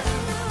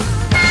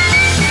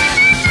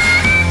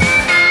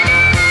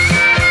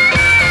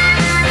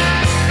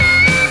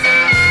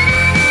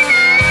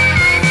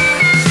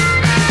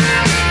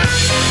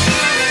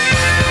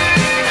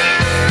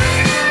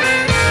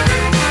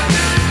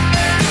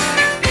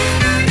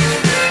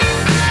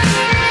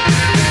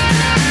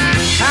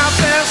 Out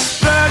there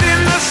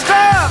spreading the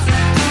stuff.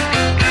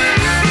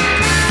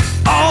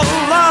 Oh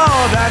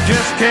Lord, I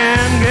just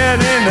can't get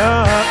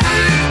enough.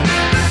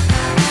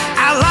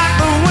 I like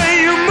the way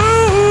you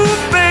move,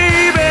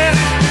 baby.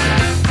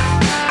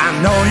 I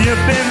know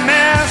you've been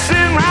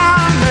messing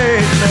around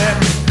lately,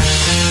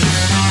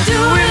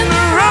 doing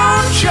the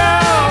road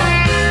show.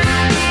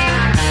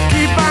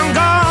 Keep on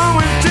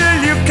going till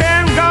you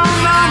can't go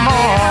no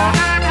more.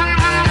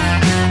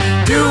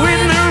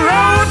 Doing the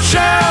road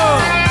show.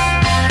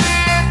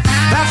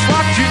 That's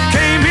what you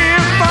came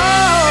here for.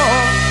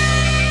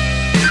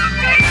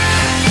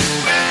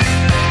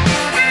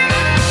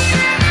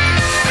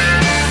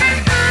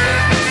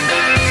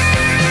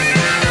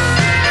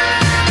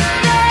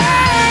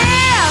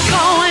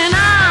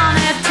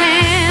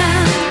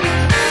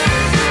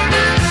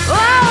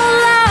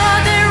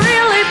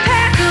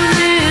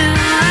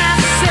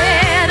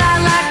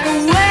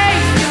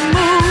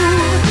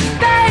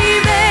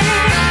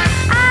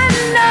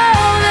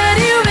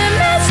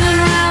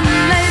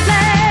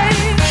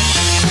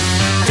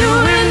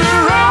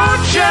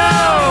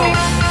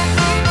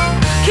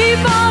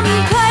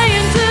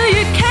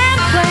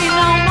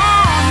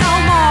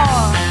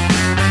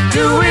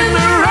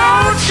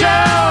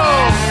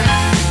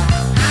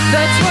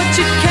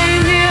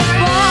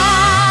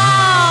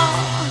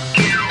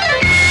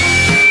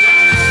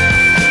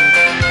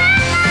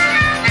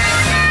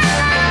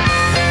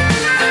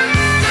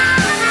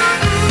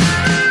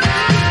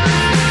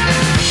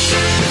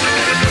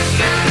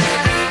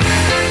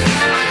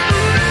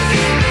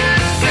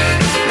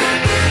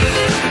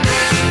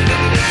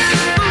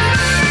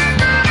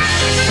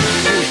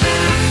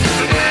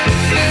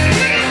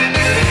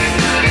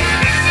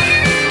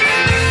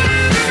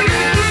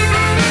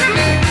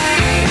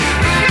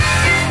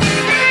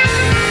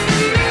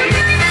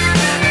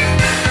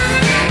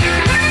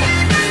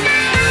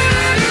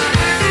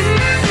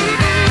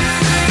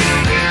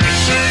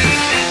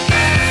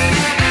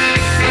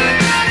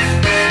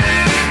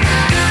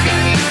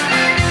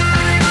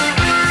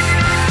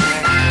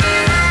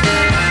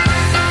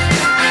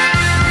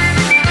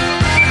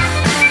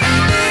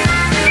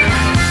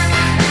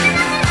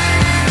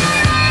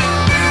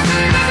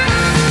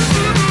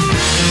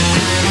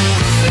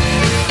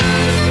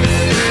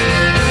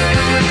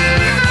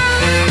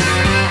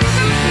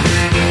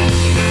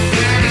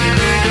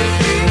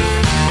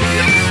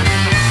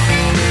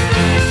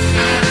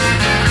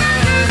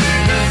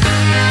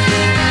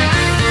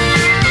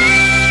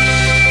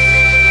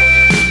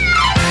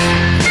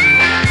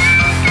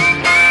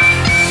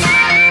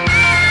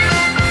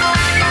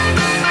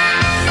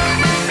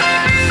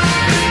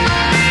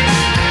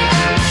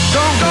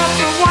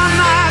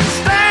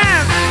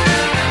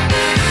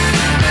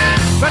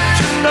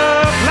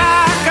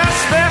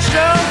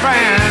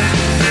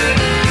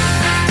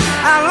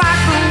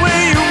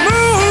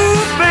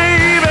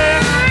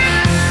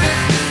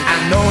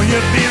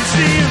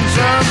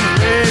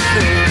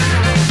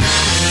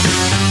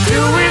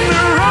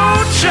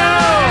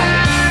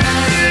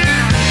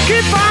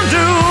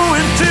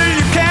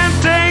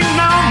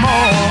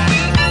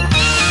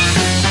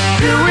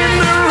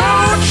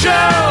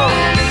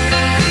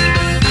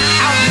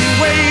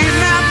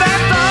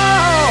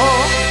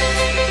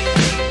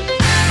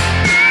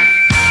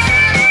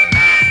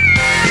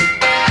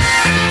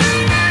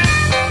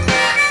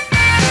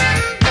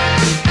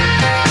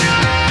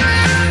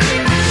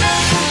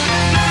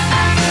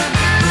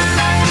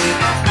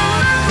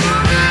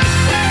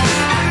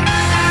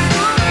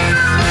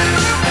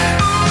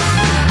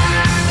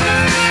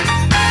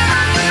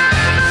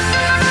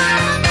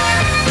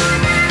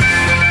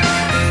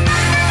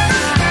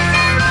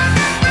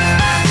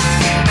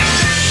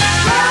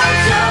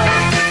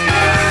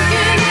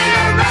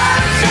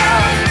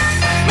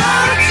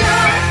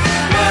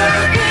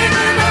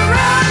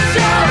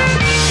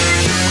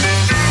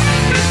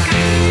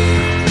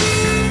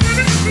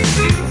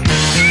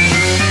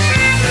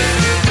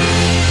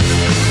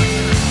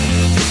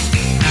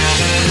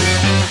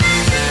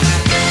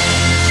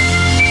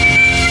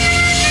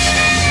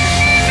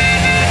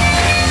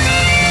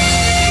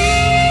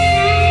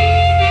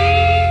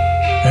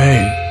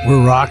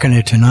 rocking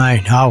it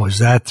tonight. How was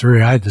that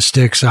through? I had the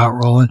sticks out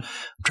rolling.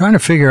 I'm trying to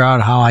figure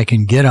out how I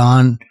can get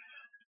on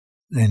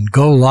and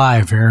go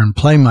live here and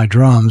play my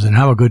drums and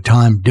have a good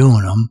time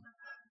doing them.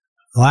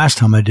 The last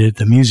time I did it,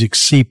 the music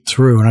seeped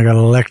through, and I got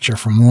a lecture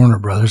from Warner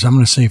Brothers. I'm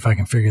going to see if I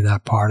can figure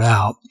that part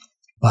out.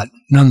 But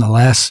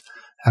nonetheless,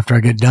 after I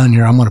get done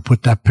here, I'm going to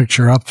put that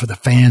picture up for the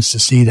fans to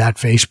see that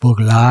Facebook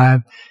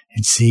Live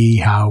and see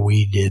how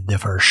we did the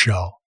first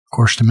show. Of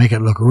course, to make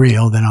it look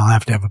real, then I'll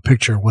have to have a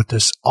picture of what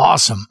this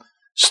awesome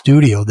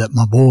studio that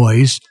my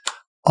boys,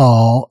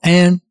 Al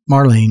and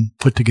Marlene,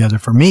 put together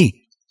for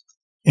me,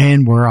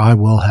 and where I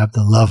will have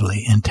the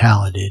lovely and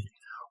talented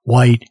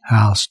White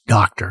House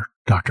Doctor,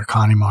 Dr.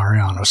 Connie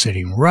Mariano,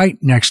 sitting right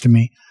next to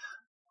me.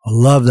 I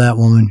love that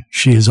woman.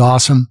 She is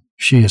awesome.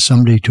 She is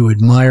somebody to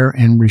admire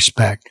and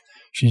respect.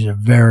 She's a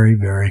very,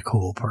 very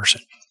cool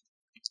person.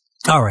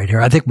 All right,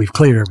 here, I think we've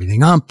cleared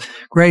everything up.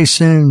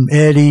 Grayson,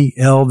 Eddie,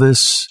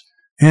 Elvis,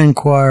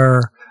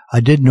 Enquire. I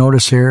did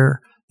notice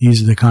here,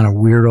 these are the kind of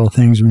weirdo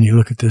things when you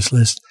look at this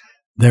list.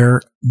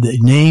 They're the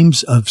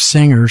names of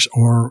singers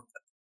or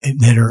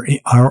that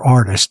are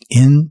artists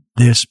in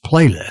this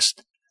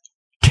playlist.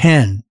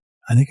 10,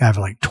 I think I have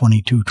like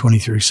 22,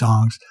 23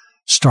 songs,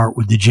 start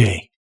with the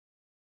J.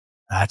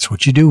 That's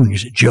what you do when you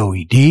say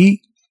Joey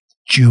D,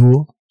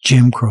 Jewel,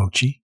 Jim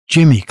Croce,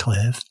 Jimmy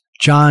Cliff,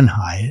 John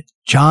Hyatt,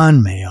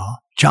 John Mayall,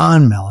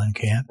 John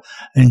Mellencamp,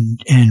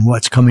 and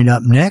what's coming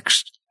up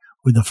next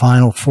with the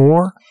final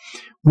four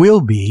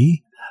will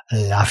be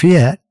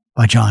Lafayette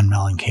by John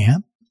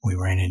Mellencamp. We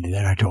ran into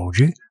that, I told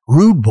you.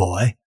 Rude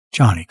Boy,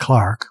 Johnny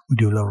Clark. We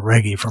do a little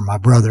reggae for my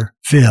brother,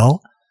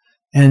 Phil.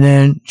 And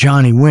then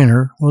Johnny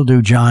Winter, we'll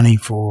do Johnny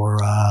for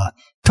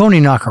Tony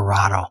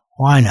Nacarado.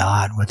 Why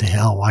not? What the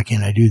hell? Why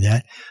can't I do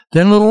that?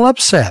 Then a little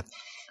Upset,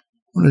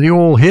 one of the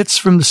old hits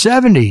from the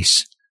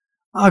 70s.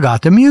 I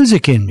got the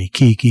music in me,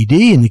 Kiki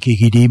D and the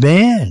Kiki D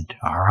Band.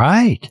 All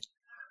right.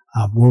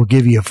 We'll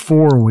give you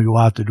 4 when we go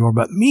out the door.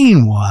 But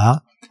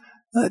meanwhile,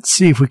 let's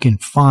see if we can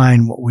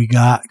find what we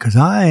got, because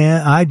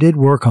I did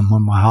work on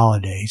my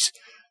holidays.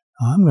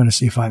 I'm going to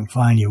see if I can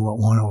find you what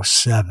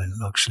 107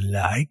 looks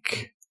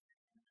like.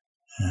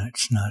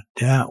 That's not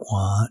that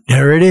one.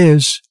 There it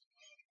is.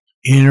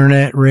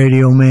 Internet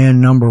Radio Man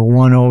number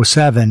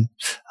 107.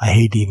 I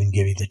hate to even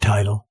give you the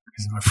title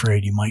because I'm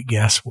afraid you might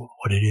guess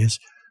what it is.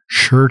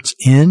 Shirts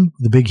in,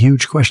 the big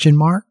huge question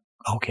mark.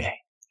 Okay.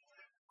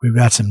 We've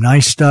got some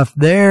nice stuff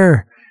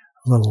there.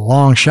 A little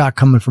long shot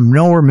coming from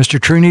nowhere. Mr.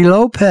 Trini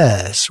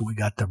Lopez. We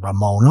got the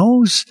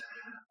Ramonos.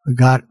 We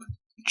got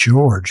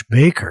George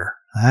Baker.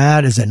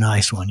 That is a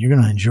nice one. You're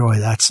going to enjoy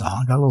that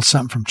song. Got a little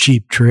something from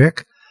Cheap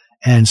Trick.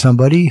 And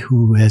somebody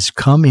who has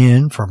come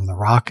in from the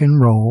Rock and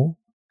Roll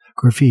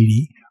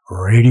Graffiti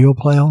Radio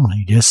Play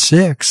Only, just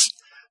 6,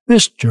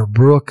 Mr.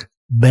 Brooke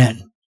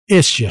Benton.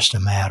 It's just a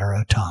matter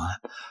of time.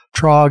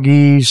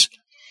 Troggies.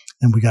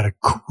 And we got a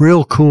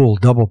real cool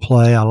double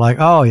play. I like,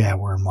 oh yeah,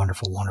 we're in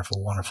wonderful,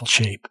 wonderful, wonderful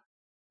shape.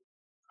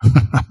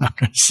 I'm not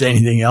going to say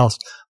anything else,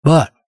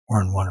 but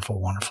we're in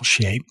wonderful, wonderful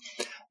shape.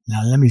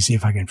 Now let me see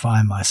if I can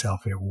find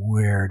myself here.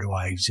 Where do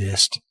I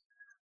exist?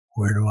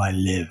 Where do I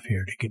live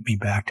here to get me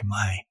back to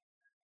my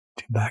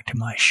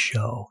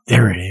show?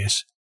 There it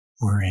is.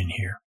 We're in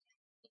here.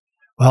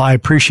 Well, I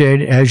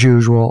appreciate it, as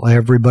usual,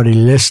 everybody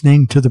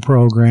listening to the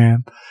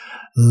program,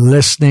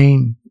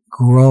 listening,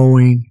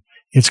 growing.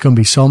 It's going to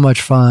be so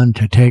much fun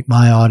to take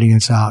my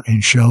audience out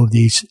and show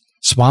these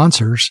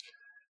sponsors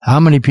how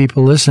many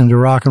people listen to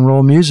rock and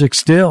roll music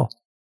still.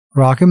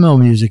 Rock and roll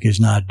music is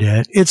not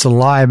dead. It's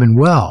alive and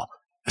well,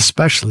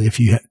 especially if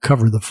you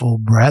cover the full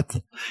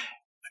breadth.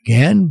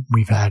 Again,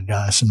 we've had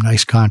some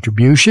nice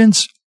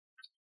contributions.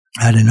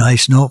 I had a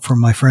nice note from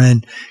my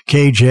friend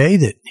KJ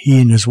that he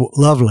and his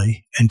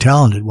lovely and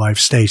talented wife,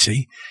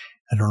 Stacy,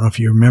 I don't know if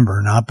you remember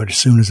or not, but as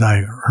soon as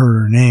I heard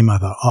her name, I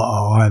thought,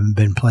 I haven't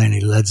been playing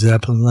any Led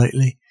Zeppelin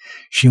lately.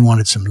 She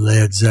wanted some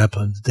Led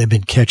Zeppelin. They've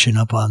been catching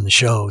up on the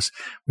shows.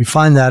 We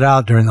find that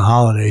out during the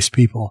holidays.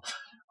 People,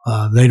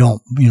 they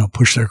don't,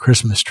 push their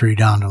Christmas tree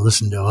down to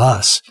listen to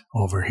us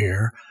over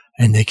here,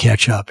 and they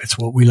catch up. It's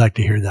what we like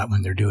to hear, that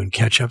when they're doing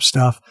catch-up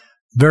stuff.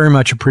 Very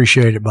much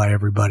appreciated by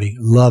everybody.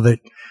 Love it.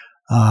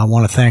 I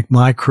want to thank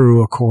my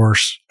crew, of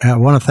course. I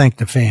want to thank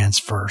the fans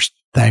first.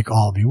 Thank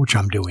all of you, which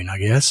I'm doing, I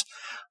guess.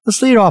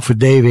 Let's lead off with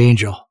Dave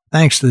Angel.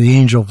 Thanks to the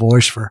Angel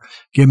Voice for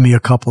giving me a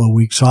couple of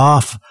weeks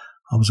off.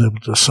 I was able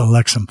to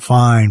select some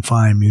fine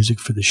music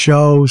for the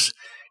shows.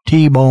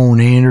 T-Bone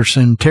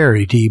Anderson,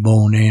 Terry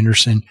T-Bone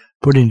Anderson,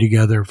 putting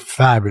together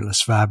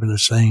fabulous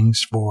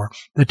things for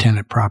the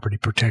tenant property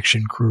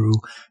protection crew,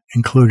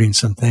 including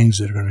some things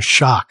that are going to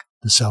shock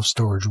the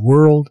self-storage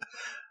world.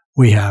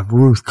 We have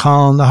Ruth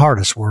Collin, the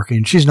hardest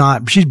working. She's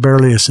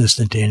barely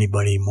assistant to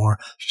anybody anymore.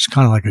 She's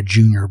kind of like a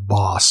junior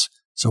boss,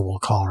 so we'll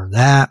call her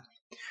that.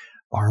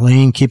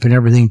 Marlene, keeping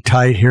everything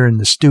tight here in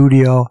the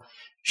studio.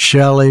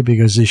 Shelly,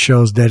 because this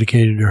show's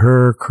dedicated to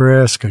her.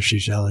 Chris, because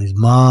she's Shelly's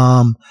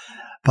mom.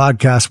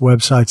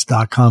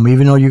 Podcastwebsites.com.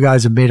 Even though you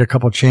guys have made a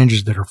couple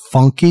changes that are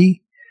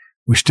funky,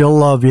 we still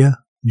love you.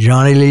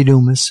 Johnny Lee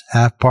Dumas,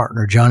 half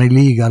partner. Johnny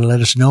Lee, you got to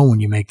let us know when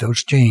you make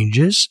those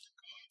changes.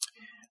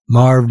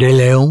 Marv De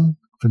Leon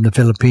from the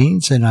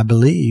Philippines, and I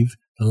believe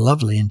the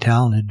lovely and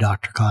talented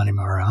Dr. Connie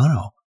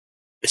Mariano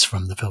is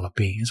from the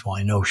Philippines. Well,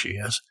 I know she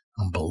is.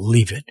 I don't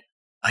believe it.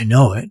 I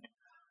know it.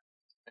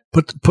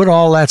 Put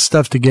all that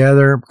stuff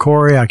together.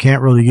 Corey, I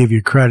can't really give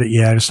you credit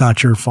yet. It's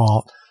not your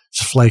fault.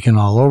 It's flaking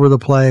all over the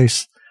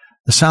place.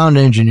 The sound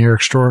engineer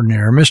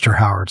extraordinaire, Mr.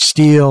 Howard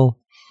Steele.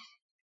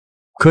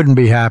 Couldn't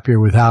be happier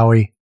with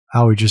Howie.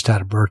 Howie just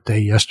had a birthday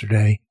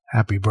yesterday.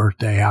 Happy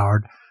birthday,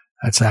 Howard.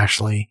 That's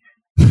actually,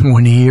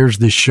 when he hears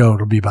this show,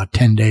 it'll be about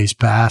 10 days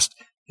past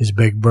his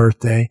big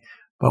birthday.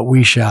 But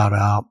we shout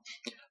out.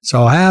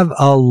 So have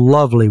a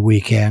lovely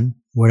weekend.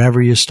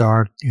 Whenever you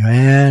start,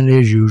 and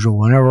as usual,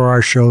 whenever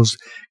our shows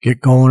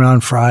get going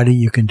on Friday,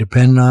 you can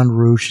depend on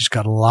Ruth. She's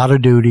got a lot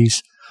of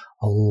duties,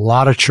 a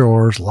lot of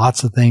chores,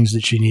 lots of things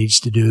that she needs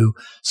to do.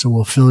 So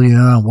we'll fill you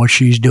in on what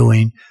she's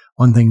doing.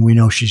 One thing we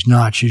know she's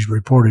not, she's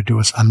reported to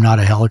us, I'm not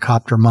a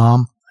helicopter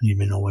mom. I didn't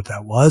even know what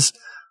that was,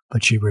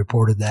 but she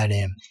reported that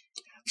in.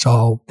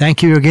 So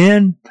thank you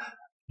again.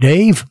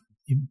 Dave,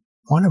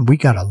 we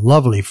got a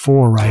lovely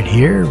 4 right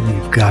here.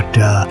 We've got,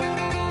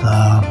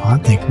 I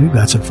think we've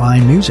got some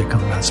fine music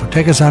coming on. So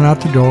take us on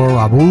out the door.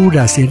 Abu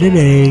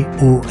Dasidede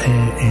o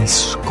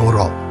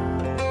Escoro.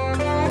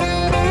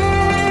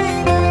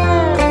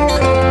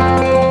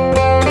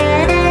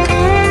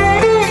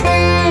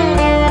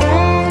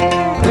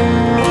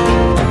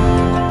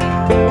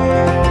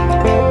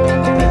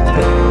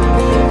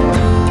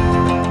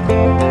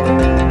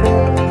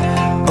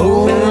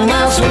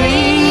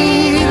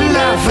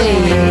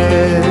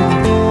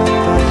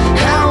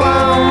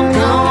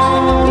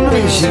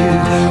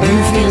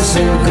 So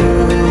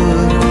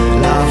good,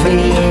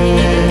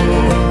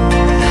 Lafayette.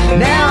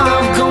 Now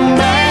I've come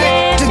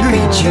back to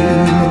greet you.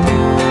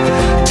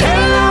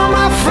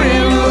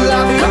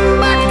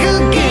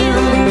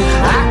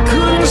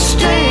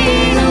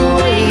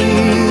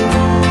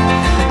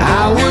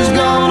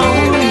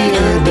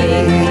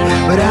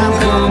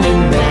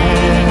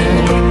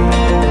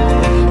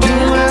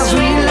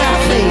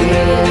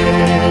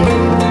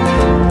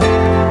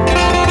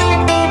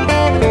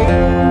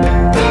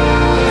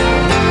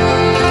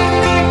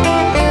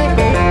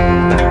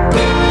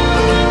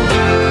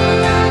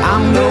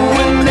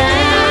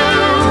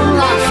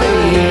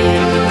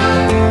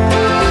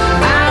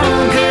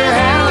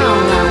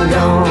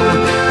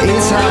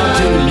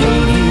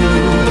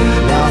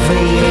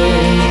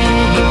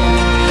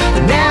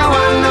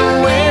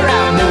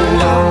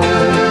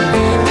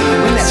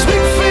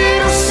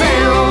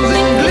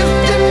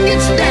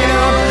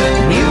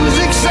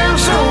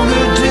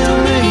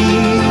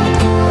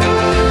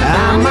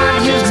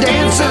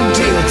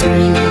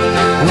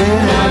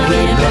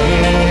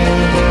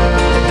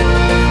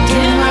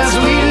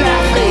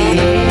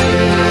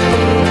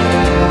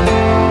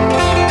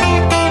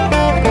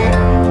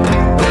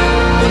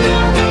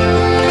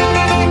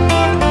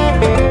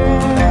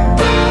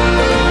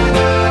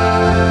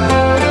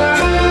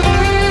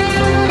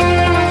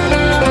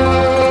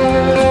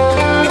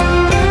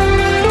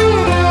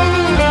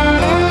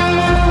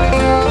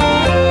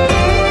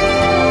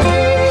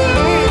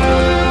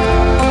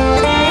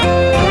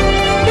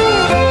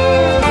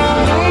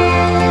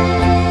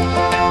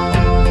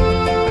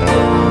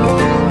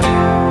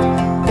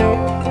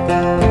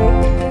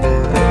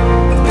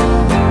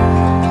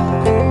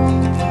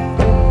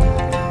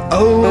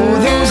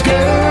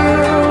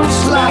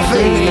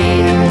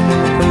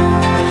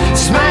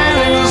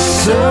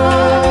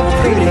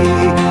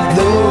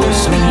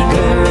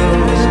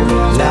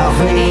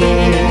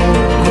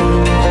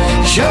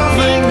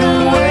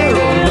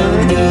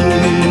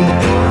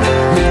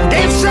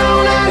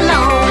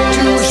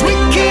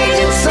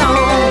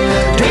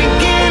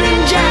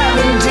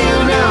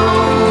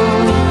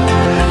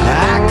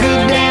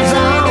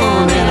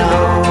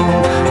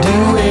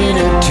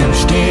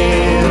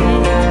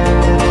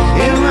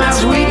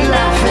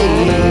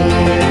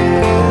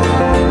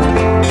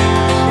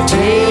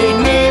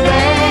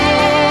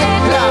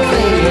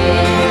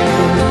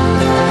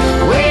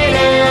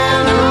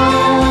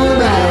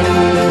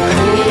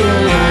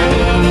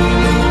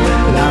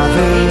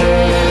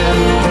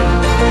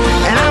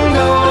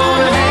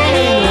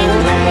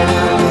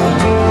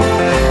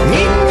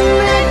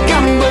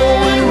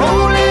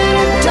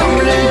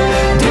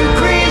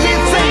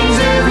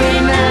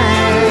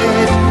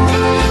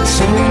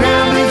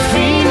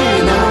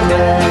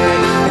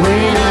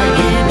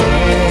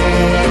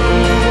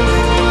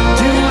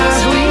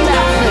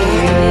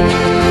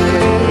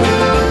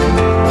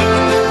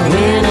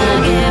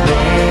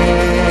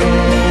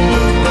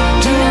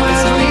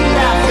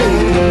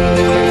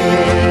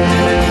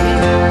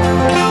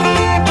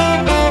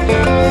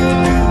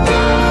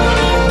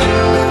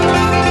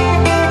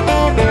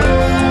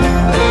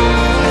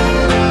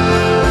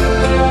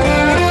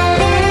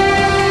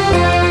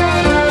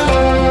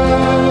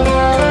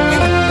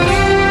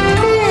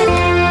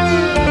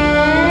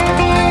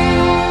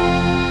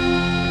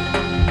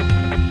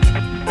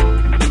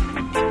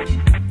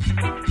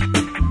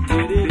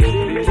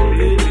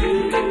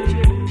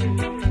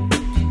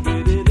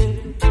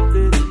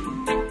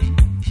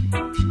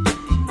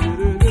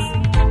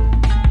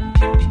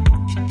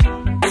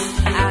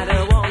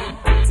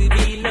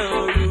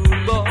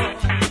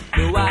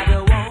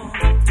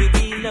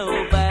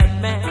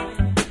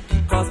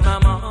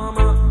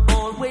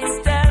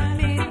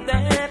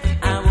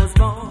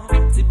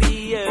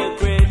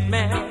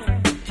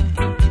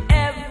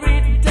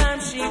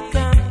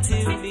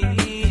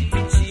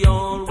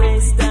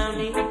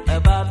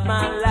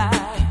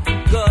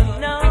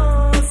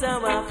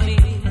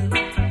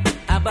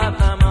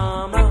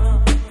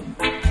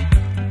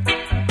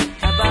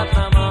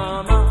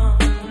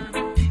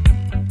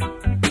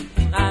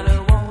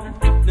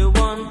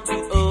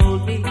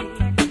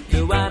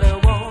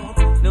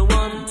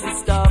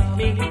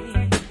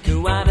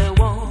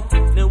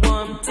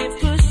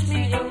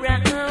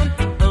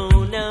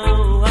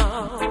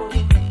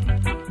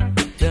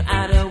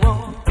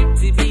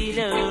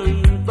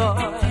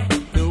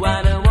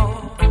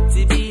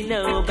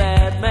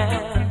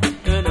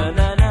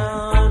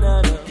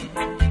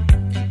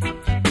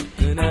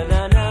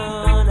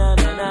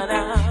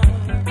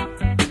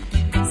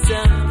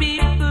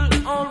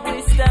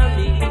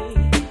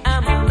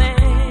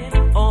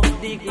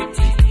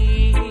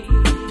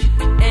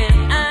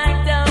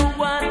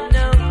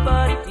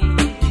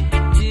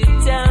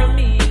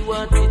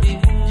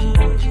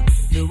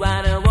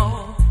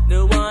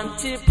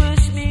 to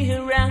push me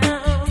around.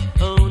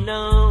 Oh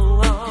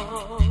no.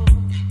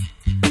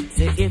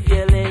 Say if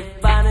you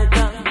live by the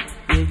gun,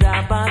 you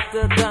die by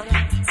the gun.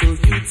 So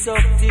you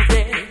talk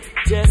today,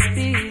 just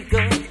be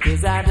good.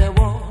 Cause I don't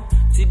want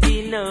to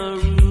be no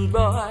rude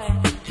boy.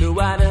 No,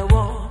 I don't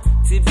want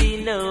to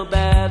be no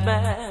bad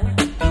man.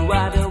 No,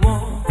 I don't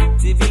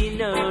want to be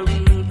no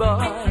rude boy.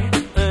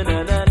 Na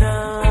na na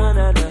na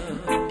na na.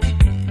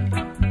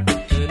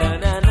 Na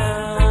na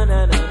na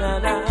na na na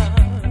na.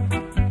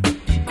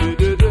 Do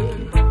do do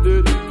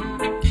do do.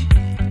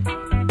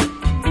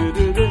 Do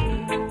do do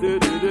do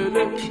do do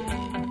do.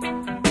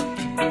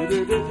 Do do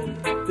do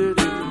do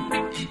do.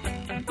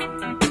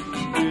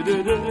 Do do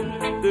do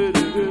do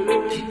do do.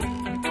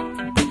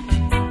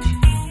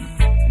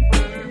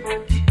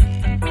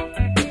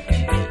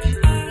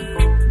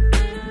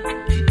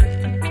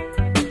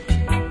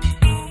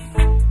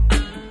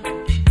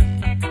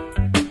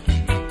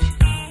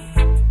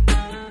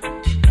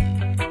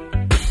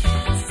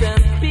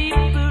 Some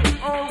people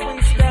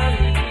always tell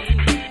me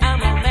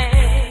I'm a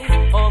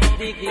man of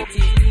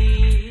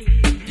dignity,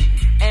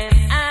 and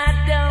I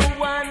don't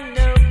want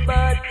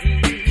nobody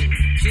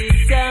to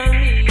tell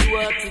me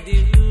what to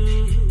do.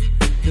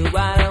 No, I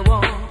don't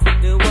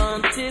want no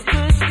one to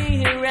push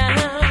me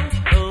around.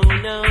 Oh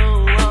no.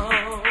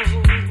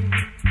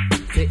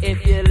 So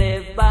if you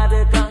live by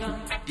the gun,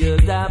 you'll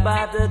die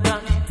by the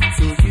gun.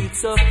 So you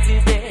talk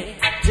today,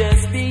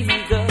 just be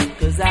good.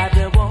 Cause I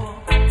don't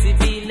want to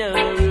be no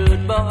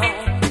rude boy.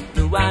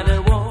 No, I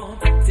don't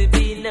want to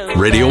be no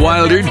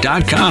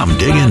RadioWilder.com.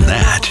 Digging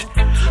that.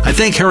 I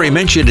think Harry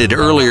mentioned it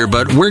earlier,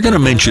 but we're going to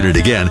mention it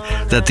again,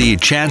 that the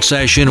chat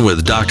session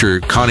with Dr.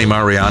 Connie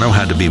Mariano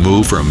had to be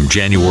moved from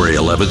January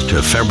 11th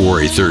to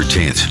February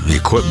 13th.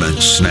 Equipment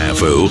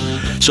snafu.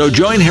 So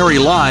join Harry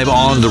live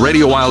on the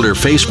Radio Wilder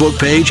Facebook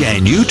page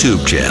and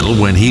YouTube channel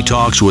when he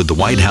talks with the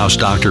White House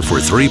doctor for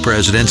 3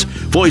 presidents,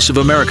 Voice of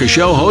America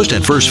show host,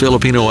 and first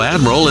Filipino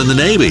admiral in the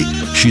Navy.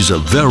 She's a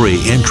very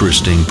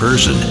interesting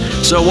person.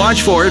 So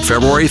watch for it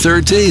February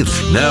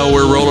 13th. Now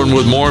we're rolling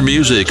with more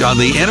music on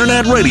the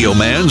Internet Radio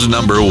Man's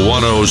number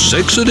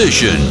 106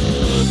 edition.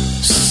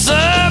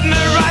 Serve me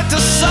right to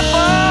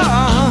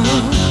supper.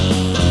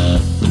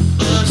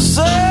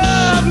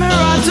 Serve me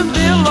right to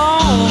be alone.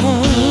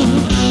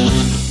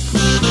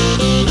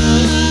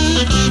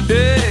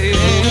 Hey,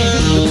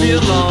 to be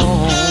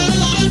alone.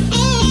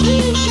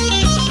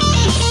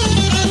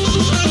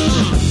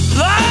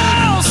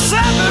 Lord,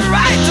 serve me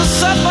right to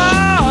supper.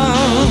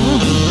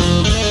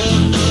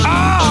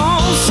 Oh,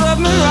 serve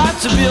me right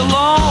to be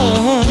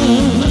alone.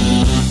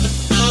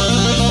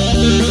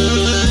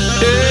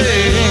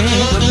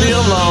 Be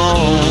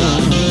alone.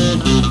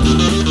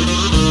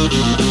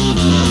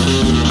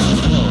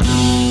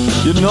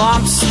 You know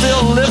I'm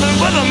still living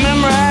with a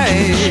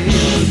memory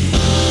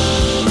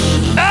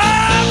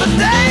of the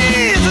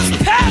days that's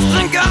past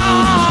and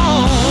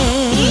gone.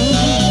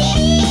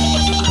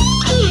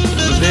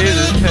 The days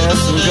that's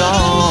past and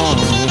gone.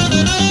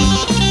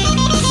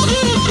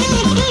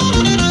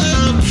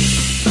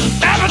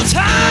 Every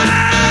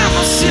time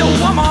I see a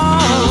woman,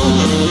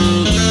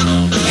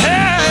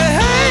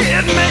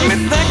 it make me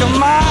think of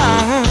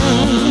mine.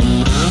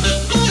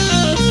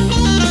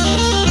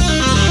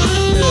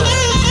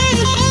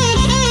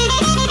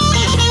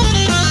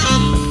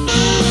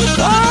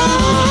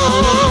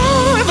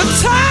 Oh, every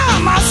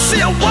time I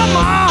see a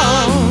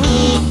woman,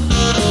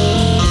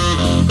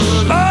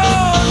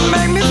 oh, it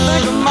make me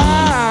think of mine.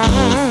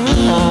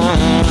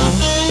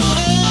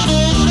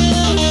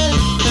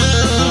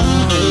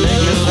 It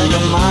make me think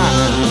of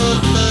mine.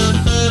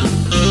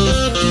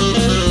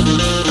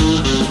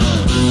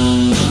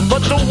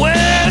 But the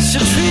way she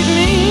treat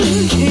me,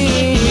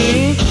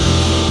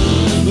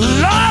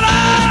 Lord, I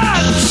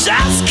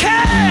just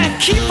can't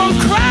keep from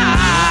crying.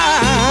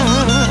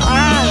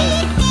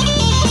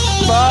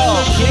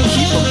 Oh, can't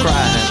keep from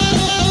crying.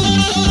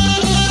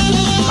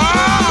 Oh,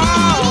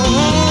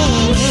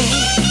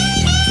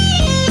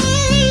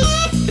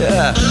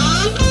 yeah.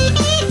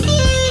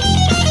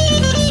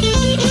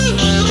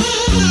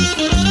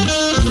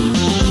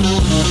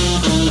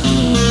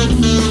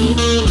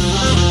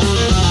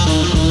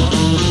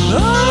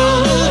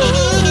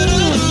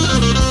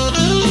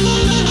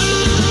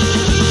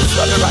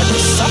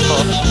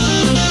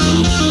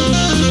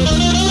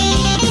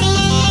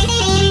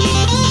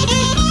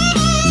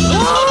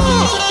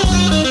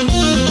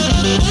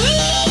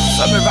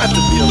 I'm about to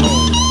be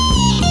alone.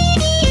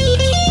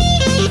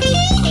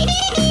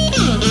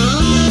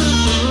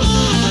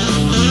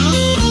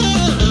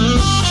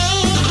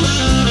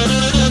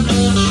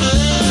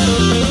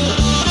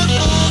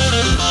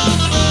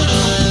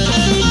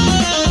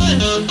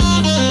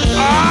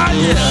 Ah,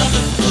 yeah.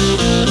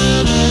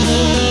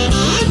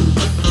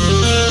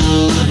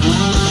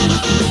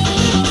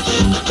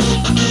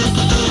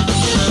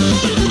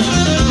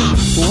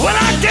 When I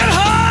get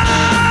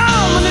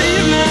home in the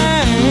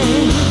evening,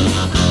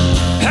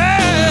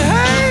 hey,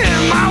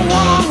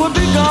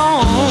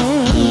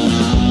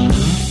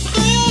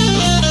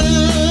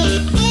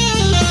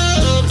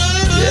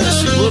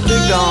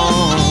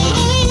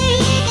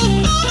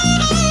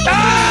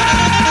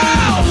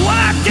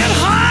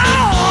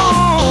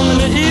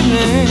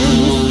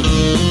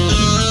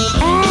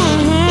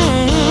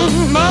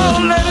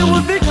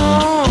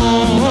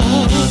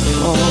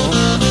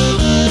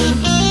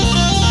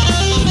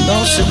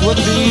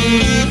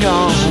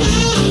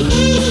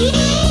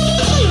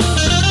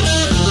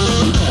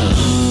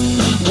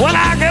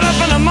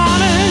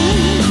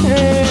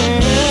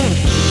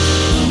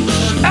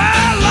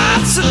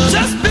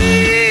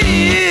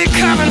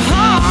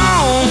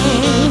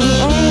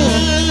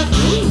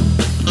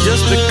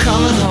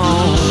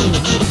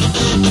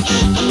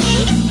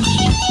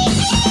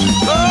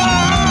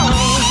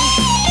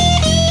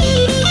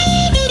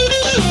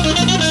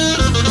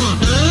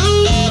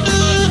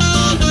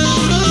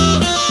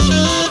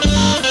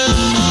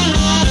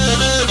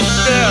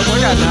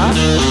 Yeah, now.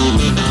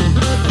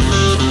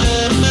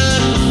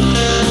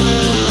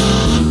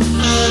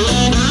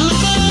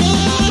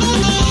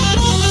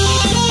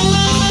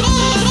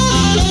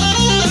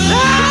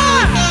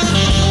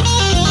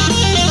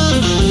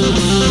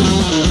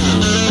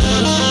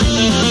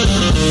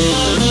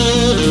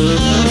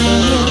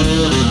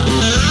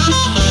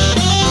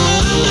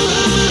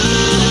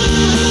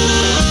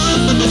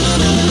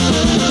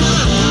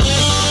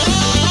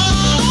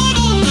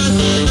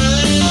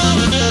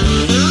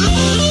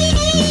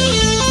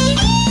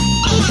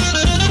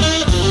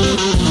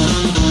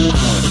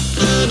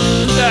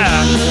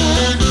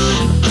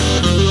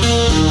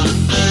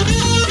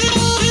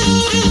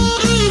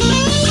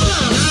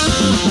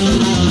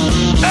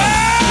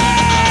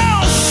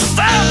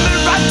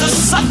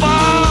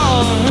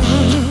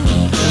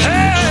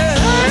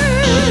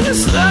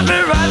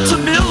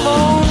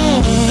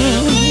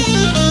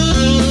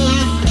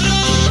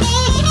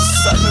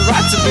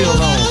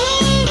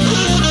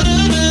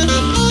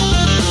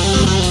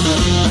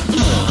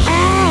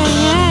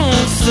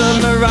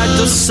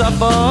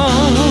 Supper.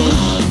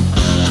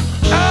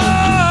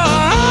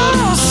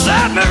 Oh,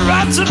 set me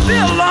right to be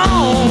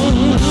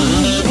alone.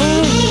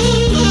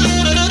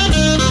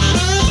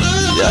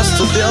 Just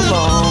to be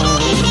alone.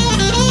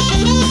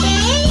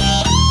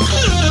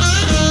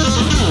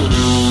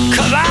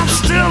 'Cause I'm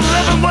still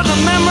living with the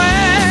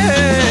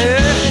memory.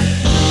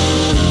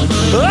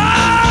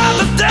 Oh,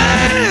 the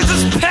days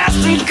is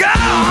past and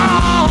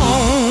gone.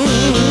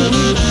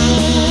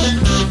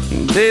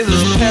 Days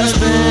is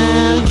past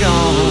and gone.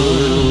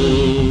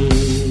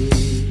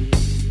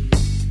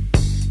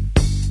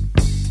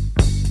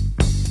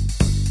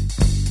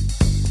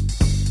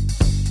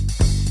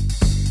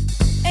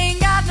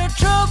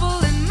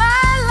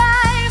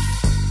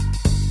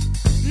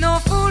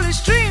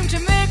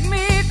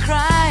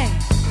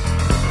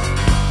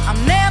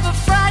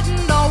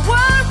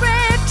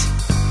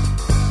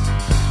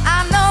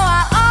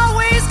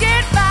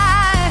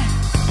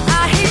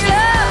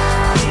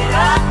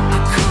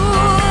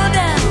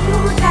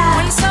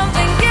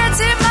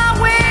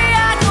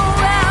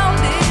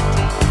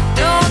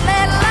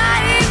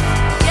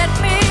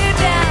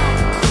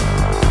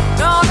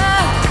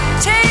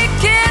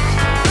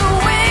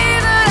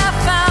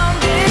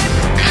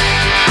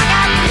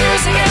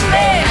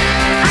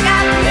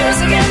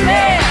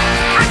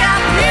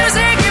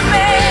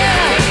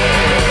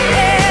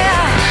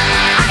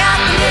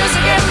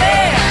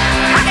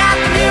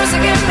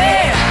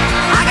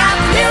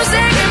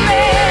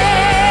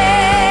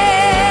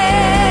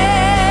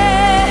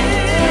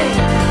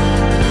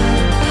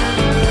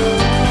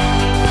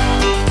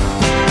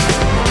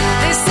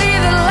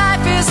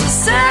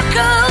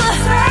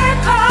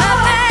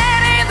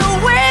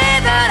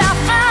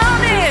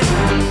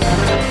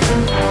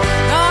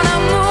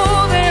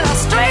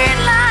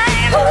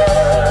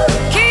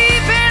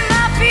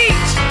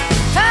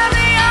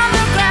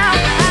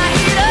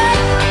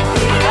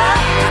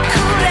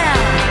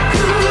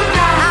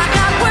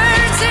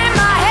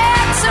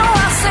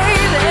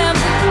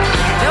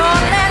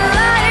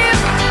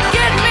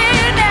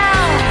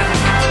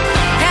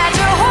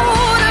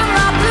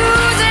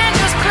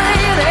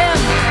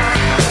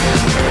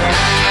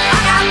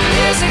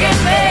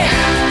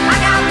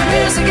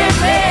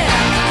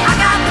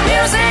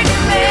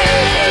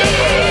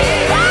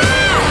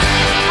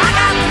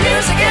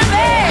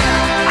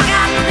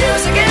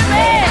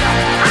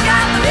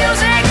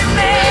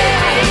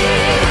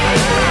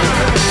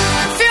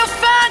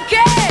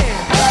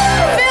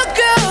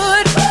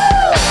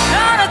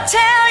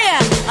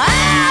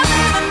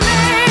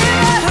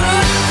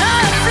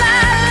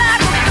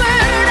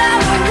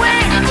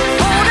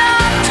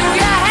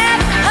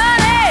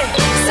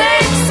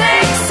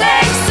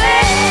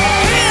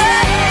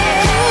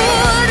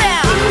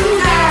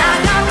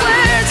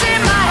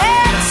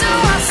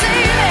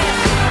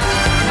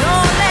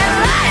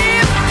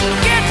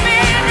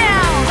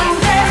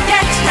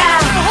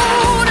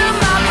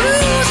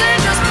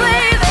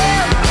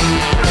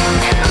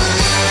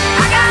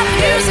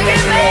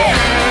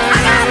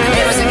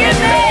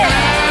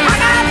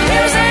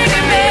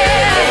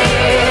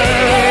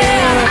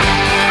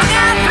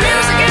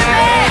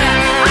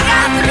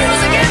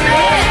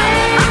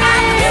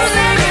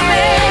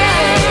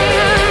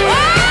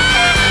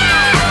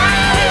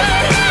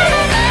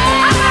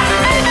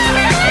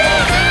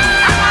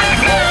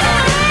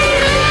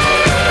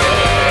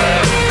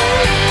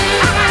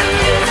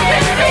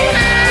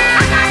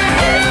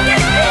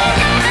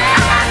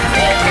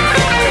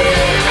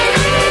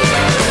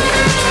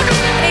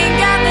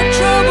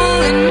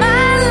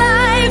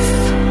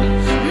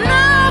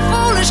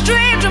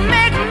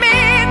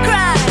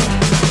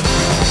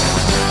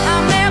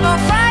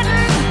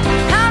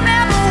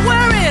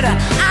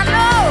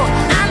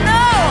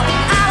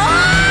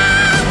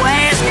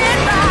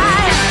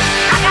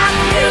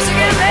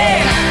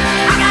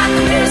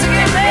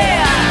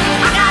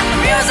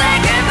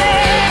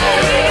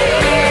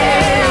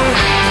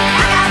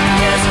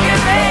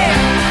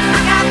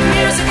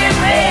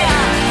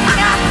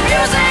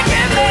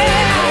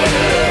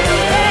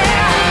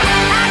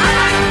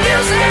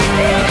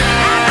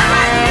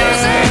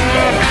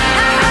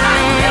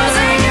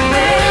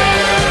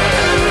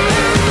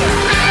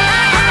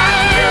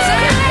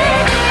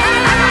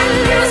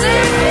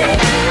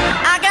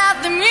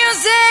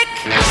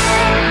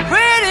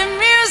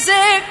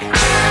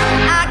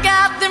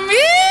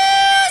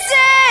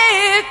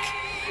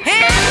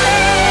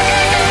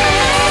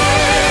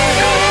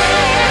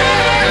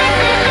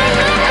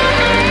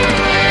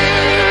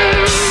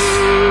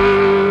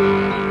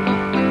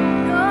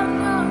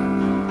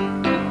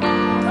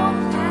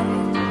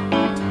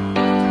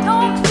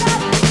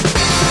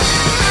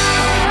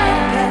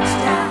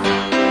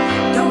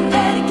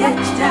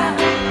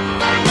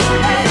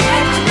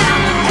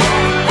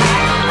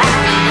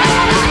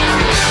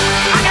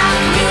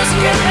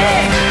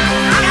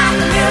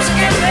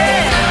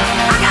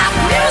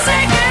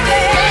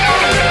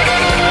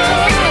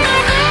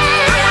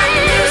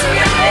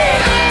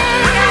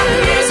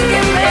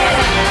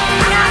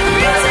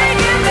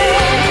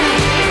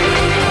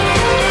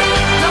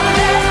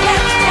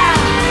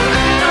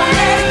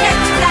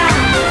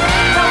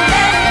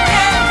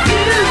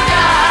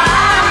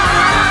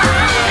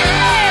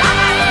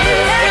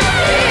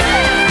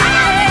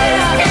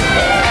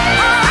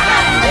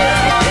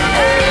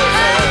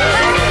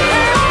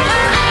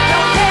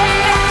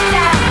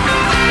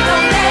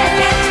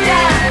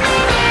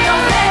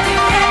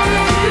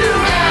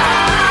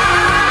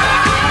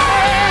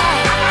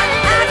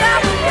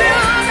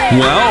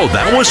 Wow,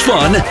 that was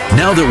fun.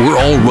 Now that we're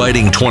all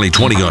writing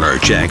 2020 on our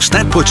checks,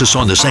 that puts us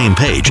on the same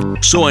page.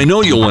 So I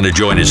know you'll want to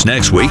join us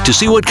next week to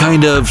see what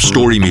kind of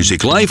story,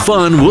 music, life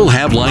fun we'll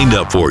have lined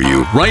up for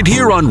you right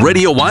here on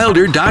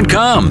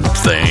RadioWilder.com.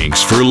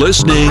 Thanks for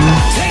listening.